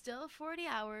it's still 40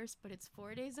 hours, but it's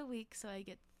 4 days a week, so I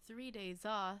get 3 days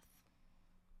off.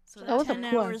 So That was that's a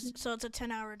 10 plus. hours. So it's a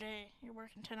 10-hour day. You're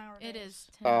working 10-hour days. it is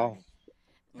 10 Oh. hours.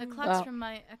 The clock's Oh. from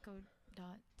my Echo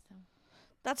Dot. So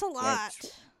That's a lot.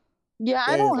 That's- Yeah,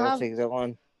 I That don't is have. also a good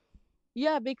one.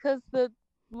 Yeah, because the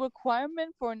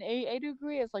requirement for an AA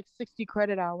degree is like 60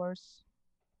 credit hours.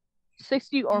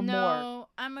 60 or more. no,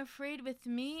 I'm afraid with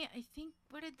me, I think,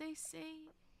 what did they say?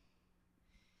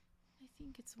 I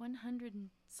think it's 100 and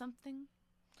something.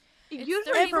 It's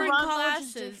Usually 31 every around college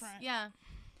is classes. different. Yeah,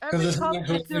 every this is college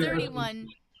actually is different. 31.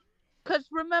 Because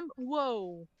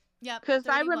whoa. Yeah, Because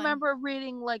I 31. remember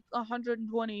reading like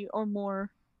 120 or more,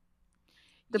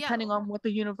 depending on what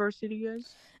the university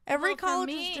is. Every Well, for college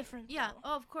me, is different. Yeah, though.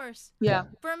 oh, of course. Yeah.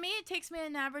 For me, it takes me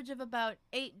an average of about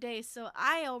 8 days. So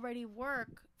I already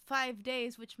work 5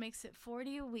 days, which makes it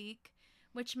 40 a week,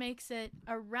 which makes it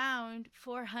around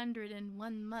 400 in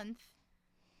 1 month.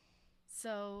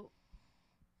 So,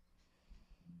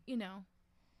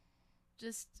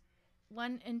 just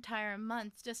one entire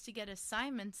month just to get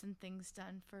assignments and things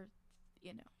done for,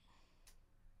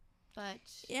 But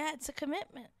Yeah, it's a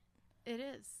commitment. it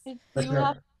is. You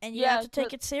have, And you Yeah, have to take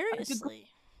but it seriously.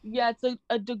 yeah, it's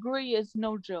a degree is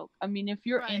no joke. I mean, if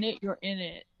you're in Right. it, you're in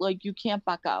it. Like, you can't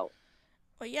back out.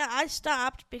 Well, yeah, I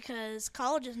stopped because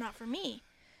college is not for me.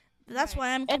 That's Right.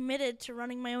 why I'm committed to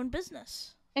running my own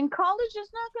business. And college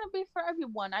is not going to be for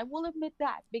everyone. I will admit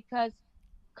that, because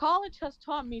college has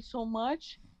taught me so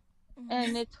much,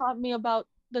 and it taught me about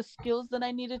the skills that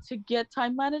I needed to get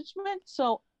time management.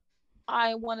 So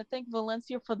I want to thank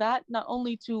Valencia for that, not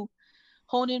only to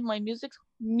hone in my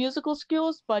musical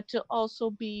skills, but to also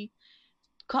be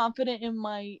confident in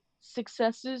my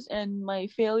successes and my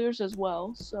failures as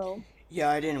well. So Yeah,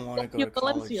 I didn't want to Thank go you, to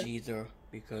college Valencia. either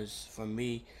because for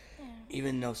me,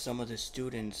 even though some of the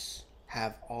students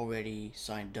have already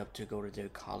signed up to go to their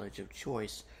college of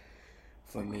choice,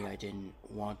 for me, I didn't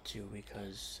want to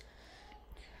because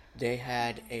they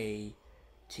had a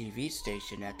TV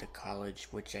station at the college,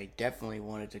 which I definitely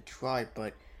wanted to try,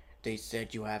 but they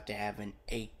said you have to have an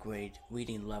 8th grade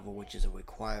reading level, which is a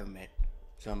requirement.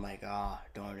 So I'm like,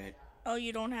 darn it. Oh,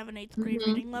 you don't have an 8th grade Mhm.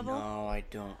 reading level? No, I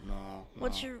don't know.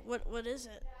 What's no. your what is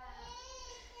it?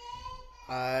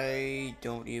 I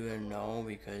don't even know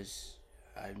because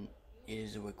it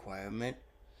is a requirement.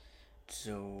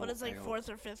 So. What is I like don't- 4th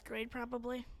or 5th grade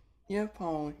probably? Yeah,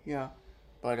 probably. Yeah,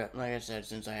 but like I said,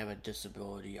 since I have a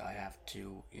disability, I have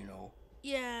to,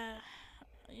 Yeah.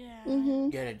 Yeah. Mm-hmm.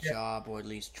 get a job or at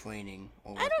least training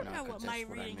or I don't whatnot, know 'cause what my that's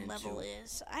what I'm reading level into.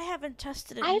 is. I haven't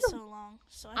tested it I in don't- so long,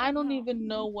 so I don't know. even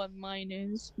know what mine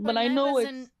is, When but I know was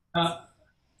it's. in-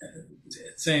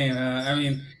 Same. I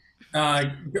mean,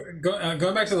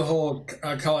 going back to the whole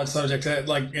college subject, this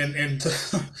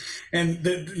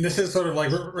is sort of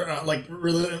like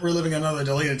reliving another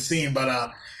deleted scene,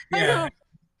 but yeah,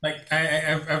 like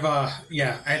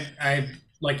I've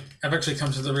I've actually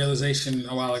come to the realization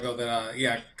a while ago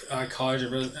that college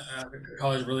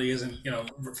really isn't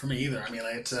for me either. I mean,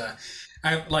 like, it's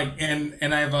I like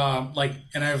and I've I'm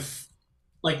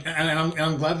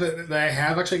glad that I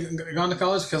have actually gone to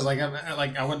college, because I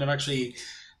wouldn't have actually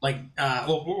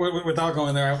without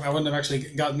going there, I wouldn't have actually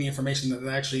gotten the information that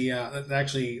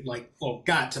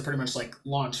got to pretty much like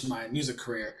launch my music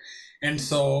career. And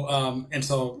so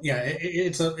yeah,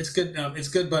 it's good,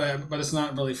 but it's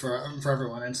not really for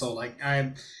everyone. And so like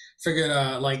I figured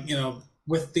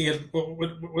with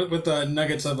the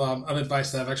nuggets of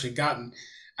advice that I've actually gotten,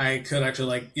 I could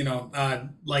actually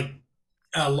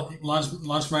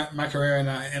launch my career,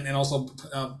 and also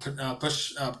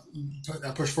push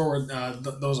forward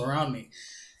those around me.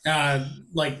 And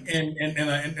the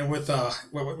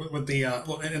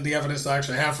evidence I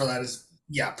actually have for that is,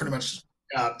 yeah, pretty much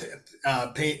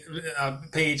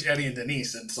Paige, Eddie, and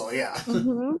Denise. And so yeah.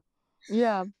 Mm-hmm.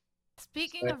 Yeah.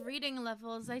 Speaking of reading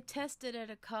levels, I tested at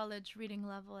a college reading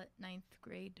level at 9th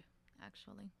grade,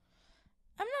 actually.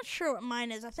 I'm not sure what mine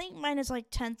is. I think mine is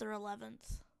like 10th or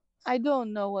 11th. I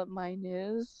don't know what mine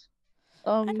is.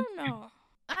 I don't know.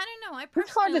 I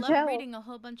personally love reading a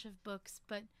whole bunch of books,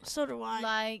 but so do I.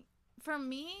 Like, for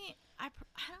me, I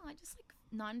don't know, I just like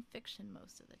nonfiction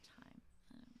most of the time.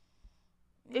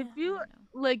 If you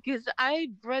like, cause I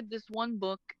read this one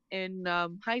book in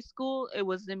high school. It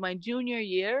was in my junior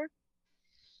year,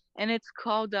 and it's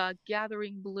called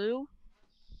Gathering Blue.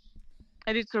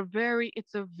 And it's a very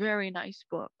nice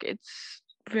book. It's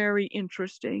very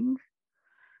interesting.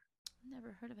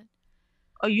 Never heard of it.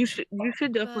 Oh, you should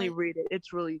definitely read it.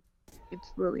 It's really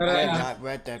I have not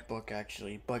read that book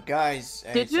actually, but guys,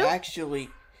 Did you? actually,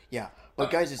 yeah,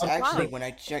 but guys, it's actually when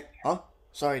I check. Oh,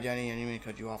 sorry, Danny, I didn't mean to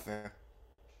cut you off there.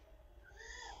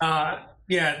 I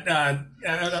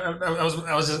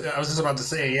was just about to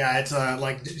say, yeah, it's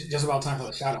just about time for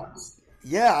the shout outs.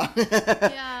 Yeah.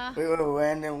 Yeah. We were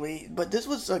randomly, but this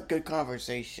was a good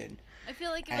conversation. I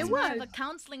feel like it was more of a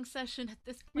counseling session at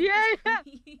this point. Yeah.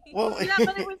 Well, yeah,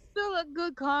 but it was still a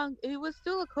good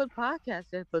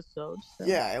podcast episode. So.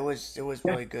 Yeah, it was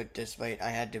really good. Despite I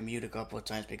had to mute a couple of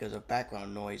times because of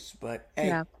background noise, but hey,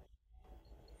 yeah.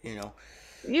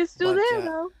 You're still there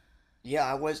though.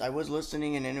 Yeah, I was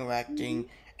listening and interacting,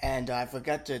 and I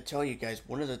forgot to tell you guys,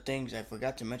 one of the things I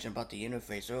forgot to mention about the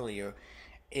interface earlier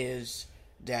is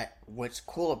that what's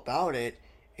cool about it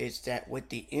is that with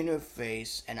the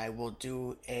interface, and I will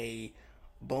do a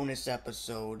bonus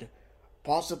episode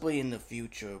possibly in the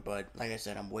future, but like I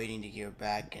said, I'm waiting to hear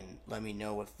back and let me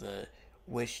know if the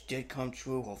wish did come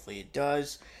true. Hopefully it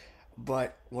does.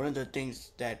 But one of the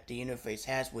things that the interface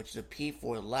has, which the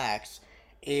P4 lacks,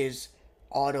 is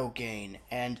auto gain,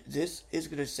 and this is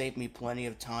going to save me plenty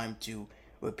of time to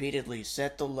repeatedly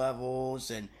set the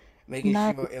levels and making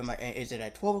sure, is it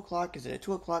at 12 o'clock, is it at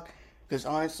 2 o'clock? Because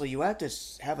honestly, you have to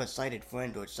have a sighted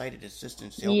friend or sighted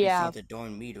assistant to help you see the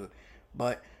darn meter.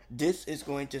 But this is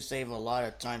going to save a lot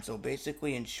of time. So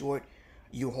basically, in short,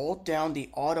 you hold down the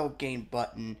auto gain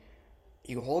button,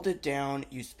 you hold it down,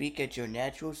 you speak at your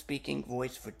natural speaking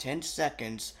voice for 10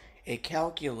 seconds, it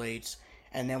calculates,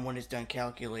 and then when it's done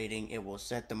calculating, it will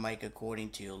set the mic according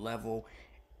to your level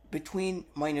between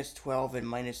minus 12 and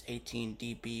minus 18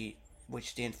 dB,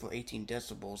 which stands for 18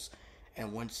 decibels.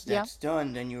 And once that's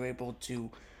done, then you're able to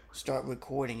start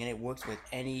recording, and it works with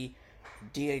any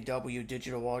DAW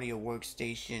digital audio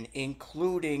workstation,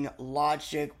 including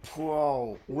Logic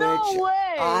Pro, which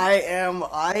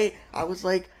I was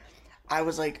like,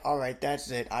 all right,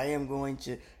 that's it. I am going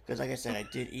to, because like I said, I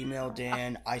did email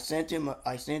Dan. I sent him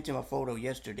a photo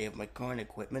yesterday of my current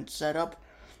equipment setup,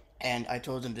 and I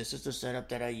told him this is the setup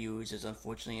that I use. It's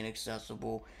unfortunately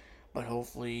inaccessible, but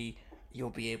hopefully you'll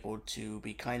be able to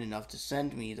be kind enough to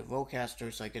send me the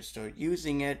Vocaster so I could start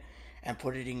using it and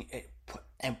put it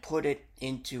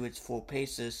into its full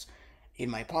paces in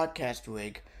my podcast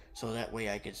rig, so that way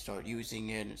I could start using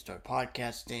it and start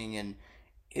podcasting, and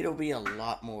it'll be a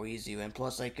lot more easier. And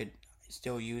plus, I could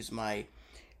still use my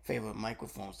favorite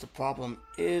microphones. The problem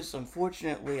is,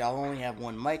 unfortunately, I'll only have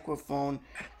one microphone,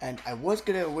 and I was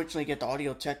going to originally get the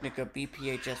Audio-Technica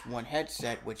BPHS-1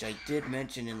 headset, which I did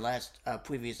mention in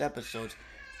previous episodes,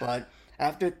 but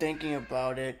after thinking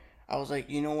about it, I was like,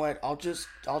 you know what, I'll just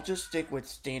stick with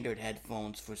standard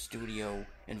headphones for studio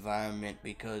environment,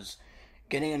 because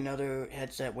getting another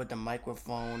headset with a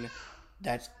microphone,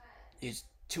 is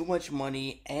too much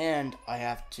money, and I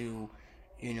have to,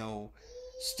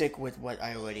 stick with what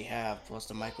I already have, plus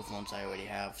the microphones I already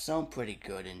have sound pretty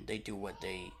good, and they do what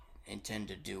they intend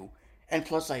to do. And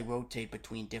plus, I rotate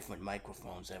between different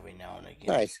microphones every now and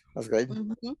again. Nice. That's good.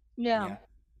 Mm-hmm. Yeah.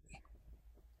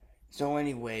 So,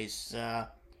 anyways,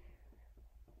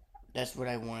 that's what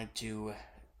I wanted to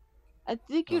I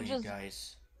think tell you you just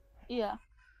guys. yeah.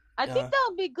 I think Uh, that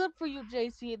would be good for you,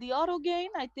 JC. The auto gain,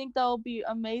 I think that would be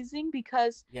amazing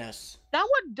because yes. that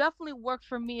would definitely work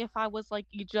for me if I was like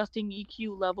adjusting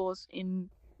EQ levels in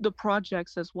the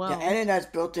projects as Yeah, well. and it has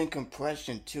built-in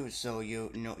compression too, so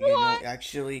What?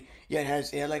 actually, yeah, it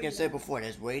has, yeah, like I said before, it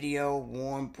has radio,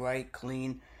 warm, bright,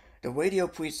 clean. The radio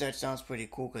preset sounds pretty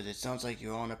cool because it sounds like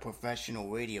you're on a professional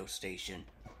radio station.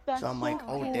 So That's I'm so like,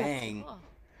 oh cool. dang. Cool.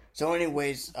 So,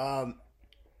 anyways,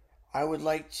 I would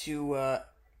like to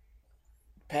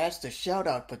pass the shout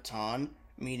out baton,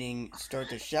 meaning start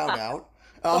the shout out.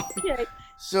 Okay.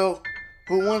 So,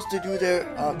 who wants to do their?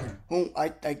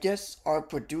 I guess our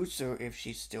producer, if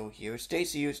she's still here.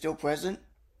 Stacy, you still present?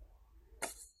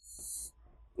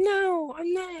 No,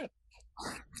 I'm not.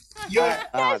 You're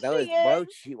That was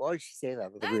she is. why would she say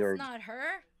that? That's That's weird. not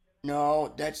her.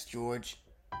 No, that's George.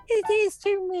 It is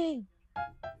to me.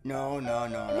 No.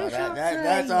 That's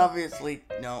That's outside. obviously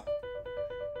no.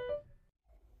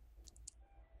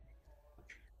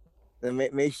 Then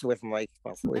maybe she with Mike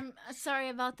possibly. I'm sorry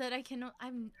about that.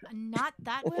 I'm not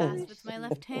that fast with my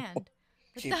left hand.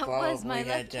 But She that was my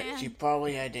probably had left to. hand. She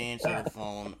probably had to answer the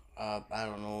phone. I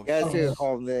don't know. Yeah, that's a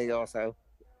call me also.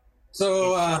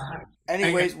 so.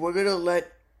 Anyways, we'll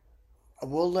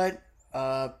let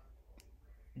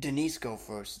Denise go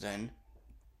first then.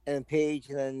 And Paige,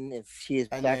 and then if she is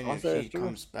And back then also. if she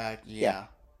comes back, yeah.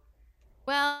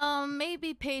 Well,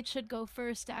 maybe Paige should go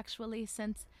first, actually,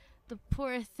 since the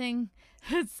poor thing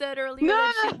had said earlier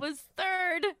that she was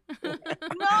third.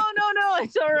 No,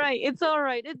 it's all right. It's all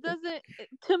right. It doesn't.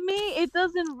 To me, it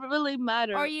doesn't really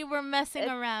matter. Or you were messing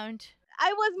around.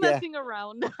 I was messing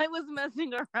around. I was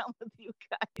messing around with you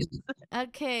guys.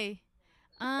 Okay.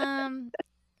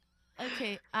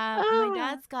 Okay. My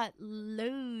dad's got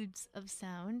loads of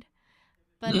sound,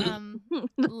 but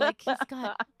like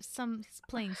he's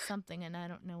playing something, and I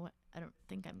don't know what. I don't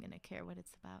think I'm gonna care what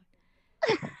it's about.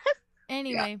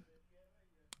 Anyway,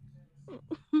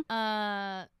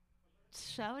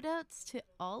 shout outs to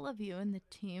all of you in the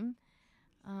team.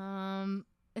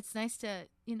 It's nice to,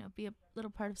 be a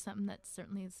little part of something that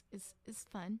certainly is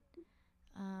fun.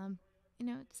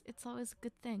 It's always a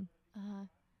good thing.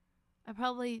 I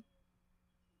probably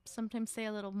sometimes say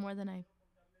a little more than I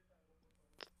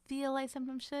feel I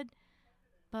sometimes should,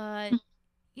 but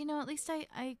at least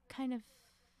I kind of,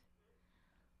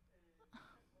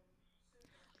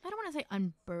 I don't want to say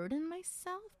unburden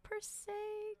myself per se,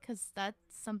 because that's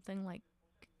something like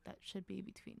that should be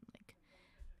between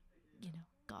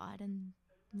God and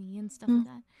me and stuff like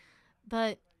that.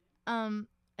 But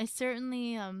I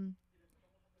certainly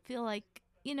feel like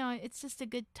it's just a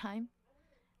good time,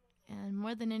 and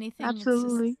more than anything,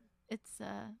 Absolutely. it's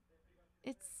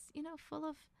full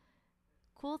of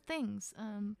cool things,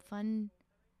 fun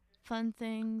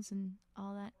things and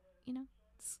all that.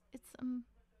 It's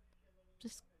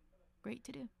just great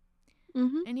to do.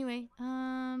 Anyway,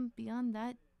 beyond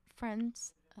that,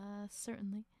 friends,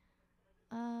 certainly.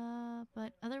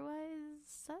 But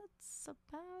otherwise, that's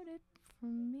about it for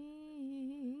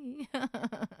me.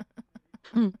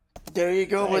 There you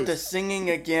go with the singing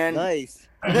again. Nice.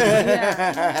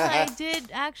 I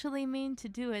did actually mean to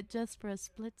do it just for a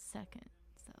split second.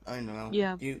 So. I know.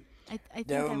 Yeah. I think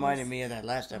That reminded me of that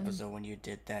last episode when you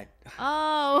did that.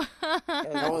 Oh.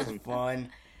 That was fun.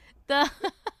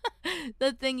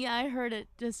 The thing, yeah, I heard it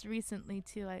just recently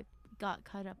too. I got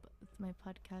caught up with my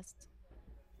podcast,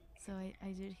 so I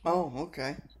did hear. Oh,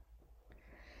 okay.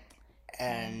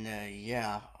 And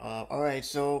all right.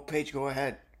 So Paige, go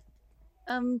ahead.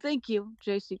 Thank you,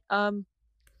 JC.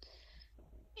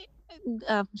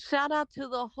 Shout out to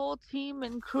the whole team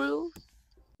and crew.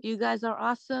 You guys are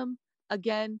awesome.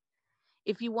 Again,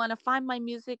 if you want to find my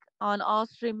music on all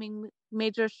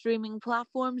major streaming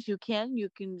platforms, you can. You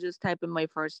can just type in my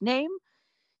first name,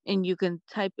 and you can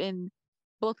type in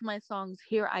both my songs,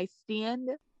 Here I Stand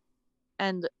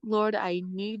and Lord, I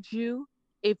Need You.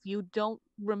 If you don't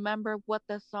remember what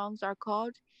the songs are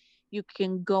called, you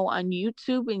can go on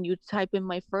YouTube and you type in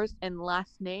my first and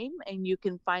last name, and you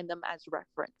can find them as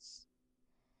reference.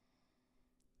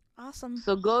 Awesome.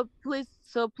 So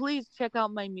please check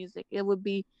out my music. It would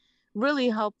be really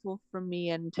helpful for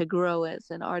me and to grow as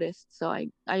an artist. So I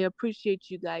appreciate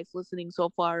you guys listening so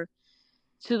far.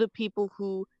 To the people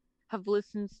who have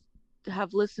listened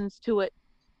to it.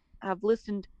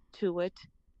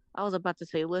 I was about to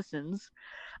say listens.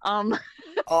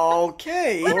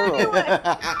 Okay. Anyway,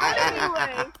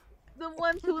 the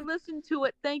ones who listen to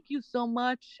it, thank you so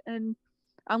much, and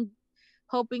I'm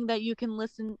hoping that you can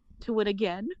listen to it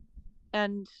again.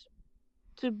 And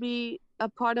to be a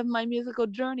part of my musical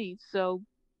journey. So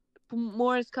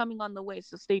more is coming on the way.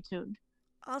 So stay tuned.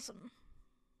 Awesome.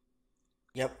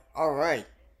 Yep. All right.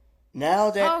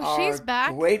 Now that Oh, she's our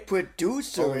back. great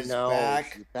producer Oh is no,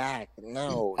 back, she's back.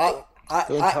 No. George,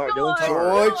 Don't tell her. Don't tell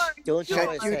her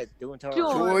I George, said. Don't tell her.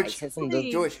 George, I said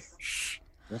something. George. Shh.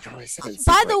 Don't tell her I said. It's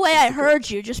By secret. the way, It's I secret. heard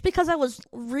you. Just because I was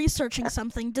researching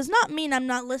something does not mean I'm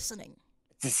not listening.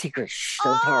 It's a secret. Shh.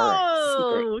 Don't tell her.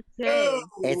 It's a secret.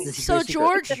 Okay. It's a So, secret.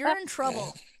 George, you're in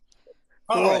trouble.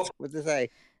 Uh-oh. What'd they say?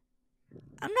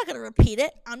 I'm not going to repeat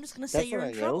it. I'm just going to say That's you're what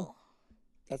in I know. trouble.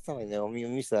 That's not I know. I'm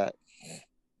used to that.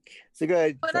 So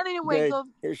good. But anyway, good. go.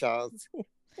 Here's Charles.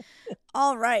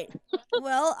 All right.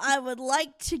 Well, I would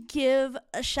like to give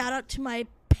a shout out to my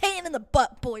pain in the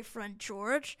butt boyfriend,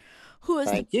 George, who is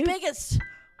Thank the you. biggest,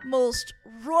 most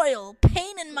royal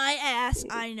pain in my ass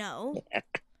I know.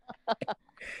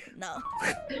 No.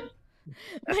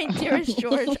 My dearest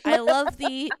George, I love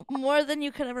thee more than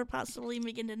you could ever possibly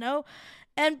begin to know.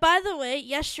 And by the way,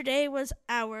 yesterday was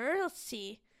let's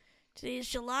see, today's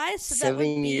July, so that would be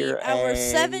 7-year our and-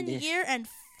 7-year and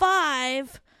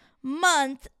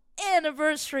 5-month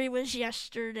anniversary was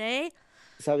yesterday.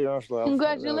 Happy anniversary.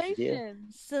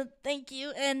 Congratulations. So thank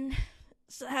you, and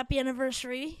so happy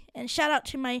anniversary. And shout out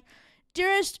to my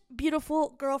dearest, beautiful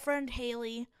girlfriend,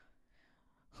 Haley,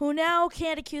 who now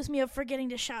can't accuse me of forgetting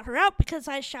to shout her out because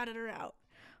I shouted her out.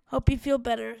 Hope you feel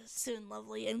better soon,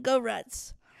 lovely, and go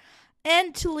Reds.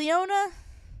 And to Leona,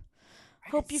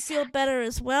 hope you feel better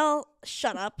as well.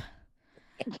 Shut up.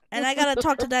 And I gotta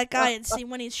talk to that guy and see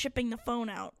when he's shipping the phone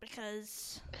out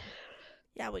because,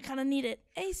 yeah, we kind of need it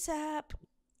ASAP.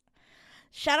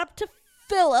 Shout out to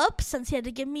Philip, since he had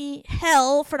to give me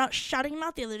hell for not shouting him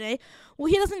out the other day.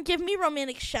 Well, he doesn't give me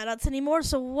romantic shout-outs anymore,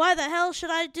 so why the hell should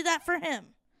I do that for him?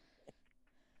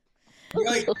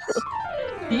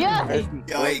 Yeah.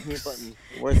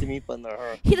 Where's the mute button?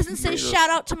 He doesn't say shout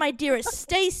out to my dearest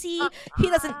Stacy. He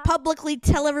doesn't publicly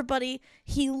tell everybody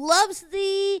he loves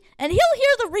thee. And he'll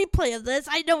hear the replay of this.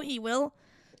 I know he will.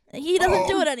 He doesn't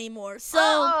do it anymore.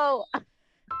 So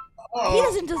he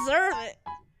doesn't deserve it.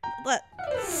 But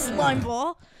slime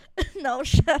ball. No,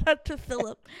 shout out to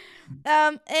Philip.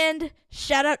 And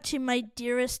shout out to my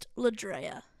dearest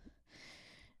Ladrea.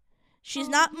 She's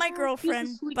not my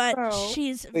girlfriend, but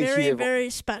she's very, very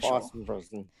special. Awesome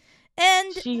person.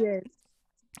 And she is.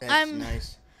 That's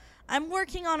nice. I'm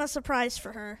working on a surprise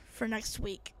for her for next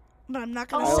week, but I'm not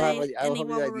gonna I'll say have any you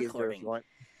while we're ideas there if recording. you want.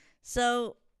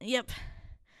 So, yep.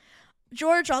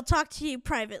 George, I'll talk to you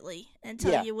privately and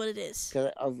tell you what it is.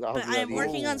 'Cause I'll But do I am ideas.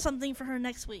 working on something for her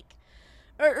next week.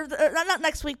 Or not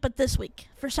next week, but this week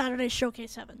for Saturday's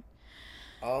Showcase 7.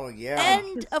 Oh, yeah.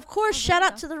 And, of course, shout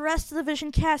out to the rest of the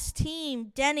Vision Cast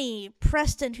team. Denny,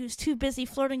 Preston, who's too busy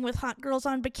flirting with hot girls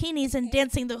on bikinis and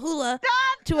dancing the hula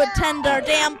to attend our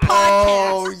damn podcast.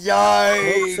 Oh,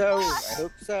 yikes. I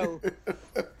hope so.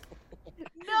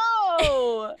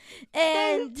 No.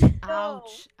 And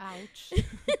ouch.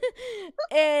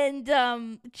 and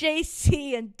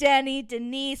JC and Denny,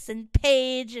 Denise and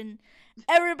Paige and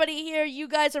everybody here, you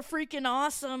guys are freaking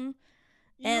awesome.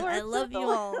 And I love you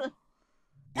all.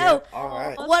 Yep, all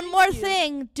right. One more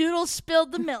thing. Doodle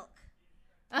spilled the milk.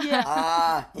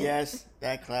 Ah, yes,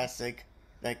 that classic.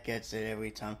 That gets it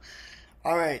every time.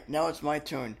 All right, now it's my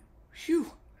turn.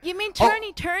 Phew. You mean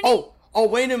turny? Oh,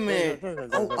 wait a minute.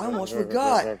 Oh, I almost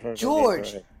forgot.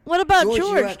 George. What about George, you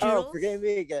George? have to- Doodle? Oh, forget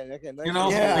me again. Okay, You know,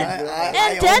 Yeah, And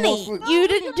I Denny. almost forgot. You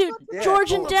didn't do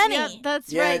George and Denny. Yeah,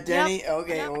 that's Yeah, right. Denny.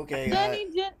 Okay. Denny,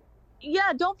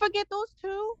 yeah, don't forget those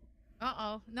two.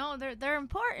 Uh-oh. No, they're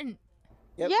important.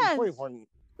 Yep, Yes. very important.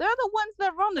 They're the ones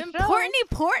that run the show.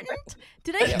 Important?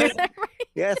 Did I hear that right?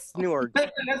 Yes, Newark.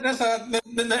 That's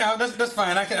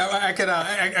fine. I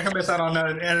can miss out on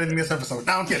editing this episode.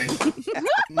 No, I'm kidding.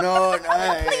 No,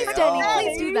 Please, Denny,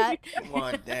 please do that. Come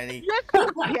on, Denny.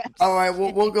 All right,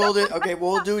 we'll go. Okay,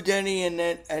 we'll do Denny, and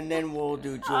then we'll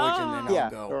do George, and then I'll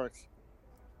go. George.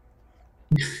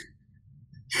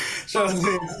 Shout out to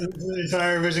the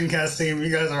entire Vision Cast team. You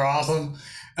guys are awesome.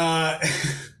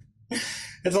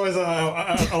 It's always a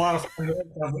lot of fun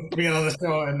being on the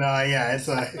show, and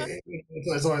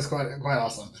it's always quite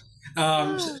awesome.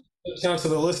 Shout out to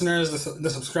the listeners, the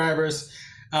subscribers.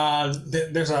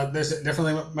 There's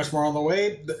definitely much more on the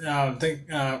way.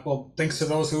 Thanks to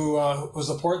those who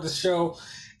support this show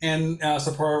and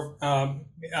support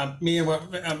me and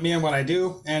what I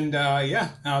do, and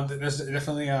there's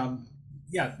definitely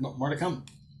more to come.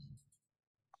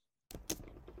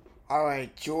 All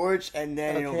right, George, and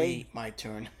then it'll Okay. be my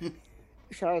turn.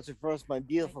 Shout out to first my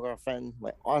beautiful girlfriend,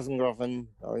 my awesome girlfriend,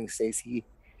 darling Stacy.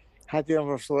 Happy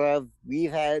anniversary, love.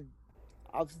 We've had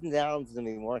ups and downs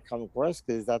and more common course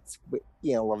because that's what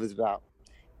love is about.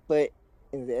 But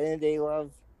at the end of the day,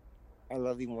 love, I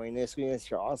love you more than this.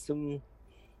 You're awesome,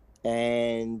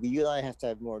 and you and I have to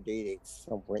have more dates at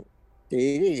some point.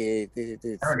 Dates.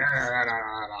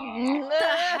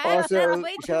 Also, Also,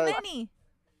 way too shout out, many.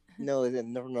 no,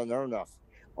 never enough.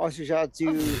 Also, shout out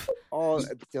to all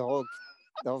the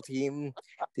whole team: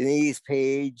 Denise,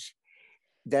 Paige,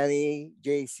 Danny,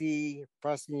 JC,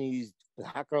 Preston used the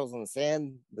hot girls on the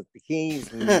sand with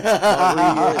bikinis and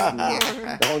margaritas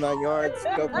and the whole 9 yards.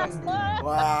 Go Preston!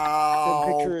 Wow.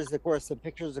 Some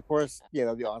pictures, of course. Yeah,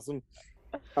 that'd be awesome.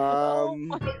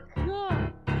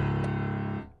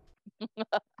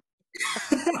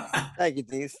 Thank you,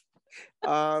 Denise.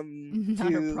 Not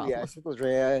a problem. Simple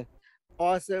Drea.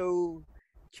 Also,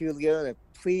 to Leona,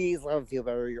 please let him feel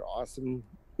better. You're awesome.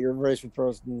 You're a very sweet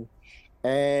person.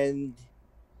 And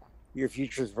your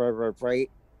future is very, very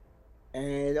bright.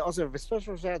 And also, a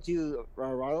special shout out to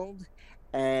Ronald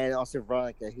and also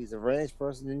Veronica, who's a very nice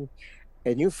person,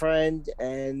 a new friend,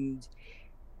 and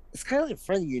it's kind of like a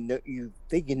friend you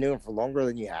think you know him for longer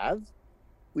than you have.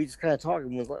 We just kind of talk,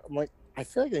 and I'm like, I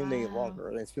feel like I know you longer,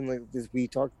 and it's been like this. We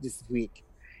talked this week,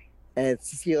 and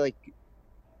it's just like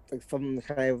from the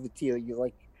kind of you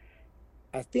like.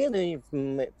 I think I know you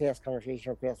from past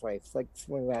conversation or past life, it's like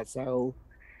something like that. So.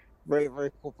 Very, very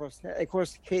cool person. Of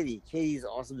course, Katie's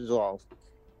awesome as well.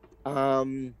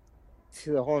 To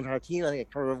the whole entire team, I think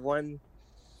I covered one.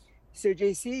 So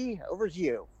JC, over to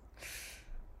you.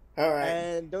 All right.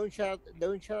 And don't shout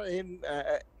him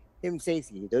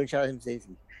Stacy. Don't shout him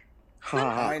Stacy.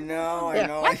 I know.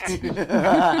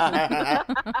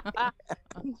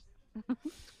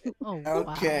 Oh,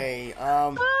 okay.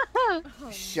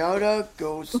 Shout out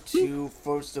goes to,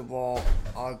 first of all,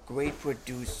 our great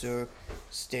producer,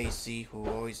 Stacy, who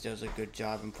always does a good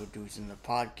job in producing the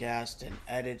podcast and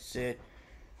edits it.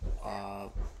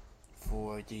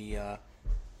 For the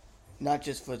not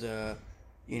just for the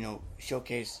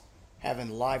showcase having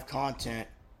live content,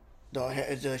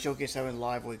 the showcase having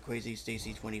live with Crazy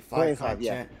Stacy 25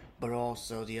 content, but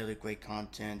also the other great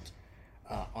content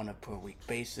on a per week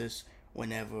basis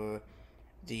whenever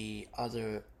the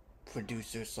other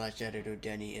producer / editor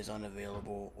Denny is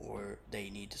unavailable or they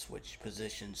need to switch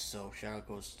positions. So shout out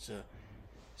goes to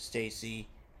Stacy.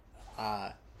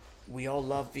 We all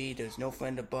love V. There's no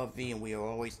friend above V, and we are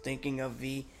always thinking of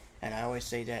V. And I always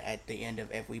say that at the end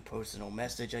of every personal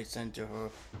message I send to her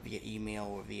via email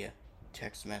or via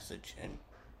text message and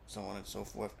so on and so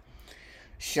forth.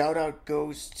 Shout out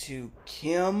goes to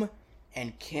Kim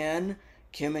and Ken.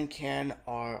 Kim and Ken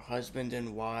are husband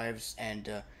and wives,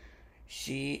 and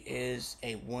she is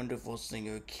a wonderful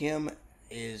singer. Kim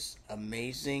is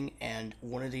amazing, and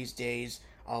one of these days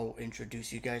I'll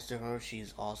introduce you guys to her.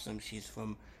 She's awesome. She's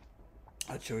from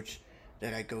a church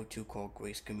that I go to called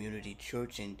Grace Community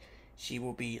Church, and she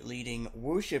will be leading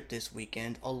worship this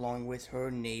weekend along with her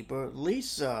neighbor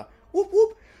Lisa. Whoop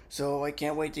whoop! So I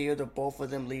can't wait to hear the both of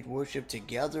them lead worship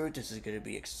together. This is going to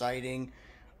be exciting.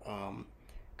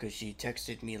 Because she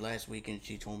texted me last week and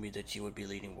she told me that she would be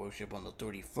leading worship on the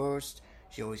 31st.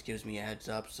 She always gives me a heads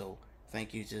up, so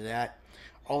thank you to that.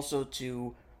 Also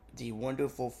to the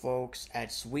wonderful folks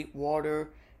at Sweetwater,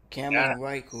 Cameron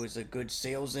Wright, who is a good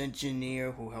sales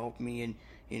engineer who helped me in,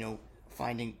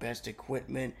 finding best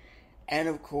equipment. And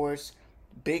of course,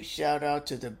 big shout out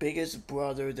to the biggest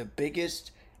brother, the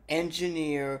biggest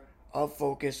engineer of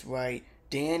Focusrite,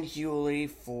 Dan Hewley,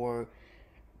 for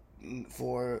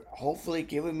hopefully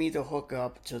giving me the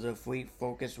hookup to the free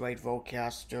Focusrite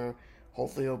Vocaster.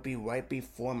 Hopefully it'll be right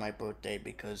before my birthday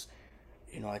because,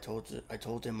 I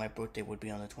told him my birthday would be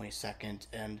on the 22nd,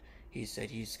 and he said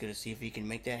he's gonna see if he can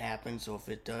make that happen. So if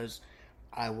it does,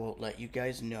 I will let you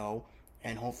guys know,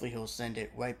 and hopefully he'll send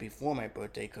it right before my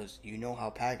birthday because you know how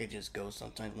packages go.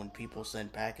 Sometimes when people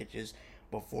send packages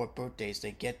before birthdays,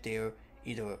 they get there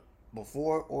either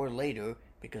before or later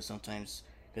because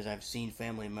I've seen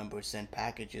family members send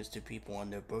packages to people on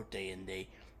their birthday and they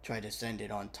try to send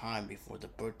it on time before the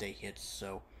birthday hits.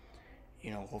 So,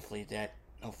 hopefully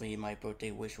my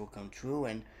birthday wish will come true.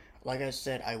 And like I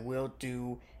said, I will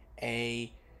do a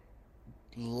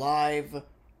live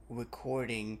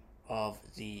recording of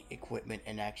the equipment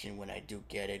in action when I do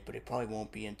get it, but it probably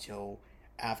won't be until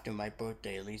after my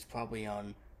birthday, at least probably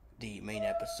on the main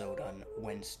episode on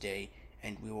Wednesday,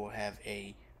 and we will have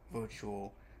a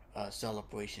virtual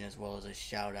celebration as well as a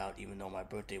shout out, even though my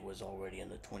birthday was already on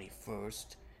the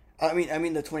 21st. I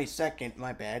mean the 22nd,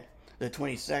 my bad. The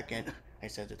 22nd. I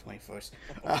said the 21st.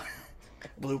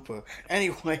 Blooper.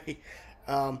 Anyway,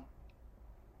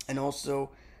 and also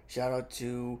shout out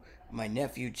to my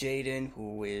nephew Jaden,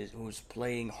 who's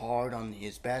playing hard on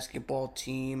his basketball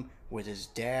team with his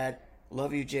dad.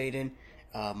 Love you, Jaden.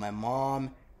 My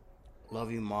mom. Love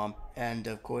you, Mom. And,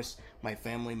 of course, my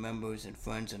family members and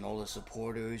friends and all the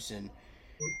supporters. And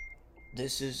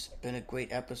this has been a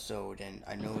great episode. And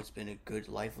I know it's been a good,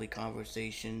 lively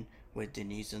conversation with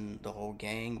Denise and the whole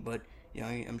gang. But,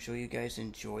 I'm sure you guys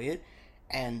enjoy it.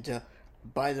 And,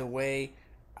 by the way,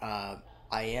 I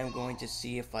am going to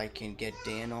see if I can get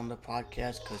Dan on the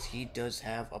podcast, because he does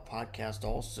have a podcast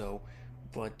also.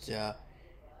 But,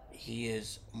 he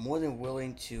is more than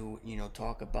willing to,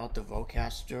 talk about the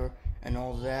Vocaster and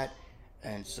all that.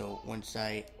 And so once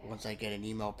I get an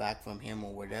email back from him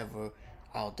or whatever,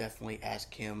 I'll definitely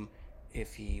ask him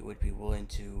if he would be willing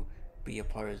to be a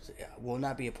part of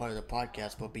not be a part of the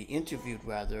podcast, but be interviewed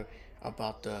rather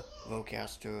about the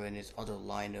Vocaster and his other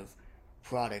line of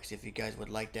products. If you guys would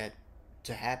like that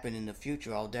to happen in the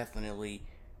future, I'll definitely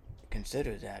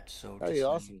consider that. So That'd just be so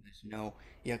awesome. you guys know.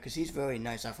 Yeah, because he's very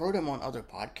nice. I've heard him on other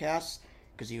podcasts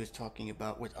because he was talking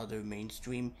about with other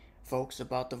mainstream folks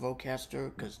about the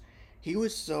Vocaster, because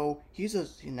he's a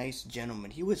nice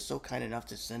gentleman. He was so kind enough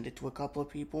to send it to a couple of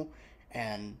people,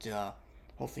 and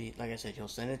hopefully, like I said, he'll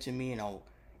send it to me, and I'll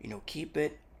keep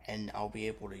it, and I'll be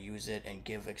able to use it and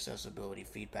give accessibility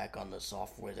feedback on the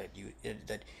software that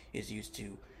is used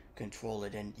to control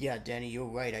it. And yeah, Danny, you're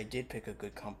right. I did pick a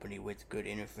good company with good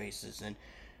interfaces,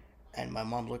 and my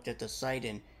mom looked at the site,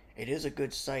 and it is a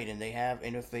good site, and they have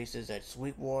interfaces at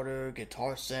Sweetwater,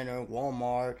 Guitar Center,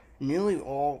 Walmart. Nearly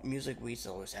all music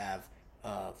resellers have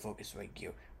Focusrite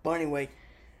gear. But anyway,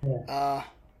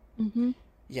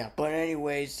 yeah, but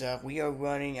anyways, we are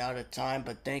running out of time,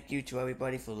 but thank you to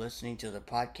everybody for listening to the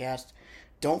podcast.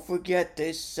 Don't forget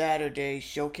this Saturday,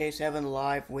 Showcase Heaven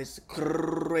Live with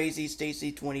Crazy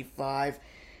Stacy 25.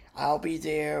 I'll be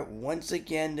there once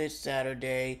again this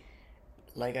Saturday.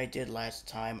 Like I did last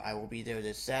time, I will be there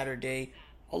this Saturday,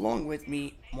 along with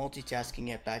me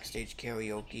multitasking at Backstage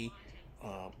Karaoke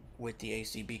with the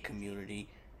ACB community.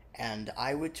 And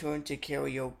I return to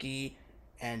karaoke,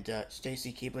 and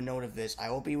Stacy, keep a note of this. I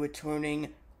will be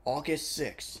returning August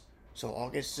 6th. So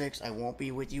August 6th, I won't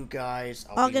be with you guys.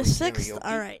 August 6th?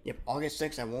 Alright. Yep, August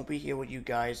 6th, I won't be here with you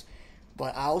guys.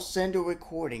 But I'll send a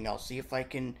recording. I'll see if I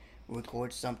can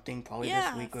record something probably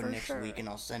this week or next week, and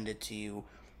I'll send it to you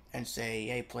and say,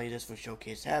 hey, play this for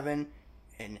Showcase Heaven,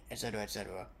 and etc.,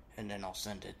 etc. And then I'll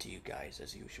send it to you guys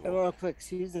as usual. And real quick,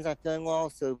 Susan's not feeling well,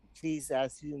 so please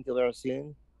ask Susan to her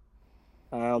soon.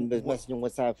 There's messaging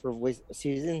WhatsApp for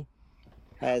Susan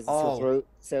has sore throat,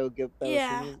 so give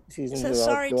Susan so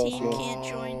sorry team can't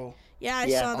join. Yeah, I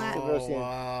saw that. Oh,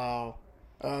 wow.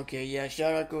 Okay, yeah,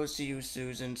 shout out goes to you,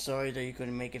 Susan. Sorry that you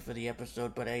couldn't make it for the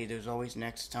episode, but hey, there's always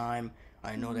next time.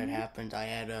 I know that happened. I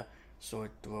had a sore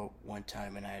throat one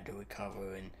time and I had to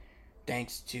recover, and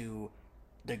thanks to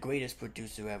the greatest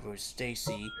producer ever,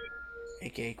 Stacy,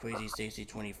 aka Crazy Stacy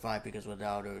 25, because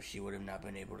without her she would have not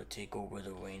been able to take over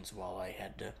the reins while I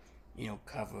had to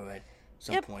cover at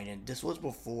some point. And this was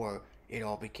before it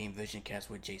all became VisionCast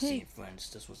with JC and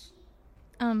friends. This was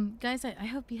guys, I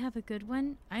hope you have a good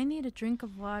one. I need a drink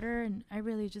of water, and I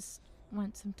really just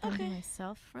want some time to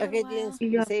myself for a while.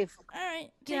 Be safe.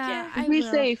 Alright, take Yeah, care. I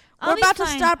will. safe. We're about to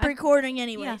stop recording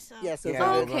anyway. Yeah. So. Yeah, so we're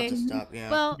about okay. to stop. Yeah.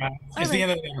 Well, It's the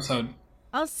end of the episode.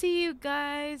 I'll see you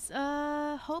guys.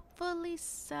 Hopefully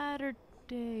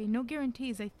Saturday. No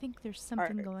guarantees. I think there's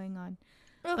something going on,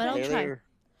 but I'll try.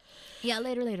 Yeah,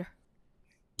 later.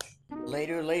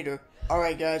 Later. All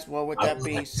right, guys. Well, with that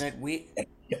being said,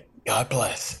 God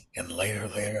bless. And later.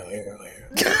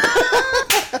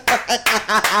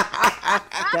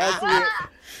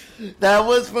 That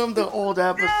was from the old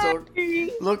episode.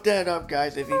 Look that up,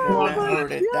 guys, if you haven't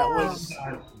heard it. That was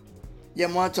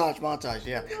montage.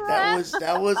 Yeah, that was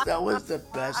the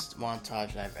best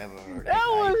montage I've ever heard. That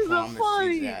was the promise you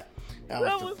funniest. That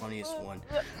was the funniest one.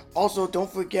 Also,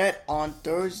 don't forget, on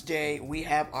Thursday we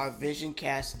have our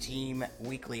VisionCast team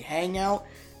weekly hangout.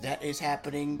 That is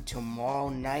happening tomorrow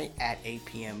night at 8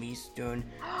 p.m. Eastern.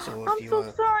 So if I'm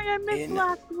so sorry I missed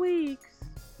last week.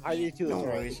 I do too. No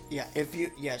worries.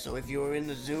 Yeah, so if you're in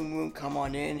the Zoom room, come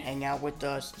on in, hang out with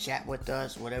us, chat with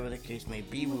us, whatever the case may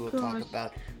be. We will talk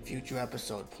about future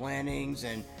episode plannings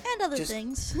and other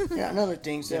things. Yeah, and other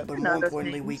things. But more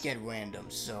importantly, we get random.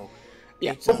 So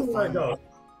it's a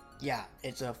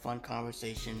fun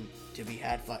conversation to be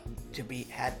had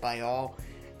by all,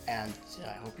 and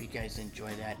I hope you guys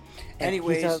enjoy that.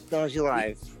 Anyways, Technology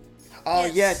Live. Oh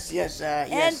yes.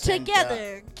 And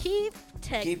together, keep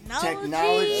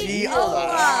technology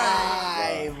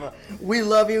alive. We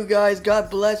love you guys.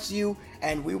 God bless you,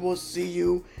 and we will see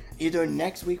you either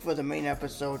next week for the main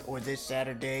episode or this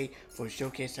Saturday for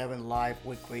Showcase Heaven Live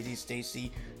with Crazy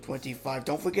Stacy 25.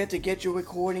 Don't forget to get your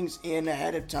recordings in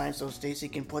ahead of time so Stacy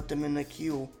can put them in the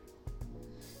queue.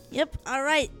 Yep,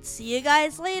 alright. See you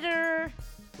guys later.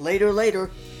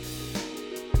 Later.